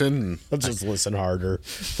must listen. Let's just listen harder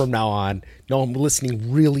from now on. No, I'm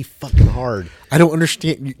listening really fucking hard. I don't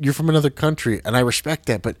understand. You're from another country, and I respect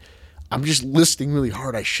that, but I'm just listening really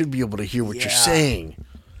hard. I should be able to hear what you're saying.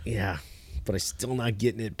 Yeah. But I'm still not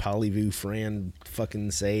getting it. Polyvoo Fran fucking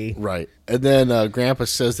say. Right. And then Grandpa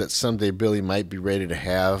says that someday Billy might be ready to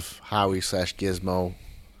have Howie / Gizmo.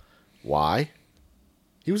 Why?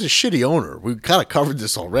 He was a shitty owner. We kind of covered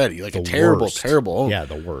this already. Like a terrible owner. Yeah,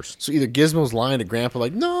 the worst. So either Gizmo's lying to Grandpa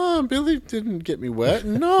like, no, Billy didn't get me wet.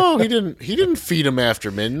 No, he didn't. He didn't feed him after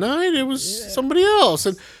midnight. It was somebody else.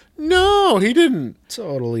 And no, he didn't.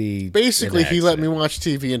 Totally. Basically, he let me watch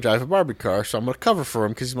TV and drive a Barbie car, so I'm going to cover for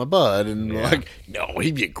him because he's my bud. And no,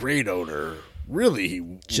 he'd be a great owner. Really,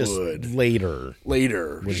 he just would. Later.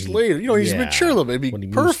 Later. He's mature a little bit. It'd be when he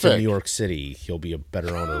perfect. Moves to New York City, he'll be a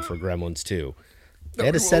better owner for Gremlins too. They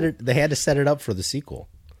had to set it up for the sequel.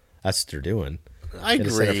 That's what they're doing. I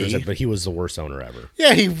agree. But he was the worst owner ever.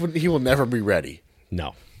 Yeah, he will never be ready.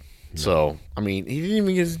 No. So, I mean, he didn't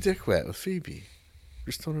even get his dick wet with Phoebe.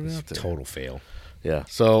 Just throwing it out there. Total fail. Yeah.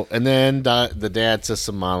 So, and then the dad says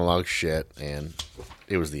some monologue shit, and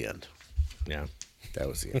it was the end. Yeah. That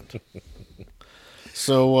was the end.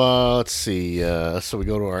 So, let's see. So we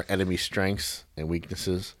go to our enemy strengths and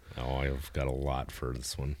weaknesses. Oh, I've got a lot for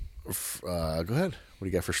this one. Go ahead. What do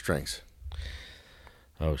you got for strengths?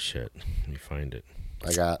 Oh, shit. Let me find it.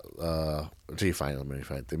 I got, until you find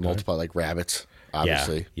them, they multiply like rabbits,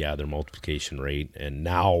 obviously. Yeah, their multiplication rate. And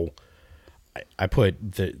now I put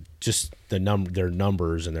their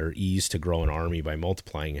numbers and their ease to grow an army by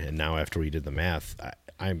multiplying it. And now after we did the math,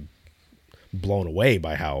 I'm blown away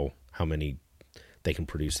by how many they can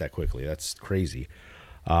produce that quickly. That's crazy.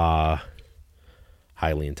 How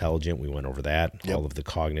highly intelligent. We went over that. Yep. All of the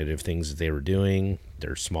cognitive things that they were doing.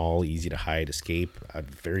 They're small, easy to hide, escape,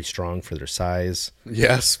 very strong for their size.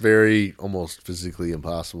 Yes, very almost physically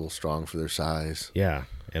impossible, strong for their size. Yeah,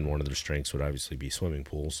 and one of their strengths would obviously be swimming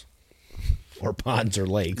pools or ponds or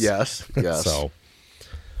lakes. Yes, yes. So,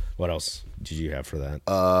 what else did you have for that?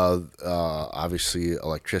 Obviously,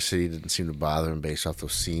 electricity didn't seem to bother him based off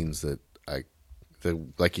those scenes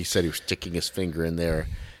like he said, he was sticking his finger in there,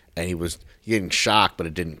 and he was getting shocked, but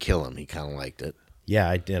it didn't kill him. He kind of liked it. Yeah,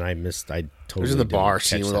 I totally. It was in the bar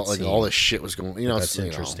scene with all this shit was going. That's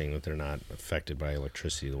interesting that they're not affected by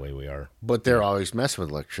electricity the way we are. But they're always messing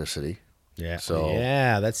with electricity. Yeah. So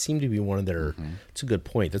yeah, that seemed to be one of their. It's a good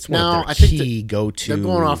point. That's one now, of their I think key go-to. They're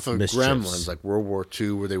going off of mischiefs. Gremlins, like World War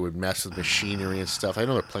II, where they would mess with machinery and stuff. I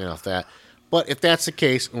know they're playing off that. But if that's the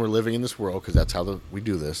case, and we're living in this world, because that's how we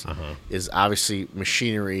do this, is obviously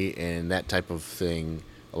machinery and that type of thing,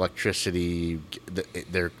 electricity.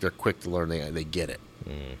 They're quick to learn. They get it,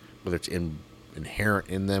 whether it's inherent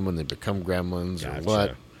in them when they become gremlins or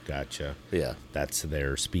what. Gotcha. Yeah, that's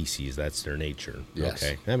their species. That's their nature. Yes.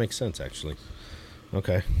 Okay, that makes sense actually.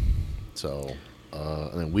 Okay. So,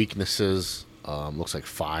 and then weaknesses. Looks like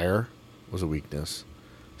fire was a weakness.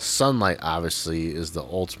 Sunlight obviously is the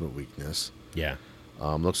ultimate weakness. Yeah.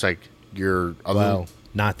 Looks like your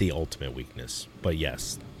not the ultimate weakness, but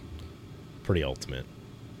yes, pretty ultimate.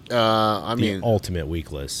 The ultimate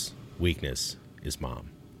weakness is mom.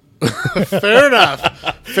 Fair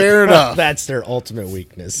enough. That's their ultimate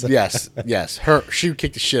weakness. Yes. She would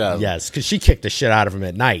kick the shit out of him. Yes, because she kicked the shit out of him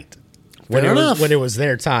at night when it was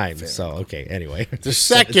their time. Fair so okay, anyway, the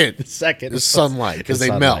second is sunlight because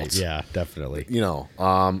they melt. Yeah, definitely.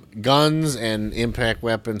 Guns and impact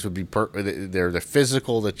weapons would be they're the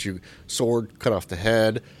physical that you sword cut off the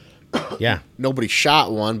head. Yeah, nobody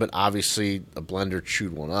shot one, but obviously a blender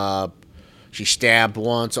chewed one up. She stabbed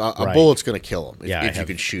once. A bullet's going to kill him if you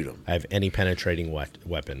can shoot him. I have any penetrating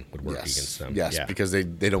weapon would work against them. Yes, because they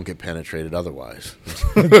don't get penetrated otherwise.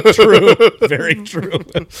 True. Very true.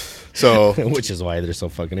 So, which is why they're so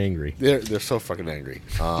fucking angry. They're so fucking angry.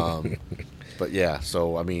 But yeah,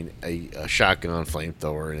 so I mean, a shotgun,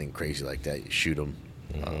 flamethrower, anything crazy like that, you shoot them.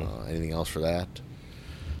 Anything else for that?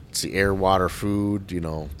 It's the air, water, food.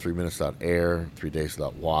 3 minutes without air, 3 days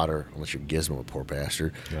without water, unless you're Gizmo, a poor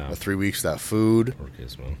bastard. Yeah. 3 weeks without food. Poor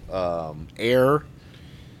Gizmo. Air,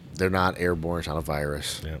 they're not airborne. It's not a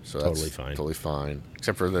virus. Yeah, so totally that's fine. Totally fine.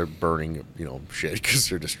 Except for they're burning, shit because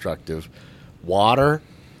they're destructive. Water.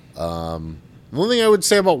 One thing I would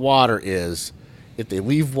say about water is if they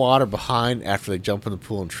leave water behind after they jump in the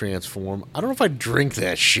pool and transform, I don't know if I'd drink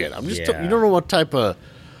that shit. You don't know what type of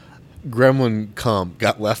gremlin cum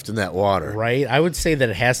got left in that water. Right? I would say that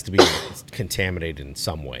it has to be contaminated in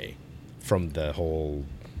some way from the whole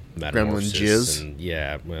gremlin jizz. And,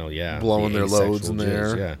 yeah, blowing their loads in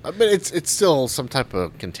there. Jizz, yeah. But it's still some type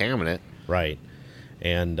of contaminant. Right.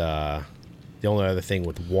 And the only other thing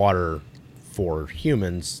with water for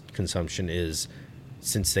humans consumption is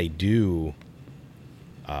since they do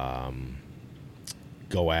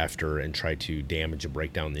go after and try to damage and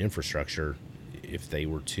break down the infrastructure, if they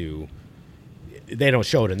were to, they don't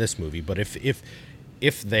show it in this movie, but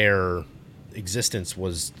if their existence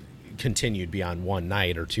was continued beyond one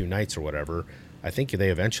night or 2 nights or whatever, I think they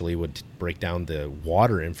eventually would break down the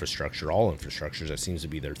water infrastructure, all infrastructures. That seems to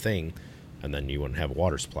be their thing, and then you wouldn't have a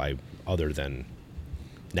water supply other than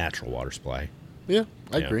natural water supply. Yeah,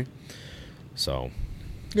 I agree. So,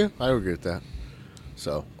 yeah, I would agree with that.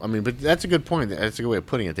 So, I mean, but that's a good point. That's a good way of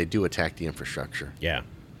putting it. They do attack the infrastructure. Yeah.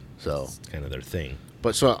 So it's kind of their thing.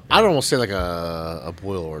 But so I'd almost say like a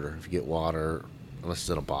boil order. If you get water, unless it's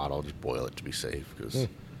in a bottle, just boil it to be safe. Because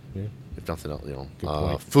if nothing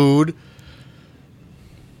else, food,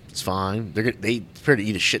 it's fine. They prepare to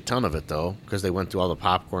eat a shit ton of it though, because they went through all the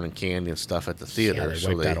popcorn and candy and stuff at the theater. Yeah,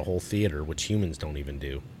 they wiped out a whole theater, which humans don't even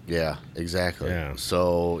do. Yeah, exactly. Yeah.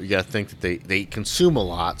 So you got to think that they consume a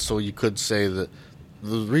lot. So you could say that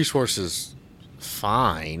the resource is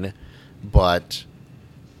fine, but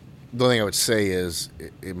the only thing I would say is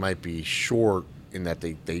it might be short in that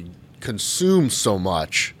they consume so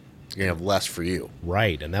much, you're going to have less for you.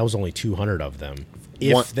 Right, and that was only 200 of them.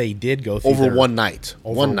 If they did go through over one night.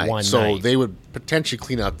 One so night. They would potentially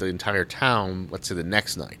clean out the entire town, let's say the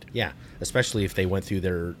next night. Yeah, especially if they went through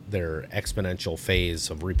their exponential phase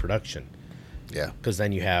of reproduction. Yeah. Because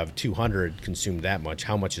then you have 200 consumed that much.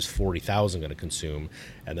 How much is 40,000 going to consume?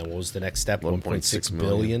 And then what was the next step? 1.6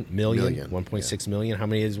 million. 1.6 million. How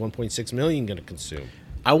many is 1.6 million going to consume?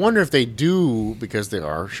 I wonder if they do, because they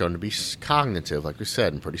are shown to be cognitive, like we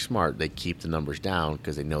said, and pretty smart. They keep the numbers down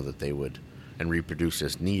because they know that they would and reproduce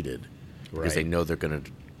as needed. because they Right. know they're going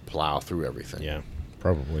to plow through everything. Yeah,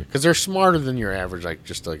 probably. Because they're smarter than your average, like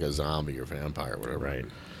just like a zombie or vampire or whatever. Right.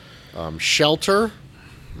 Shelter,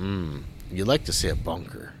 you'd like to see a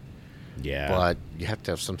bunker, Yeah. but you have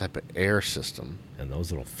to have some type of air system. And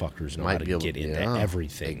those little fuckers know Might how be to able get to, into yeah,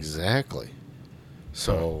 everything. Exactly.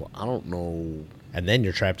 So I don't know. And then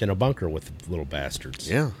you're trapped in a bunker with little bastards.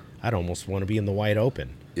 Yeah. I'd almost want to be in the wide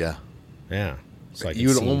open. Yeah. Yeah. So I can You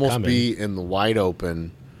would see 'em almost coming. be in the wide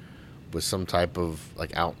open with some type of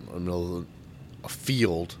like out in the middle of a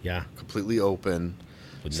field, Yeah. completely open.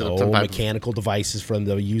 With set up no some type of mechanical devices for them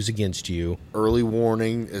to use against you. early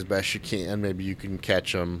warning as best you can. Maybe you can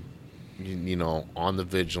catch them, you know, on the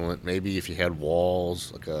vigilant. Maybe if you had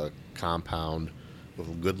walls, like a compound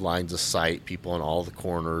with good lines of sight, people on all the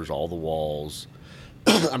corners, all the walls.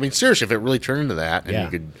 I mean, seriously, if it really turned into that, and Yeah. you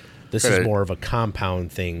could. This try is to- more of a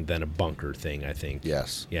compound thing than a bunker thing, I think.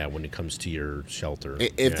 Yes. Yeah, when it comes to your shelter.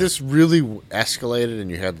 If Yeah. this really escalated and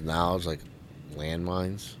you had the knowledge, like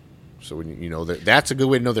landmines, so when you know that's a good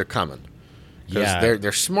way to know they're coming. Because Yeah.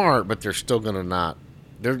 they're smart, but they're still gonna not.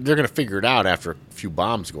 They're gonna figure it out after a few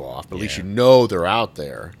bombs go off. But at least Yeah. you know they're out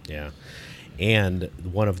there. Yeah. And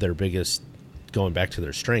one of their biggest, going back to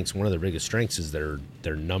their strengths, one of their biggest strengths is their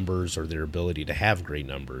numbers or their ability to have great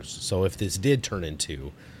numbers. So if this did turn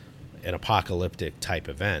into an apocalyptic type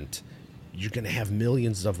event, you're going to have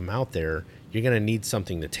millions of them out there. You're going to need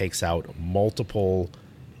something that takes out multiple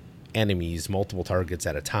enemies, multiple targets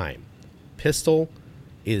at a time. Pistol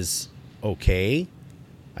is okay.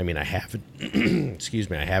 I mean, I have it, excuse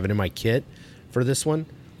me, I have it in my kit for this one,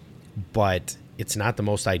 but it's not the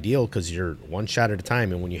most ideal because you're one shot at a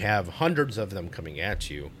time. And when you have hundreds of them coming at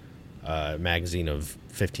you, a magazine of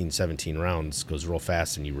 15, 17 rounds goes real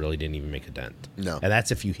fast and you really didn't even make a dent. No. And that's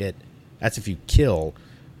if you kill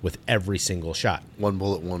with every single shot. One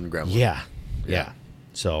bullet, one gremlin. Yeah.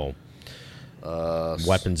 So,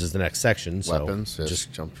 weapons is the next section. So Weapons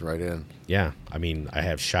just jumped right in. yeah, I mean, I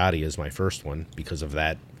have shoddy as my first one because of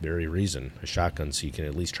that very reason. A shotgun, so you can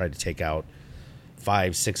at least try to take out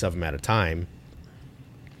 5, 6 of them at a time.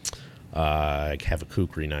 I have a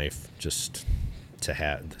kukri knife just to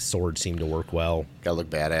have. The sword seemed to work well. Gotta look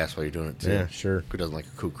badass while you're doing it too. Yeah, sure. Who doesn't like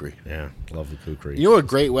a kukri? Yeah, love the kukri. You know what a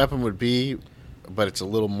great weapon would be, but it's a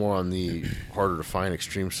little more on the harder to find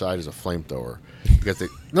extreme side, is a flamethrower. Because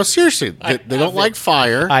no, seriously, they don't like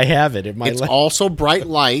fire. I have it in my. It's also bright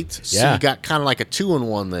light, so Yeah. you got kind of like a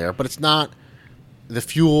 2-in-1 there, but it's not the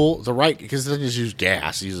fuel, the right, because it doesn't just use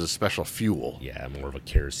gas, it uses a special fuel. Yeah, more of a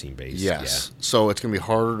kerosene base. Yes. So it's going to be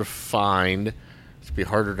harder to find, it's going to be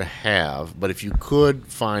harder to have, but if you could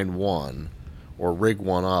find one or rig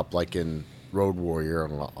one up like in Road Warrior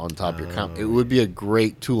on top of your comp, it would be a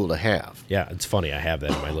great tool to have. Yeah, it's funny. I have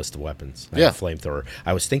that in my list of weapons. I Yeah. have flamethrower.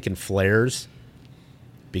 I was thinking flares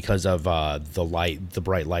because of the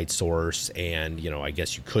bright light source, and I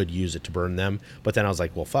guess you could use it to burn them. But then I was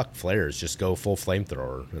like, well, fuck flares, just go full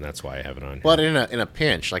flamethrower, and that's why I have it on. But in a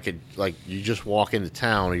pinch, like you just walk into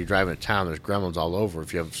town or you drive into town, there's gremlins all over.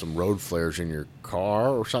 If you have some road flares in your car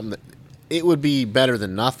or something, it would be better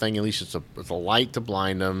than nothing. At least it's a light to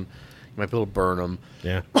blind them. You might be able to burn them.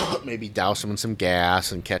 Yeah, Maybe douse them in some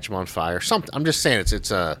gas and catch them on fire. Something. I'm just saying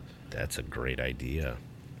it's a. that's a great idea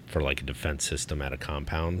for like a defense system at a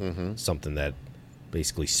compound. Mm-hmm. Something that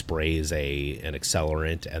basically sprays an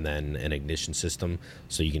accelerant and then an ignition system,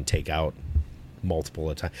 so you can take out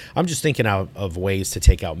multiple at a time. I'm just thinking out of ways to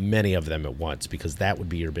take out many of them at once, because that would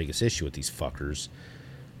be your biggest issue with these fuckers.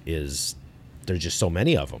 Is there's just so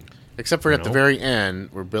many of them. Except for at the know? very end,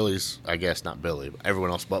 where Billy's, I guess not Billy, but everyone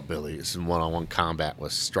else but Billy is in one-on-one combat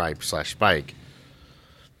with Stripe/Spike.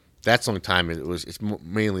 That's the only time it's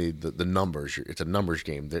mainly the numbers. It's a numbers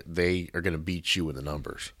game. They are going to beat you in the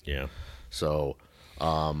numbers. Yeah. So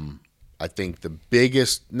I think the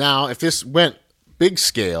biggest, now if this went big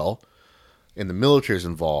scale and the military's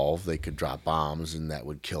involved, they could drop bombs and that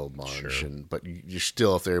would kill a bunch. Sure. But you're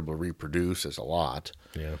still, if they're able to reproduce, is a lot.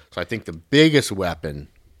 Yeah. So I think the biggest weapon,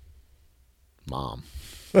 Mom.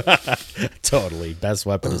 Totally. Best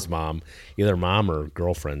weapon is mom. Either mom or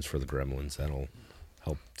girlfriends for the gremlins. That'll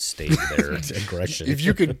help stave their aggression. If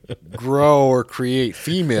you could grow or create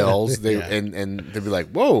females, Yeah. and they'd be like,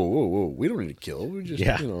 whoa, we don't need to kill. We just,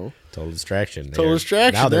 Total distraction. Total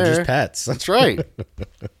distraction Now they're there. just pets. That's right.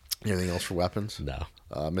 Anything else for weapons? No.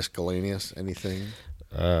 Miscellaneous? Anything?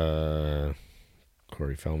 Corey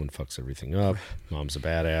Feldman fucks everything up. Mom's a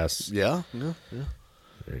badass. Yeah.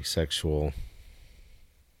 Very sexual.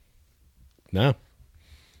 No.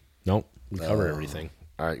 Nope. We cover everything.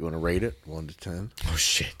 All right, you want to rate it 1 to 10? Oh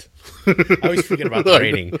shit! I always forget about the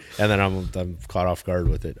rating, and then I'm caught off guard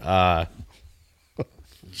with it.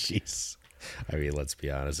 Jeez. I mean, let's be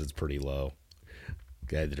honest, it's pretty low.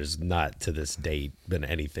 Yeah, there's not to this date been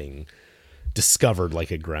anything discovered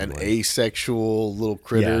like a An gremlin. asexual little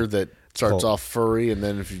critter Yeah. that starts Cool. off furry, and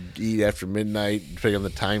then if you eat after midnight, depending on the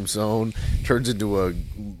time zone, turns into a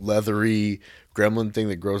leathery gremlin thing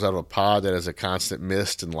that grows out of a pod that has a constant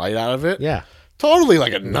mist and light out of it. Yeah, Totally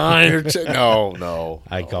like a 9 or 10. No.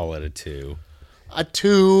 I call it a 2. A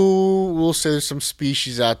 2. We'll say there's some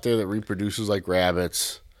species out there that reproduces like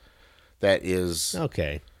rabbits that is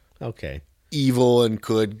Okay. evil and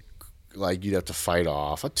could, like, you'd have to fight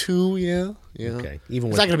off. A 2, yeah. Okay. Even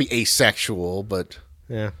It's with not going to be asexual, but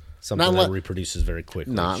something Not that le- reproduces very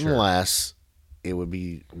quickly. not sure. unless it would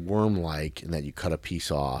be worm-like in that you cut a piece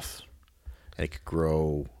off and it could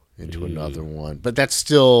grow into another one. But that's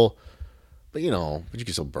still, but you can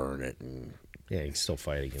still burn it and Yeah, you can still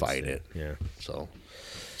fight against it. Yeah. So,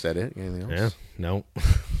 is that it? Anything else? Yeah. No.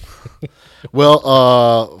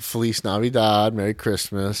 Well, Feliz Navidad, Merry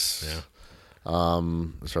Christmas. Yeah.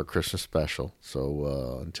 It's our Christmas special.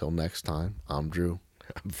 So until next time, I'm Drew,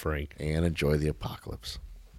 I'm Frank. and enjoy the apocalypse.